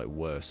it'll be like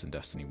worse than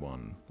Destiny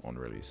 1 on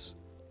release.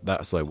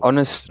 That's like worst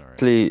case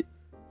scenario.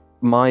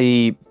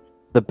 Honestly,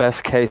 the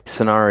best case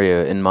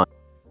scenario in my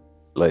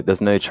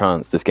there's no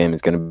chance this game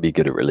is going to be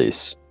good at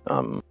release.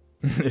 But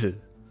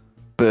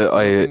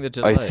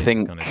I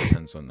think kind of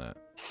depends on that.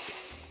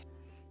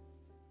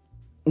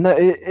 No,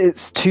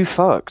 it's too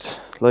fucked.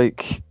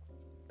 Like,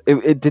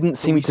 it didn't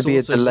seem to be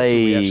a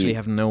delay. We actually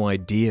have no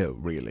idea,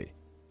 really.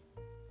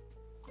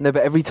 No,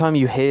 but every time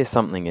you hear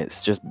something,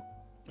 it's just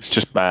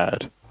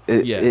bad.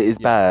 It is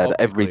bad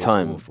every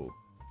time. It's awful.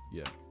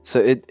 Yeah. So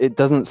it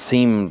doesn't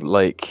seem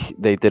like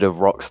they did a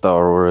Rockstar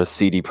or a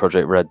CD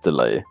Projekt Red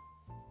delay.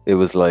 It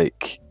was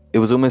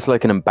almost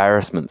like an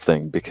embarrassment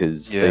thing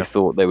because they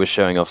thought they were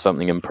showing off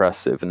something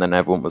impressive, and then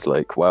everyone was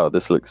like, "Wow,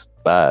 this looks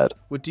bad."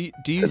 Well, do you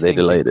think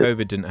if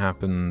COVID didn't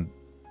happen,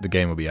 the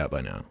game will be out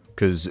by now?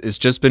 Because it's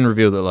just been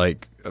revealed that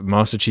like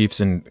Master Chief's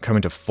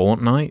coming to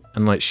Fortnite,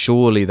 and like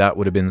surely that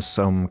would have been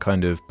some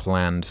kind of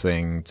planned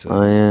thing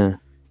to,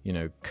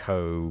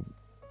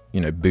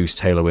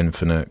 boost Halo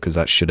Infinite, because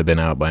that should have been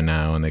out by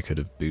now, and they could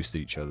have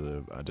boosted each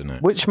other. I don't know.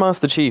 Which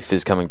Master Chief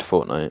is coming to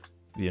Fortnite?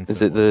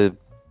 Is it the?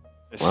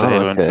 It's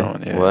Halo Infinite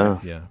one, yeah. Wow.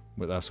 Yeah,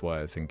 well, that's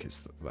why I think it's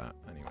that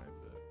anyway.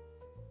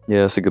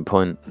 Yeah, that's a good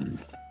point.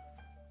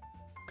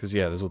 Because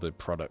there's all the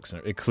products,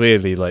 and it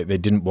clearly they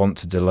didn't want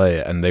to delay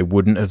it, and they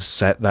wouldn't have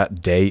set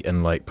that date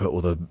and put all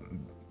the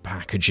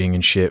packaging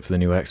and shit for the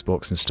new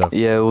Xbox and stuff.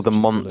 Yeah, all the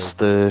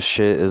monster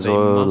shit as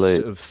well. They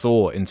must have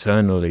thought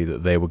internally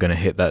that they were going to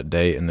hit that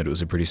date and that it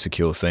was a pretty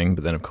secure thing,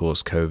 but then of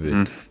course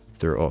COVID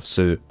threw it off.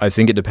 So I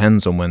think it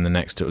depends on when the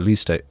next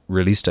release date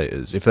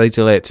is. If they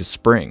delay it to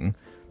spring,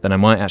 then I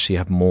might actually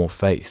have more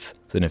faith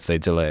than if they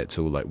delay it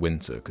till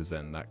winter, because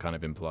then that kind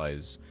of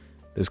implies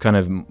there's kind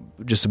of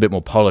just a bit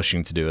more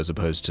polishing to do as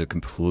opposed to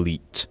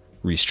complete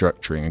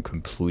restructuring and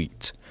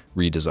complete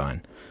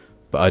redesign.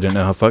 But I don't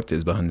know how fucked it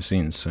is behind the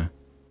scenes, so...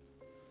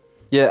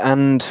 Yeah,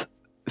 and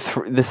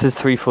this is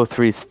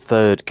 343's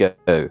third go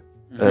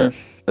at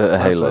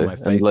Halo.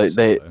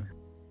 And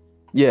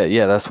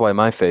yeah, that's why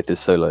my faith is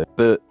so low.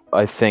 But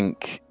I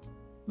think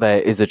there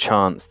is a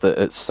chance that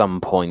at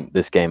some point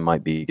this game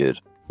might be good.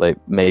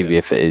 Maybe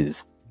if it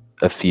is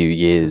a few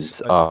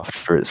years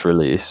after its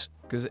release.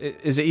 Because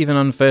is it even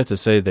unfair to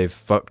say they've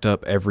fucked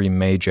up every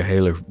major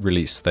Halo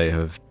release they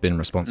have been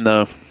responsible?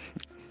 No,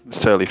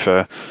 it's totally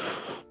fair.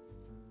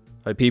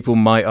 People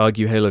might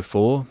argue Halo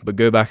 4, but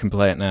go back and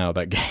play it now.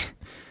 That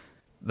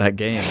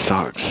game it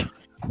sucks.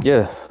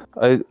 Yeah,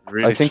 I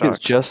think it's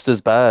just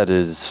as bad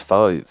as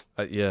 5.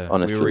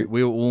 Honestly,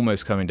 we were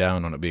almost coming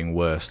down on it being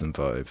worse than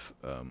 5.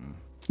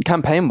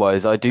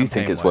 Campaign-wise, I do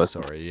think it's worse.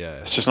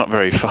 It's just not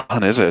very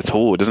fun, is it, at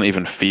all? It doesn't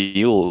even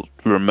feel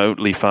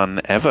remotely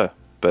fun ever.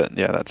 But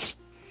yeah, that's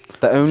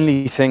the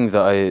only thing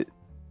that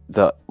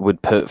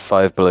would put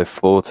 5 below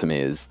 4 to me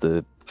is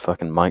the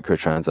fucking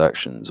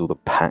microtransactions, all the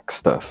pack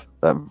stuff.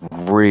 That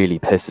really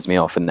pisses me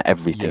off, and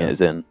everything it is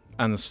in.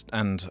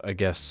 And I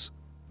guess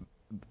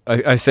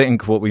I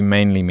think what we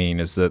mainly mean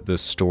is that the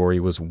story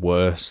was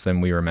worse than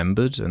we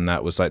remembered, and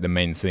that was the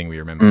main thing we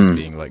remember as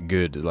being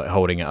good,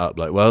 holding it up.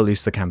 Well, at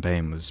least the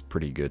campaign was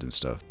pretty good and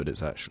stuff, but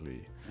it's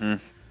actually it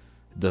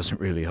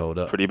doesn't really hold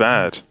up. Pretty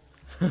bad.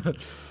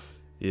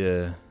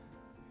 Yeah.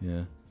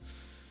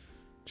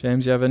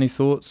 James, you have any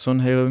thoughts on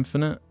Halo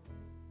Infinite?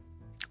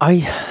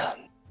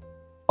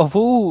 Of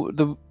all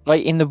the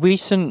in the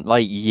recent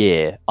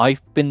year,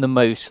 I've been the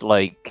most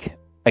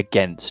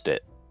against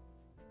it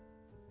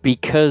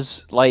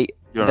because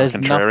You're there's a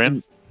contrarian.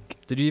 nothing.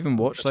 Did you even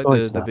watch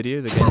the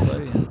video, the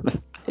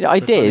gameplay? I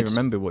did. I can't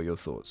remember what your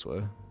thoughts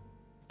were.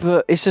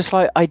 But it's just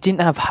I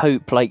didn't have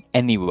hope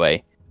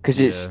anyway, because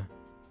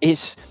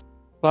it's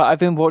I've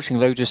been watching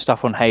loads of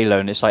stuff on Halo,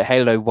 and it's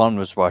Halo 1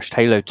 was rushed,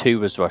 Halo 2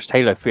 was rushed,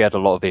 Halo 3 had a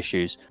lot of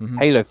issues,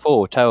 Halo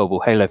 4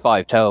 terrible, Halo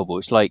 5 terrible.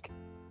 It's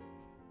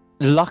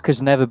luck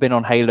has never been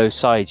on Halo's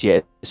side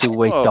yet. It's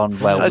always done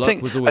well. I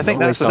think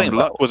that's the thing.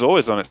 Luck was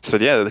always on its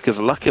side, because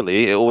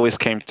luckily it always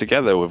came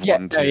together with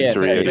 1, 2,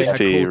 3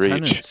 ODST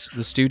reach.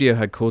 The studio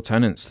had core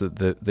tenets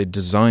that they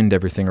designed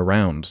everything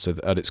around, so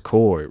that at its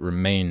core it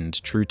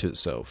remained true to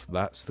itself.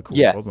 That's the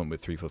core problem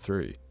with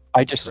 343.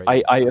 I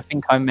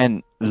think I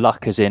meant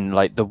luck as in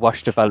the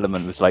Rush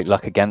development was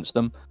luck against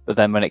them, but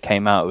then when it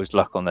came out it was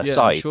luck on their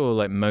side. I'm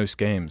sure most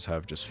games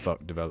have just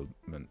fucked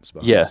developments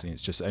behind the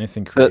scenes. Just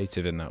anything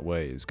creative in that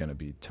way is going to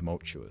be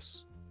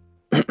tumultuous.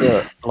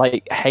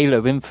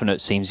 Halo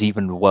Infinite seems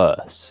even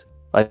worse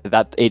Like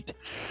that,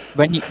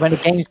 when a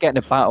game's getting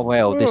a battle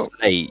royale this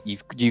late,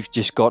 you've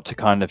just got to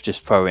kind of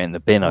just throw it in the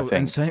bin. I think.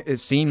 And so it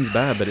seems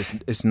bad, but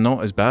it's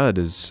not as bad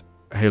as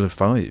Halo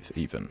 5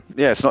 even.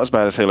 Yeah, it's not as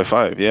bad as Halo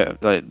 5. Yeah,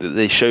 like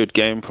they showed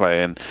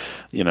gameplay, and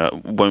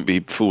won't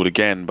be fooled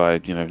again by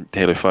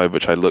Halo 5,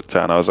 which I looked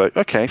at and I was like,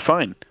 okay,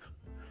 fine.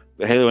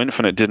 But Halo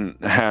Infinite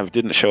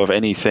didn't show off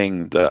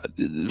anything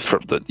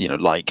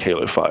like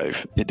Halo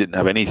 5. It didn't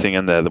have anything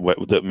in there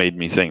that made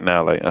me think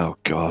now, like, oh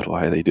god,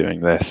 why are they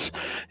doing this?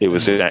 It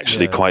was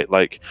actually quite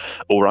like,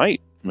 all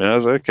right. I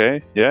was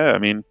okay. Yeah, I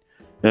mean,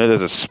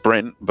 there's a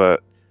sprint,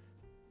 but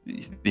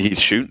he's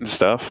shooting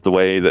stuff the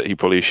way that he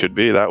probably should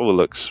be. That all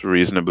looks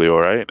reasonably all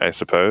right, I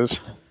suppose.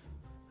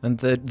 And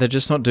they're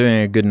just not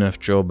doing a good enough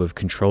job of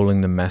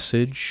controlling the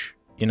message.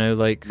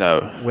 Like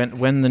no.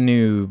 When the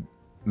new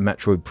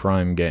Metroid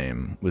Prime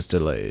game was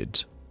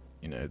delayed,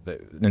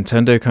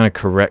 Nintendo kind of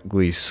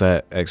correctly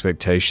set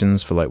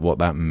expectations for like what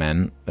that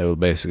meant. They were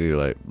basically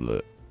like,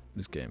 look,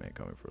 this game ain't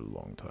coming for a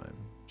long time.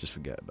 Just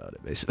forget about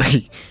it,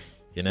 basically.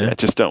 Yeah,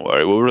 just don't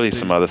worry. We'll release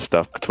some other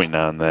stuff between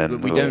now and then.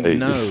 But we don't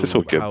know it's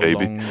all good, how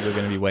baby. long we're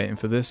going to be waiting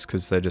for this,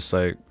 because they're just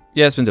like,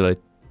 yeah, it's been delayed.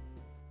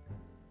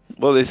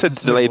 Well, they said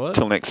delayed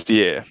until next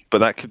year, but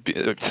that could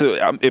be. So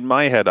in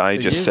my head, I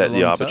just set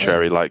the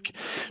arbitrary like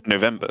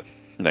November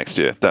next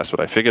year. That's what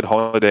I figured.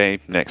 Holiday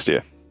next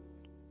year.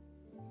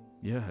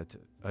 Yeah,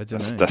 I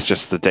don't know. That's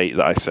just the date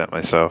that I set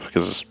myself,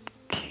 because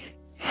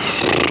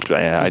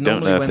I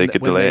don't know if they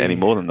could delay it any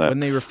more than that. When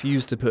they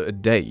refuse to put a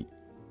date,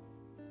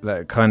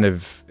 that kind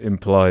of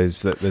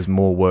implies that there's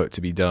more work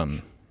to be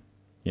done,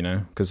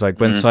 because like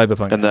when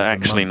Cyberpunk, and they're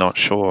actually not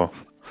sure,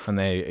 and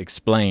they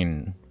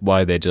explain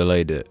why they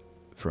delayed it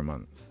for a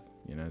month,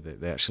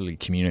 they actually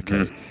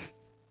communicate.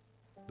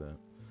 But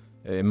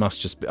it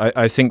must just be,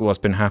 I think what's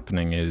been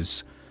happening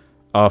is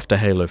after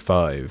Halo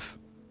 5,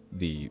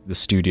 the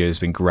studio's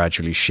been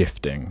gradually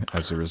shifting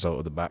as a result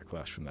of the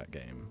backlash from that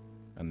game,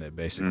 and they're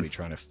basically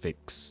trying to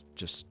fix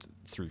just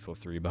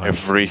 343 behind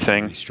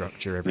everything,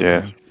 restructure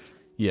everything.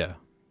 Yeah.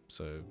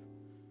 So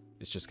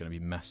it's just going to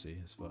be messy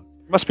as fuck.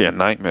 Must be a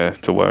nightmare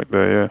to work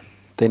there, yeah.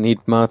 They need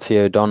Marty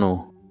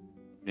O'Donnell.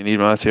 They need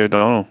Marty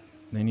O'Donnell.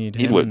 They need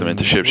He'd work them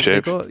into ship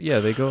shape.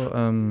 They got I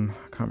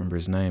can't remember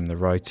his name, the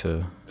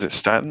writer. Is it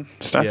Staten?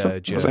 Yeah,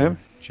 Joe, was it him?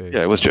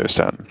 Yeah, it was Joe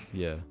Staten.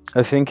 Yeah.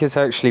 I think it's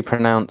actually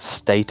pronounced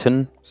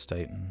Staten.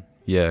 Staten.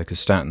 Yeah, because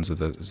statins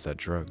is that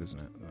drug, isn't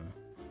it?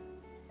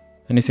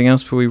 Anything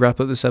else before we wrap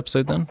up this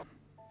episode then?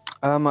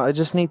 I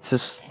just need to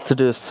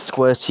do a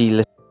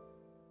squirty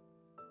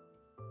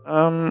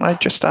no, I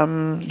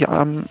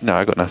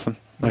got nothing.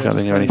 I can't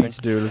think of anything. Need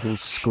to do a little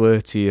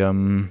squirty,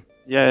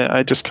 Yeah,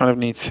 I just kind of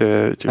need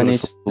to do a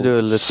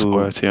little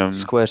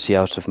squirty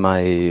out of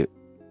my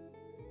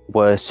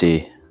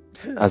worty,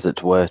 as it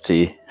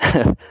worty.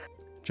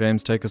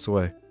 James, take us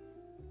away.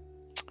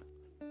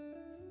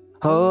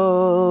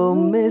 Oh,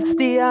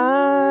 misty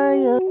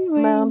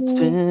iron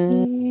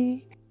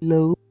mountain,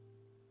 low,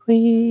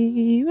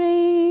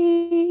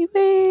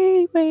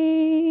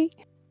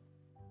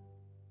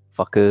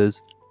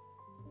 fuckers.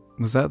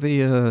 Was that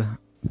the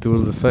Duel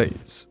of the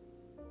Fates?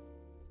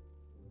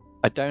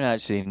 I don't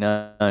actually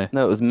know.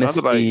 No, it was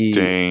misty. Like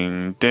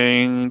ding,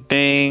 ding,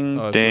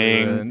 ding,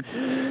 ding,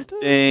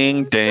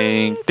 ding,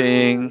 ding,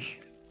 ding,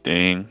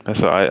 ding.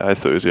 That's what I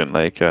thought it was going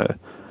like the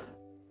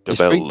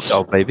bells.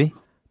 Oh, baby.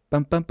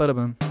 Bum bum ba da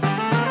bum.